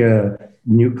and mega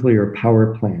nuclear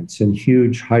power plants and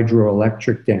huge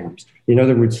hydroelectric dams. In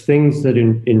other words, things that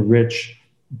enrich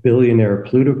billionaire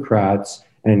plutocrats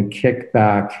and kick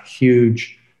back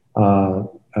huge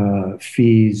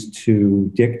fees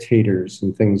to dictators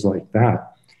and things like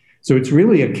that. So it's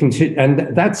really and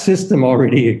that system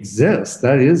already exists.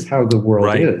 That is how the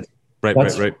world is.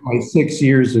 That's right. My 6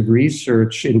 years of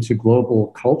research into global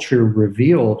culture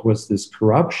revealed was this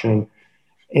corruption.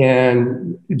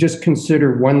 And just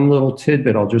consider one little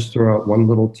tidbit. I'll just throw out one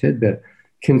little tidbit.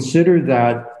 Consider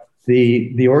that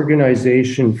the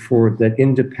organization that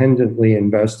independently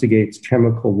investigates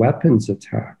chemical weapons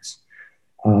attacks,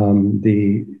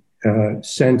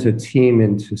 sent a team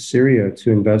into Syria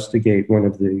to investigate one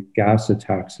of the gas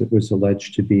attacks that was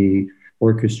alleged to be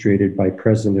orchestrated by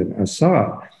President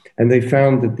Assad. And they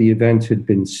found that the event had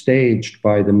been staged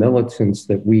by the militants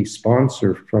that we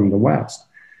sponsor from the West.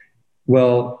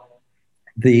 Well,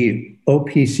 the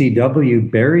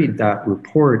OPCW buried that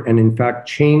report and, in fact,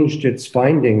 changed its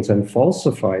findings and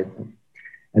falsified them.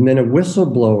 And then a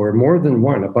whistleblower, more than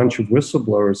one, a bunch of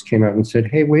whistleblowers came out and said,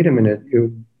 hey, wait a minute,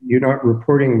 you're not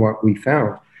reporting what we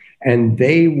found. And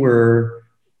they were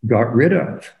got rid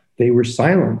of. They were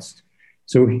silenced.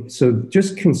 So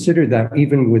just consider that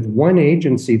even with one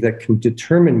agency that can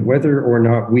determine whether or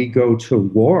not we go to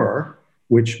war,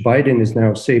 which Biden is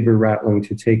now saber rattling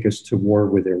to take us to war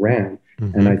with Iran.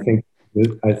 Mm-hmm. And I think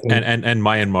and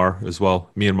Myanmar as well,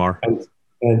 Myanmar.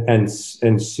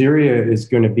 And Syria is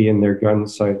going to be in their gun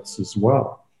sights as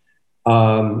well.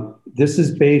 This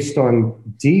is based on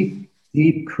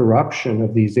deep corruption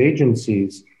of these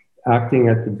agencies acting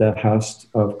at the behest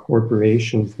of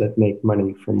corporations that make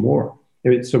money from war.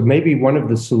 So maybe one of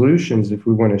the solutions, if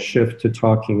we want to shift to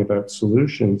talking about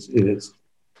solutions, is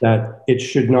that it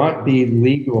should not be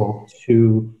legal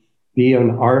to be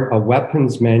a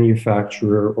weapons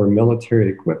manufacturer or military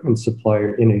equipment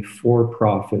supplier in a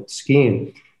for-profit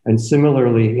scheme. And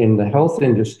similarly, in the health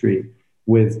industry,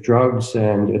 with drugs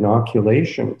and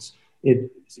inoculations,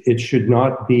 it should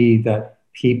not be that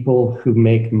people who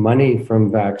make money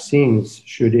from vaccines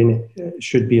should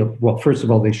be, well, first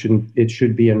of all, it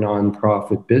should be a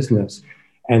nonprofit business.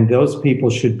 And those people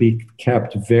should be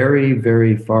kept very,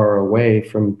 very far away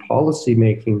from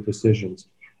policy-making decisions.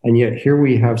 And yet here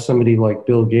we have somebody like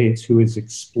Bill Gates, who is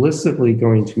explicitly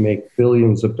going to make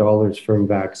billions of dollars from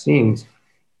vaccines,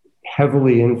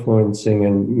 heavily influencing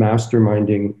and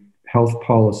masterminding health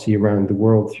policy around the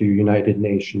world through United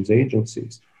Nations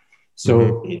agencies.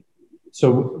 So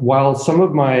while some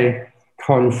of my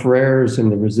confreres in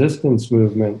the resistance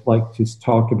movement like to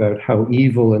talk about how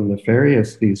evil and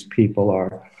nefarious these people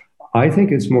are, I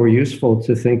think it's more useful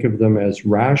to think of them as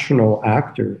rational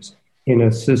actors in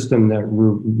a system that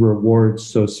rewards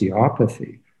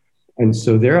sociopathy. And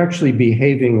so they're actually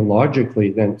behaving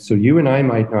logically then. So you and I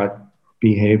might not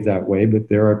behave that way, but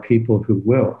there are people who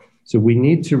will. So we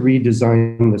need to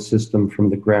redesign the system from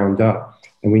the ground up.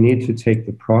 And we need to take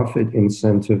the profit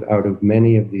incentive out of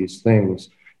many of these things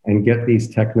and get these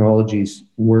technologies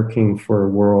working for a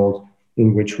world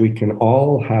in which we can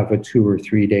all have a 2 or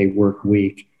 3 day work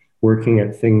week working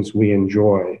at things we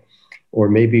enjoy. Or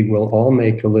maybe we'll all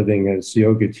make a living as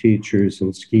yoga teachers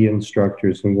and ski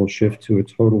instructors, and we'll shift to a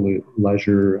totally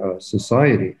leisure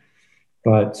society.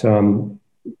 But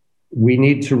we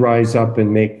need to rise up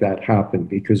and make that happen,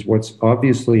 because what's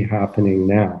obviously happening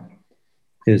now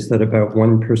is that about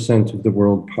 1% of the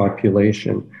world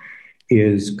population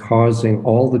is causing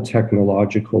all the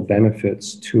technological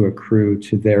benefits to accrue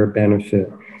to their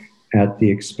benefit at the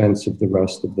expense of the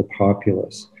rest of the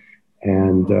populace.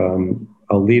 And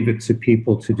I'll leave it to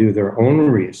people to do their own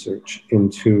research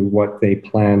into what they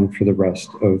plan for the rest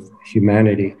of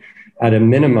humanity. At a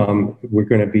minimum, we're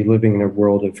going to be living in a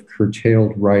world of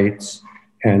curtailed rights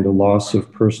and a loss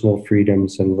of personal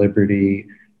freedoms and liberty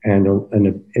and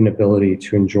an inability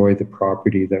to enjoy the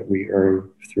property that we earn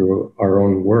through our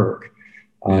own work.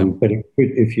 But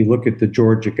if you look at the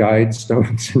Georgia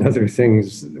Guidestones and other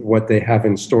things, what they have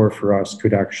in store for us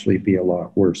could actually be a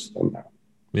lot worse than that.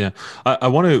 Yeah, I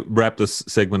want to wrap this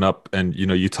segment up, and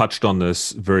you touched on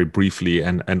this very briefly,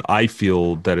 and I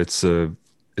feel that it's a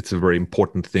very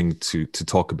important thing to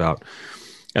talk about.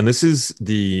 And this is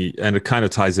and it kind of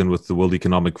ties in with the World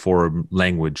Economic Forum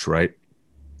language, right?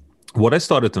 What I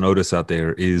started to notice out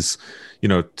there is,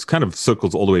 it kind of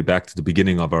circles all the way back to the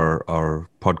beginning of our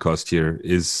podcast here,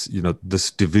 is,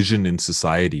 this division in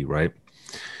society, right?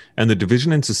 And the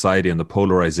division in society and the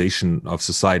polarization of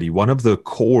society, one of the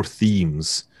core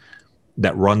themes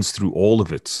that runs through all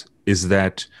of it is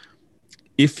that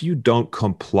if you don't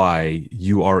comply,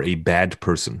 you are a bad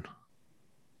person.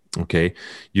 Okay,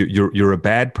 you're a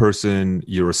bad person.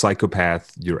 You're a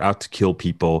psychopath. You're out to kill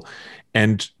people,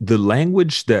 and the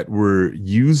language that we're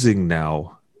using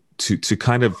now to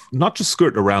kind of not just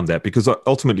skirt around that, because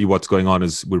ultimately what's going on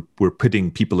is we're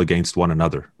pitting people against one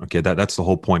another. Okay, that's the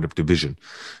whole point of division,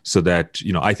 so that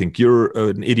I think you're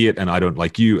an idiot and I don't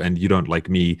like you, and you don't like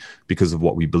me because of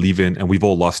what we believe in, and we've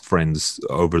all lost friends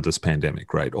over this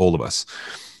pandemic, right? All of us.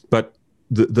 But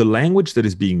the language that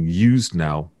is being used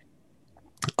now,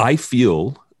 I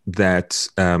feel that,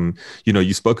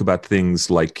 you spoke about things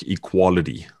like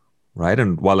equality, right?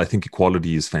 And while I think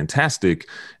equality is fantastic,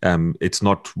 it's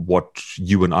not what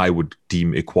you and I would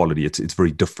deem equality. It's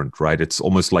very different, right? It's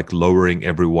almost like lowering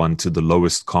everyone to the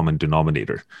lowest common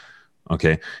denominator.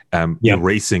 Okay. Yeah.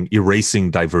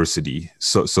 Erasing diversity.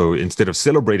 So instead of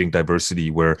celebrating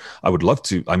diversity, where I would love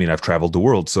to, I've traveled the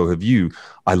world, so have you.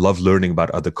 I love learning about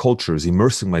other cultures,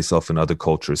 immersing myself in other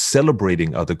cultures,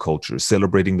 celebrating other cultures,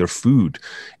 celebrating their food,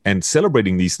 and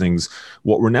celebrating these things.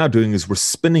 What we're now doing is we're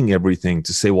spinning everything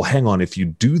to say, well, hang on, if you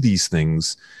do these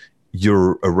things,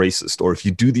 you're a racist, or if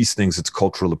you do these things, it's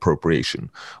cultural appropriation,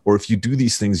 or if you do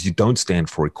these things, you don't stand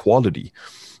for equality.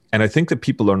 And I think that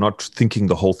people are not thinking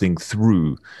the whole thing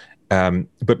through.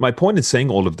 But my point in saying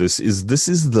all of this is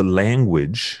the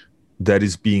language that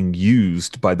is being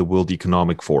used by the World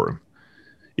Economic Forum.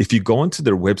 If you go onto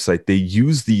their website, they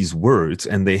use these words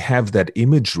and they have that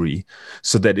imagery,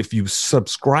 so that if you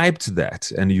subscribe to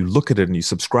that and you look at it and you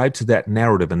subscribe to that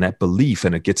narrative and that belief,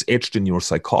 and it gets etched in your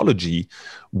psychology,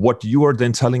 what you are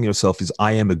then telling yourself is,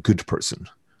 I am a good person.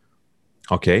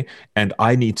 Okay. And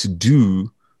I need to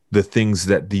do the things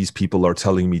that these people are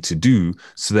telling me to do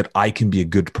so that I can be a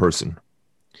good person.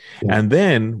 Yeah. And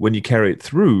then when you carry it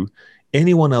through,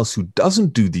 anyone else who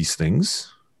doesn't do these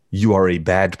things, you are a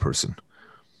bad person.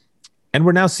 And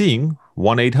we're now seeing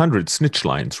 1-800 snitch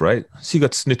lines, right? So you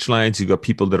got snitch lines, you got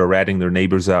people that are ratting their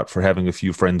neighbors out for having a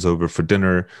few friends over for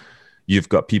dinner. You've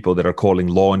got people that are calling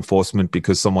law enforcement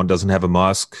because someone doesn't have a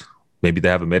mask. Maybe they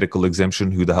have a medical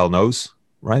exemption, who the hell knows,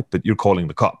 right? But you're calling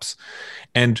the cops.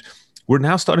 And we're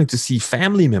now starting to see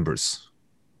family members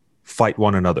fight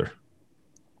one another.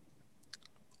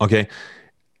 Okay.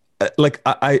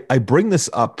 I bring this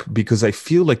up because I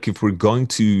feel like if we're going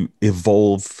to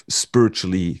evolve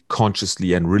spiritually,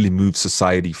 consciously, and really move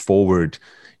society forward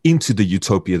into the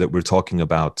utopia that we're talking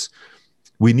about,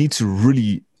 we need to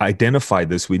really identify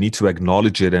this. We need to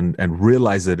acknowledge it and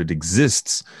realize that it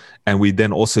exists. And we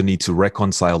then also need to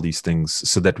reconcile these things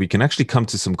so that we can actually come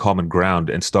to some common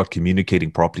ground and start communicating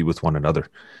properly with one another.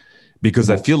 Because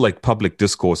I feel like public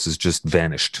discourse has just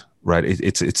vanished, right?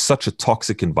 It's such a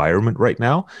toxic environment right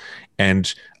now.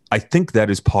 And I think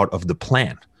that is part of the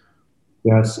plan.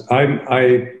 Yes,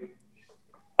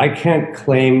 I can't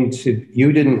claim to,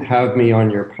 you didn't have me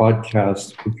on your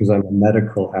podcast because I'm a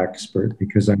medical expert,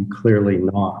 because I'm clearly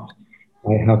not.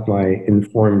 I have my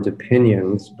informed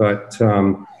opinions, but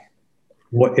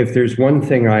if there's one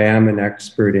thing I am an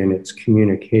expert in, it's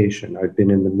communication. I've been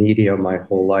in the media my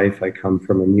whole life. I come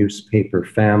from a newspaper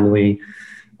family.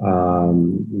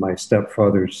 My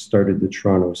stepfather started the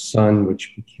Toronto Sun,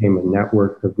 which became a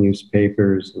network of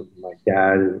newspapers. My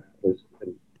dad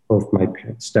both my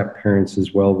step-parents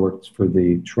as well worked for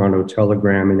the Toronto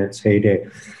Telegram in its heyday.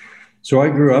 So I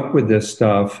grew up with this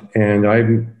stuff, and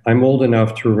I'm old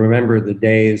enough to remember the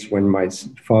days when my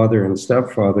father and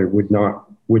stepfather would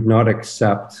not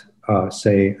accept,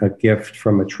 say, a gift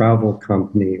from a travel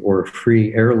company or a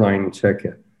free airline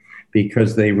ticket,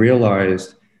 because they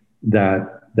realized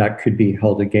that could be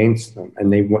held against them. And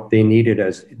they needed,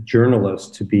 as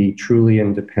journalists, to be truly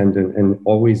independent and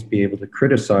always be able to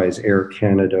criticize Air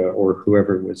Canada or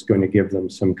whoever was going to give them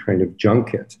some kind of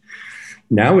junket.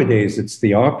 Nowadays, it's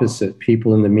the opposite.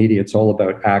 People in the media, it's all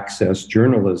about access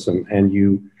journalism,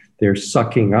 and they're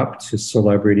sucking up to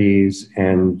celebrities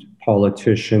and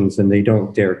politicians, and they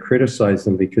don't dare criticize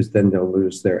them because then they'll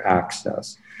lose their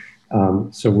access.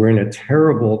 So we're in a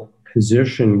terrible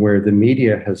position where the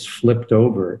media has flipped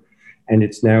over, and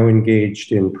it's now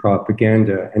engaged in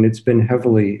propaganda, and it's been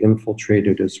heavily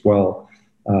infiltrated as well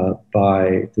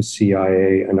by the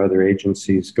CIA and other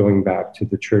agencies, going back to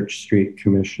the Church Street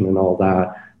Commission and all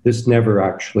that. This never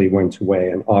actually went away,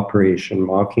 and Operation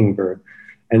Mockingbird.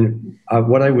 And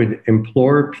what I would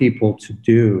implore people to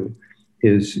do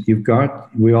is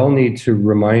we all need to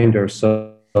remind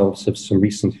ourselves of some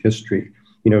recent history.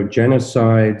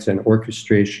 Genocides and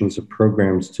orchestrations of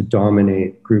programs to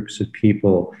dominate groups of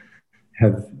people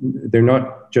they're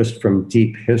not just from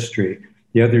deep history.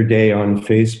 The other day on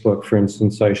Facebook, for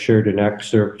instance, I shared an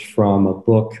excerpt from a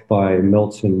book by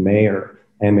Milton Mayer,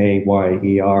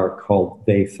 Mayer, called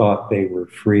They Thought They Were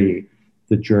Free,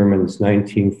 the Germans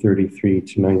 1933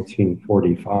 to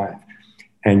 1945.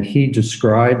 And he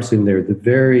describes in there the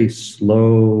very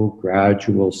slow,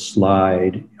 gradual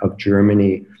slide of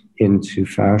Germany into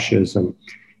fascism.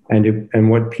 And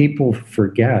what people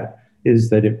forget is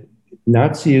that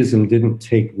Nazism didn't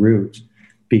take root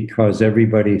because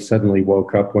everybody suddenly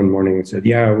woke up one morning and said,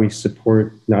 yeah, we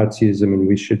support Nazism and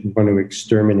we should want to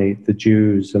exterminate the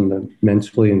Jews and the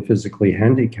mentally and physically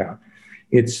handicapped.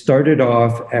 It started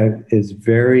off as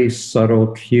very subtle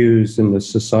cues in the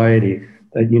society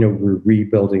that, we're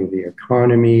rebuilding the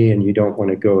economy and you don't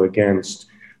want to go against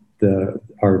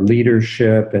our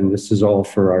leadership, and this is all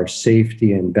for our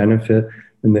safety and benefit.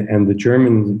 And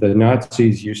the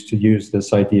Nazis used to use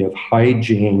this idea of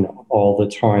hygiene all the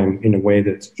time in a way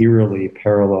that's eerily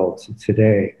parallel to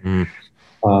today. And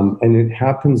it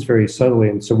happens very subtly.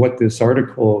 And so what this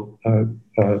article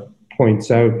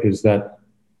points out is that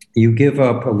you give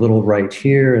up a little right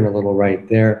here and a little right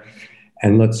there.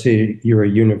 And let's say you're a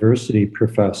university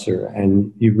professor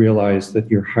and you realize that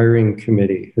your hiring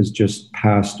committee has just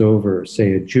passed over,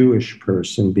 say, a Jewish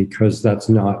person because that's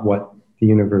not what the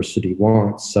university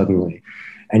wants suddenly.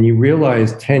 And you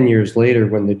realize 10 years later,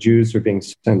 when the Jews are being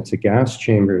sent to gas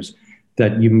chambers,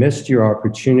 that you missed your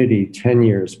opportunity 10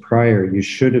 years prior. You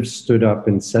should have stood up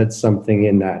and said something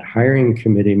in that hiring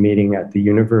committee meeting at the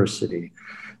university.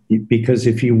 Because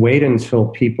if you wait until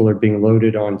people are being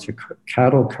loaded onto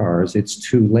cattle cars, it's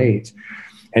too late.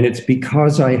 And it's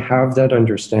because I have that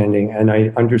understanding and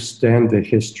I understand the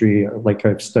history, like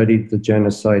I've studied the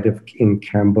genocide in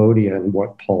Cambodia and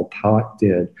what Pol Pot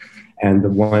did, and the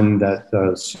one that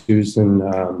Susan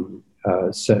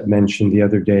mentioned the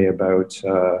other day about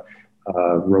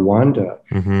Rwanda.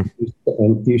 Mm-hmm.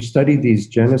 And you study these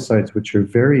genocides, which are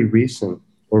very recent,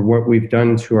 or what we've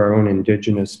done to our own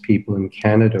Indigenous people in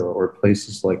Canada or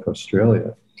places like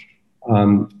Australia.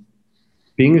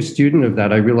 Being a student of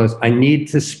that, I realized I need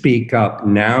to speak up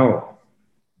now,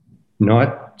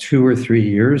 not 2 or 3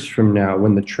 years from now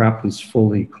when the trap is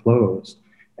fully closed.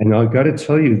 And I've got to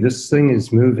tell you, this thing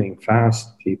is moving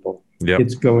fast, people. Yep.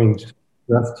 It's going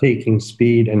breathtaking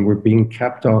speed and we're being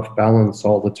kept off balance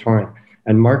all the time.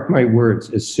 And mark my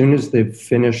words, as soon as they've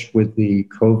finished with the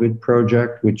COVID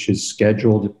project, which is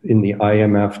scheduled in the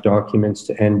IMF documents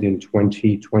to end in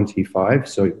 2025.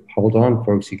 So hold on,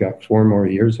 folks, you got 4 more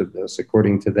years of this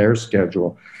according to their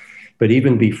schedule. But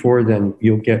even before then,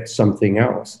 you'll get something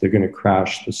else. They're going to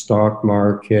crash the stock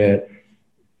market.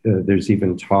 There's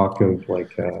even talk of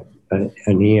like an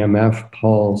EMF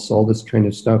pulse, all this kind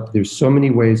of stuff. There's so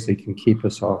many ways they can keep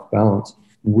us off balance.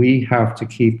 We have to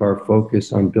keep our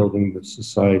focus on building the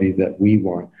society that we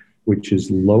want, which is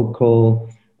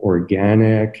local,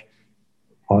 organic,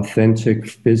 authentic,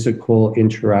 physical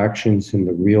interactions in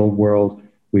the real world.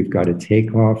 We've got to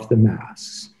take off the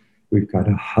masks. We've got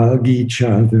to hug each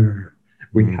other.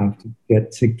 We have to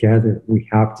get together. We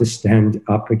have to stand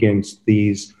up against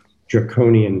these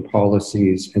draconian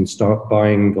policies and stop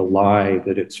buying the lie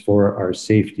that it's for our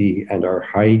safety and our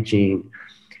hygiene.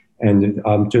 And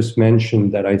just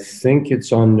mentioned that I think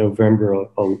it's on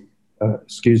February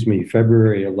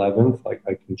 11th.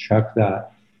 I can check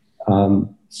that.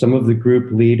 Some of the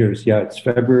group leaders, it's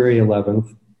February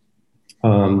 11th.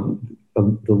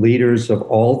 The leaders of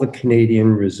all the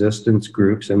Canadian resistance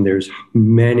groups, and there's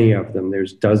many of them,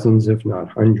 there's dozens, if not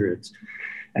hundreds,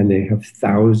 and they have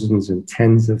thousands and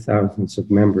tens of thousands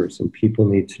of members, and people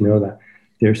need to know that.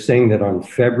 They're saying that on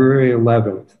February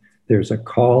 11th, there's a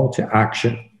call to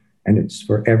action. And it's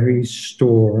for every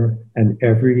store and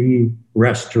every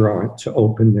restaurant to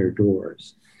open their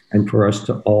doors and for us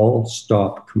to all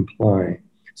stop complying.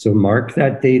 So mark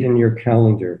that date in your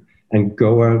calendar and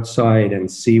go outside and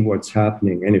see what's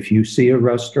happening. And if you see a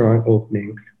restaurant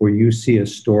opening or you see a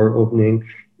store opening,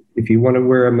 if you want to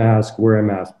wear a mask,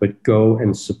 but go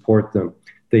and support them.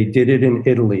 They did it in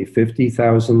Italy.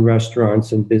 50,000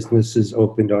 restaurants and businesses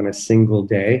opened on a single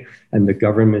day and the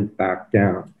government backed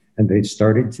down. And they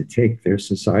started to take their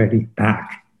society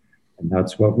back. And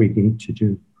that's what we need to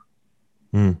do.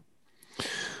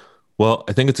 Well,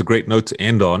 I think it's a great note to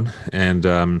end on. And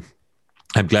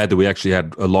I'm glad that we actually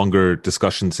had a longer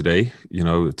discussion today.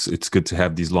 It's good to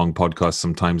have these long podcasts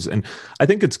sometimes. And I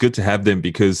think it's good to have them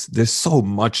because there's so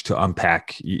much to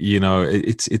unpack.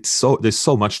 There's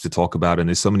so much to talk about and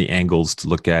there's so many angles to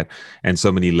look at and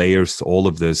so many layers to all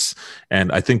of this.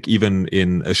 And I think even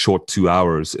in a short 2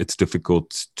 hours, it's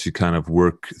difficult to kind of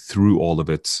work through all of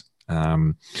it.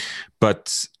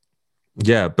 But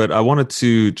Yeah, but I wanted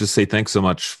to just say thanks so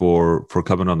much for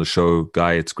coming on the show,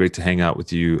 Guy. It's great to hang out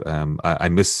with you. I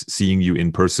miss seeing you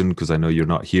in person because I know you're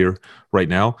not here right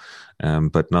now.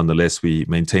 But nonetheless, we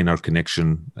maintain our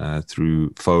connection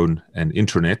through phone and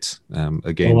internet. Well,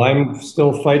 Again, I'm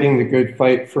still fighting the good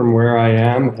fight from where I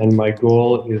am, and my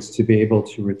goal is to be able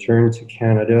to return to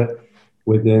Canada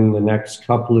within the next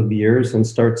couple of years and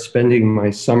start spending my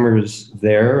summers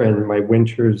there and my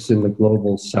winters in the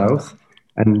global south.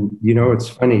 And it's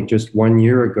funny, just 1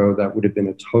 year ago, that would have been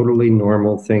a totally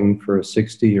normal thing for a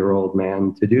 60-year-old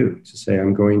man to do, to say,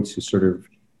 I'm going to sort of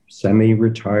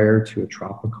semi-retire to a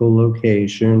tropical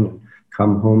location and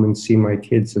come home and see my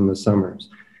kids in the summers.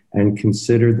 And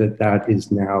consider that that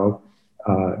is now,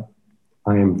 I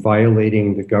am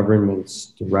violating the government's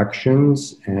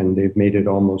directions, and they've made it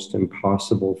almost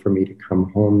impossible for me to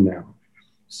come home now.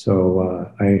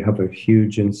 So I have a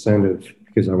huge incentive,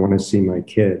 because I want to see my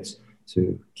kids,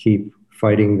 to keep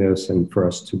fighting this and for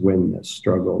us to win this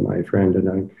struggle, my friend. And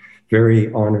I'm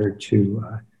very honored to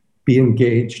be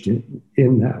engaged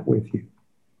in that with you.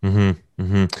 Mm-hmm,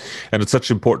 mm-hmm. And it's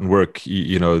such important work,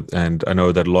 and I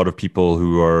know that a lot of people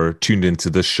who are tuned into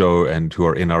this show and who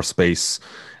are in our space,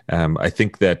 I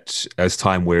think that as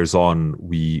time wears on,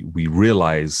 we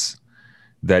realize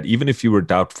that even if you were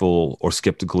doubtful or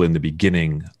skeptical in the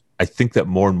beginning, I think that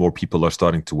more and more people are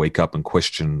starting to wake up and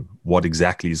question what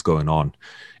exactly is going on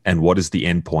and what is the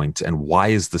end point and why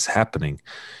is this happening.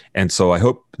 And so I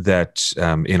hope that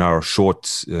in our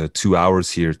short 2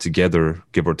 hours here together,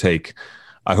 give or take,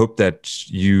 I hope that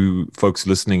you folks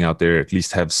listening out there at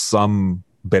least have some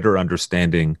better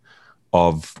understanding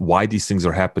of why these things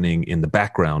are happening in the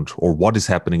background, or what is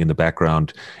happening in the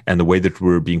background, and the way that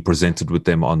we're being presented with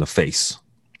them on the face.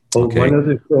 Well, Okay. one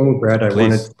other thing, Brett, I wanted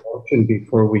Please. to mention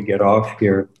before we get off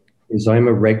here is I'm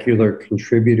a regular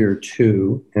contributor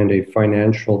to and a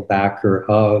financial backer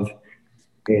of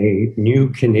a new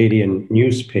Canadian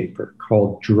newspaper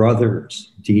called Druthers,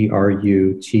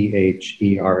 Druthers,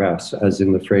 as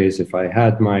in the phrase, if I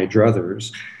had my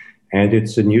druthers. And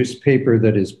it's a newspaper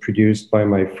that is produced by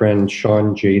my friend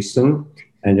Sean Jason,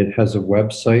 and it has a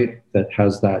website that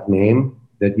has that name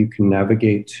that you can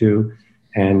navigate to.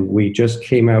 And we just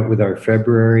came out with our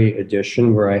February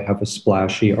edition, where I have a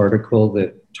splashy article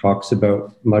that talks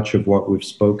about much of what we've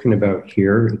spoken about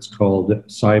here. It's called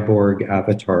Cyborg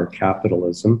Avatar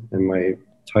Capitalism, and my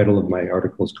title of my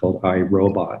article is called I,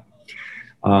 Robot.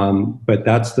 But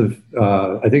that's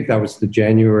I think that was the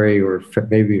January, or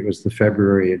maybe it was the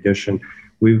February edition.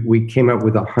 We came out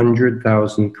with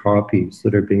 100,000 copies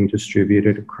that are being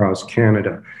distributed across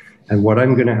Canada. And what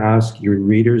I'm going to ask your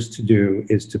readers to do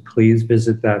is to please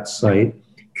visit that site,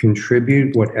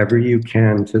 contribute whatever you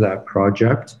can to that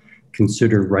project,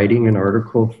 consider writing an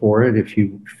article for it if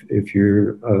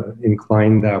you're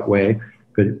inclined that way.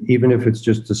 But even if it's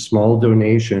just a small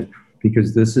donation,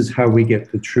 because this is how we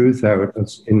get the truth out,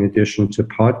 in addition to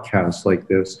podcasts like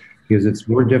this, because it's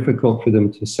more difficult for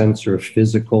them to censor a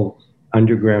physical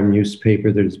underground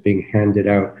newspaper that is being handed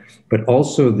out. But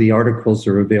also the articles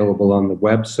are available on the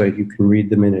website. You can read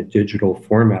them in a digital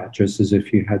format, just as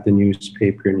if you had the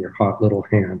newspaper in your hot little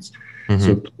hands. Mm-hmm.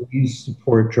 So please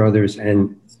support Druthers,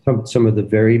 and some of the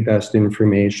very best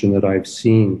information that I've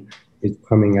seen is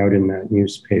coming out in that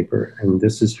newspaper. And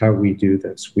this is how we do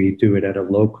this. We do it at a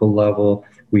local level.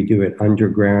 We do it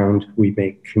underground. We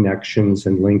make connections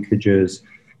and linkages,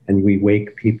 and we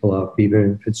wake people up,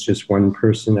 even if it's just one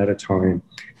person at a time.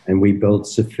 And we build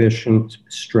sufficient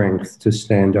strength to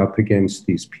stand up against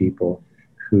these people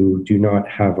who do not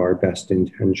have our best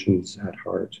intentions at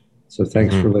heart. So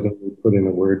thanks for letting me put in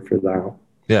a word for that.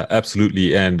 Yeah,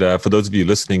 absolutely. And for those of you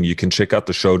listening, you can check out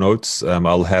the show notes.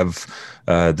 I'll have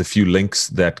the few links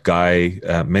that Guy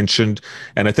mentioned.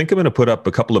 And I think I'm going to put up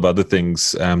a couple of other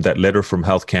things. That letter from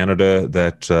Health Canada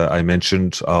that I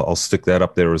mentioned, I'll stick that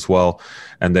up there as well.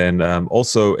 And then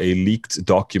also a leaked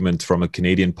document from a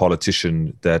Canadian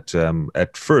politician that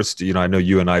at first, I know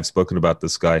you and I have spoken about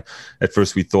this, Guy. At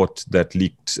first, we thought that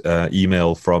leaked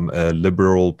email from a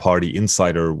Liberal Party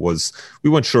insider we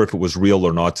weren't sure if it was real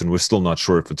or not, and we're still not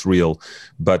sure if it's real,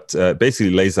 but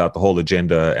basically lays out the whole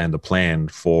agenda and the plan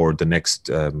for the next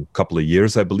couple of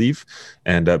years, I believe.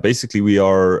 And basically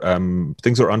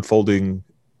things are unfolding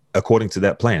according to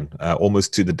that plan,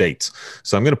 almost to the date.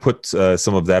 So I'm going to put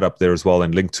some of that up there as well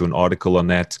and link to an article on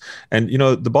that. And,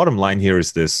 the bottom line here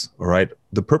is this, all right?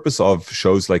 The purpose of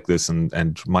shows like this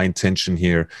and my intention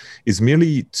here is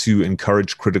merely to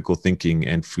encourage critical thinking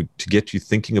and to get you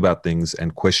thinking about things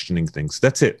and questioning things.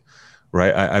 That's it.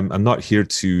 Right. I'm not here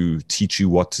to teach you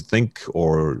what to think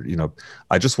or,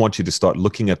 I just want you to start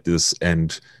looking at this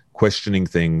and questioning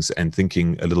things and thinking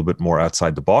a little bit more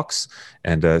outside the box,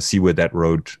 and see where that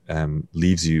road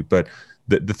leaves you. But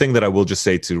the thing that I will just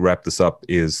say to wrap this up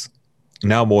is,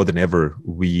 now more than ever,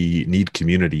 we need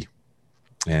community.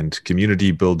 And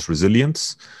community builds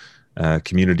resilience.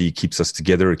 Community keeps us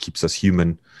together. It keeps us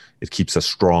human. It keeps us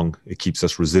strong. It keeps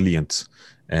us resilient.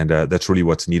 And that's really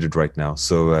what's needed right now.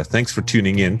 So thanks for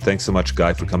tuning in. Thanks so much,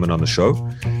 Guy, for coming on the show.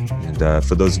 And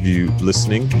for those of you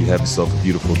listening, you have yourself a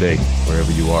beautiful day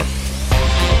wherever you are.